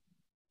yeah.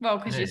 Well,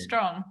 because you're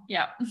strong.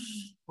 Yeah.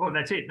 Well,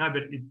 that's it. No,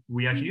 but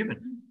we are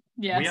human.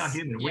 Yes. We are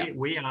human. Yep.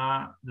 We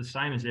are the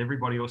same as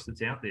everybody else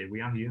that's out there.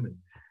 We are human.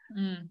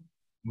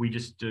 We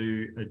just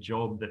do a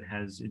job that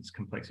has its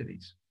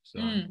complexities. So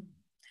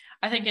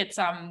I think it's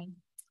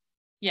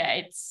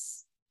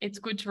it's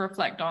good to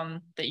reflect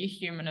on that you're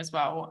human as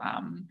well.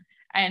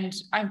 And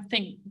I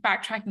think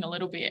backtracking a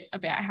little bit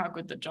about how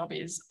good the job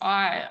is,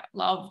 I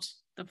loved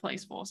the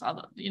police force. I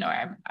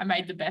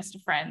made the best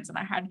of friends and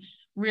I had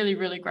really,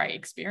 really great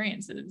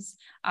experiences.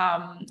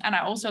 And I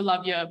also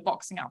love your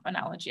boxing up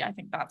analogy. I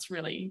think that's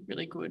really,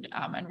 really good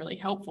and really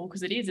helpful,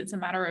 because it's a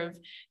matter of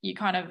you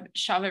kind of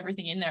shove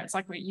everything in there. It's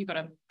like you've got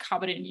a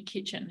cupboard in your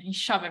kitchen and you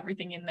shove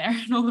everything in there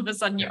and all of a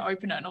sudden you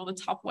open it and all the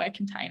Tupperware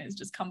containers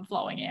just come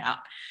flowing out.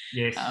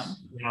 Yes.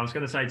 I was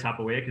going to say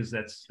Tupperware because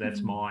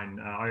that's mine.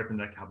 I opened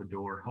that cupboard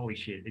door. Holy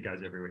shit, it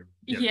goes everywhere.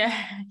 Yep.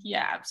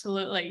 Yeah,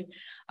 absolutely.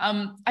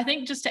 I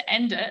think just to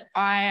end it,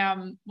 I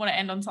want to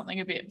end on something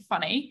a bit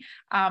funny.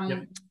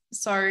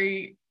 So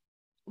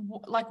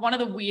like one of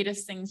the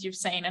weirdest things you've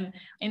seen, and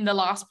in the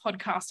last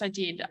podcast I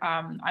did,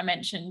 I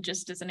mentioned,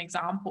 just as an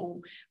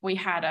example, we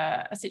had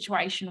a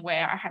situation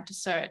where I had to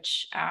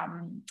search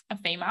a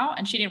female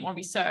and she didn't want to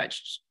be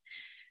searched.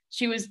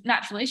 She was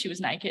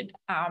naked,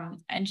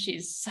 and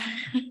she's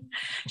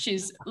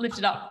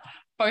lifted up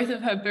both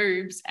of her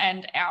boobs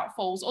and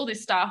outfalls, all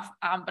this stuff.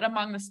 But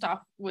among the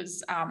stuff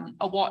was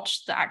a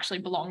watch that actually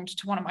belonged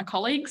to one of my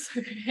colleagues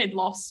who had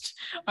lost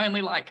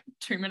only like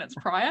 2 minutes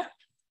prior.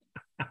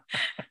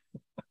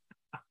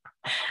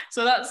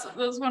 So that's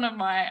one of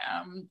my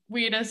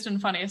weirdest and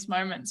funniest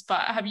moments.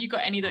 But have you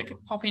got any that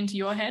could pop into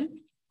your head?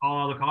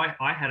 Oh, look,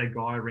 I had a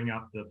guy ring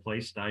up the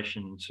police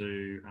station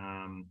to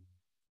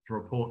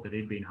report that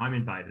he'd been home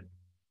invaded.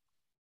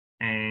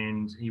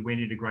 And he went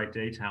into great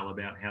detail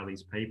about how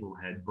these people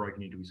had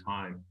broken into his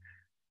home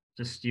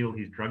to steal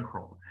his drug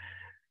crop.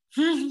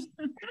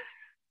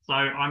 So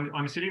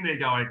I'm sitting there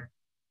going,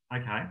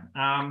 okay.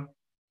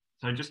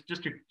 So just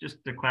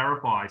to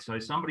clarify, so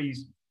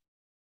somebody's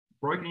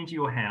broken into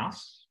your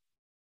house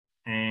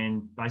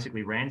and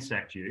basically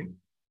ransacked you,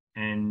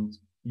 and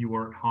you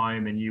were at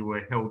home and you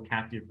were held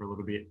captive for a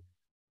little bit,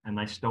 and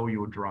they stole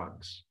your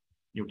drugs,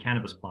 your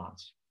cannabis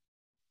plants.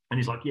 And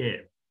he's like, yeah.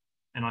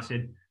 And I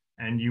said,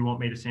 and you want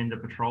me to send a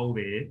patrol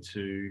there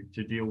to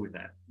deal with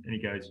that? And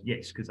he goes,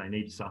 yes, because they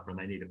need to suffer and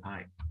they need to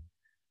pay.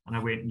 And I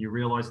went, and you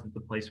realise that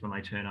the police, when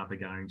they turn up, are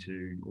going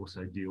to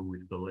also deal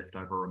with the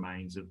leftover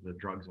remains of the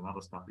drugs and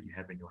other stuff that you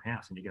have in your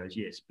house. And he goes,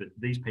 yes, but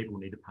these people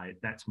need to pay it.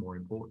 That's more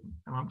important.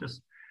 And I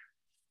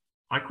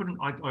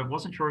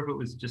wasn't sure if it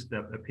was just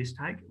a piss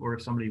take or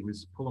if somebody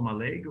was pulling my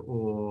leg,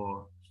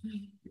 or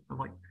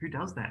like, who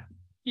does that?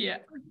 Yeah.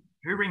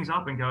 Who rings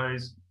up and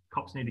goes,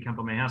 cops need to come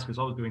to my house because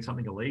I was doing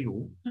something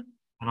illegal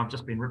and I've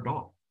just been ripped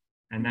off.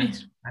 And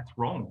that's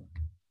wrong.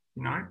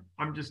 You know,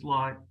 I'm just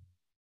like,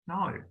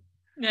 no.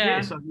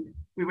 Yeah. So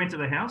we went to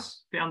the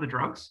house, found the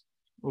drugs,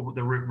 or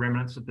the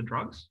remnants of the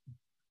drugs,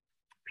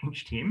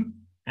 pinched him,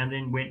 and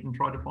then went and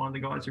tried to find the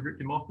guys who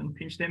ripped him off and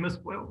pinched them as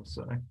well.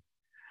 So,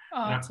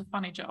 that's a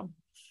funny job.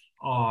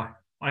 Oh,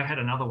 I had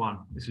another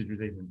one. This was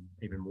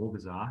even more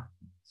bizarre.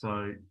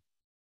 So,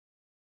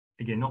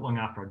 again, not long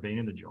after I'd been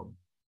in the job,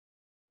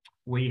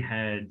 we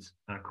had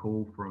a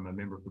call from a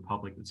member of the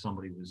public that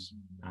somebody was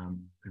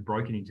had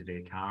broken into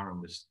their car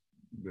and were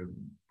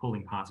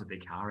pulling parts of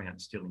their car out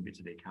and stealing bits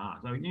of their car.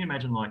 So can you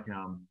imagine, like,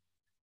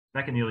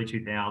 back in the early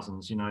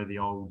 2000s, you know, the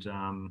old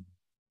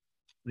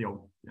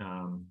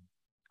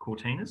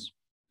Cortinas?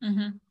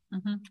 Mm-hmm.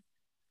 Mm-hmm.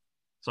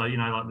 So, you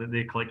know, like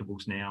they're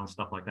collectibles now and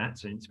stuff like that.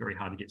 So it's very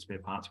hard to get spare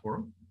parts for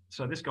them.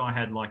 So this guy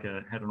had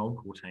an old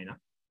Cortina,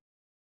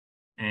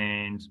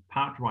 and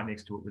parked right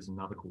next to it was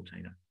another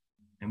Cortina.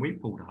 And we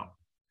pulled up,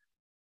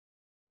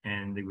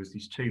 and there was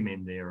these two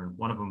men there, and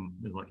one of them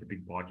was like a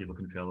big bikey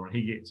looking fella, and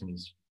he gets in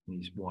his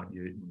white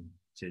ute and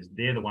says,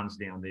 they're the ones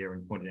down there,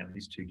 and pointed out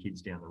these two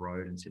kids down the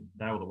road and said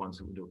they were the ones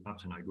that were up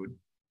to no good.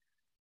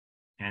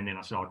 And then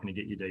I said, can I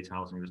get your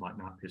details? And he was like,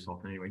 no, piss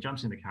off. And anyway, he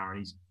jumps in the car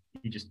and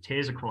he just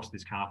tears across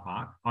this car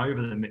park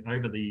over the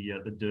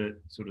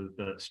dirt, sort of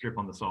the strip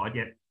on the side,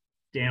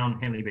 down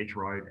Henley Beach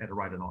Road at a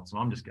rate of knots.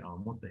 And I'm just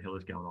going, what the hell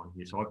is going on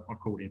here? So I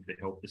called in for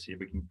help to see if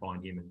we can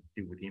find him and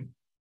deal with him.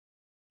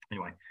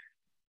 Anyway,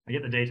 I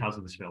get the details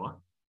of this fella,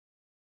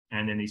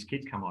 and then these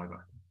kids come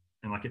over,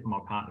 and I get my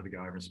partner to go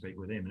over and speak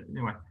with them. And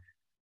anyway,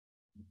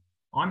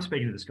 I'm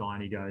speaking to this guy,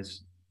 and he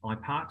goes, I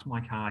parked my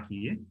car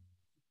here,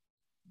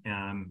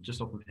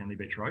 just off of Henley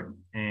Beach Road,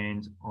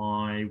 and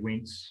I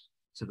went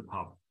to the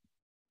pub,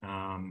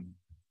 on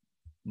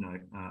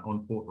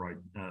Port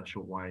Road, a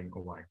short way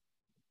away.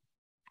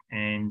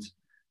 And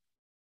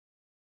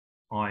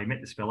I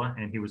met this fella,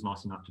 and he was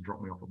nice enough to drop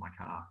me off at my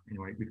car.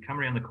 Anyway, we've come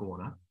around the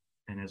corner,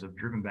 and as I've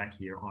driven back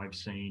here, I've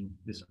seen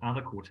this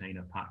other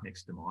Cortina parked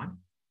next to mine.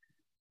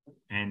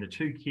 And the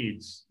two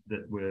kids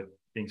that were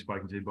being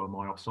spoken to by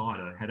my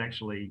offsider had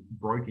actually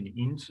broken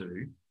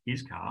into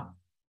his car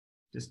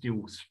to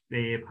steal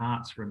spare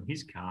parts from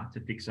his car to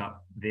fix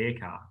up their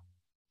car.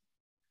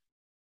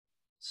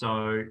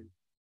 So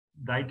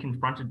they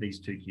confronted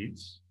these two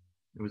kids.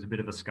 There was a bit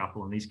of a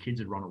scuffle, and these kids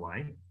had run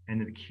away. And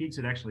the kids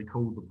had actually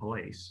called the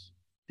police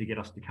to get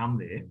us to come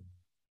there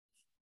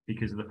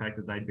because of the fact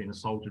that they'd been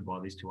assaulted by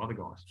these two other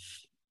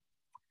guys.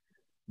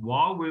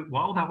 While they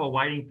were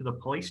waiting for the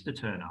police to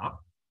turn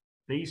up,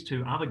 these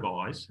two other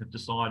guys have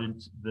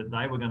decided that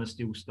they were going to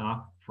steal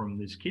stuff from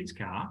this kid's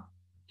car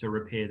to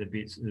repair the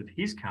bits of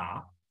his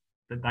car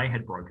that they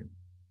had broken.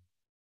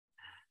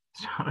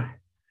 So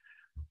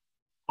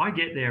I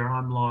get there and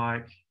I'm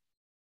like,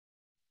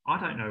 I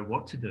don't know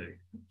what to do.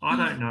 I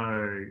don't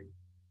know.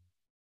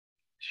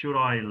 Should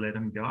I let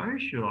them go?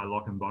 Should I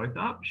lock them both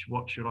up?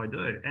 What should I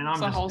do? And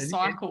it's a whole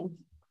cycle.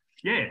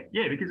 Yeah,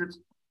 because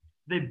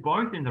they're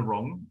both in the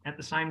wrong at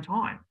the same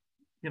time.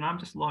 You know, I'm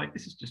just like,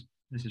 this is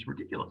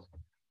ridiculous.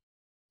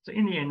 So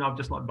in the end, I've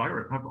just like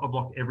bugger it. I've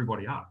locked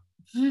everybody up.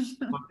 It's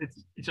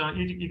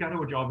you go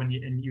to a job and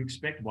you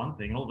expect one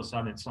thing, and all of a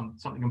sudden it's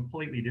something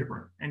completely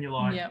different, and you're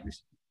like,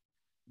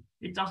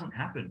 it doesn't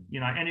happen, you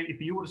know. And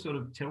if you were to sort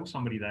of tell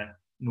somebody that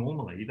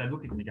normally, they look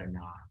at you and go,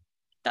 nah,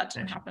 that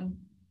didn't happen.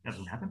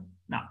 Doesn't happen.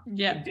 No.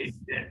 Yeah. It did.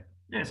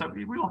 Yeah. So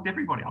we locked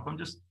everybody up.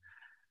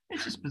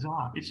 It's just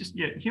bizarre. It's just,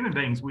 human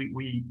beings,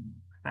 we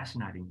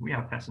fascinating. We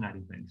are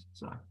fascinating things.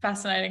 So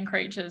fascinating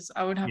creatures.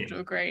 I would have to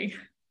agree.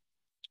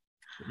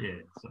 Yeah.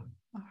 So.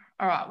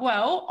 All right.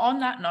 Well, on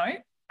that note,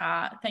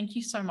 thank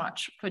you so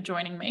much for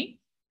joining me.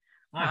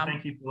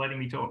 Thank you for letting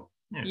me talk.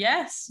 Yeah.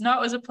 Yes, no,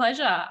 it was a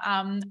pleasure.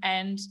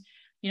 And,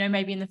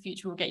 maybe in the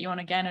future we'll get you on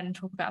again and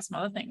talk about some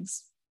other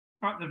things.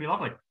 All right, that'd be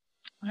lovely.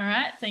 All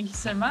right, thank you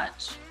so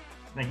much.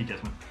 Thank you,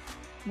 Jasmine.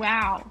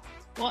 Wow,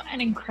 what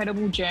an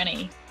incredible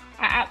journey.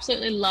 I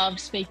absolutely loved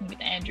speaking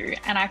with Andrew,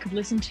 and I could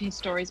listen to his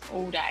stories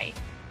all day.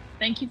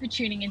 Thank you for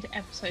tuning into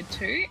episode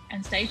 2,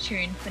 and stay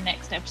tuned for the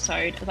next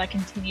episode as I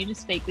continue to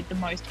speak with the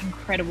most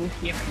incredible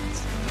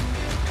humans.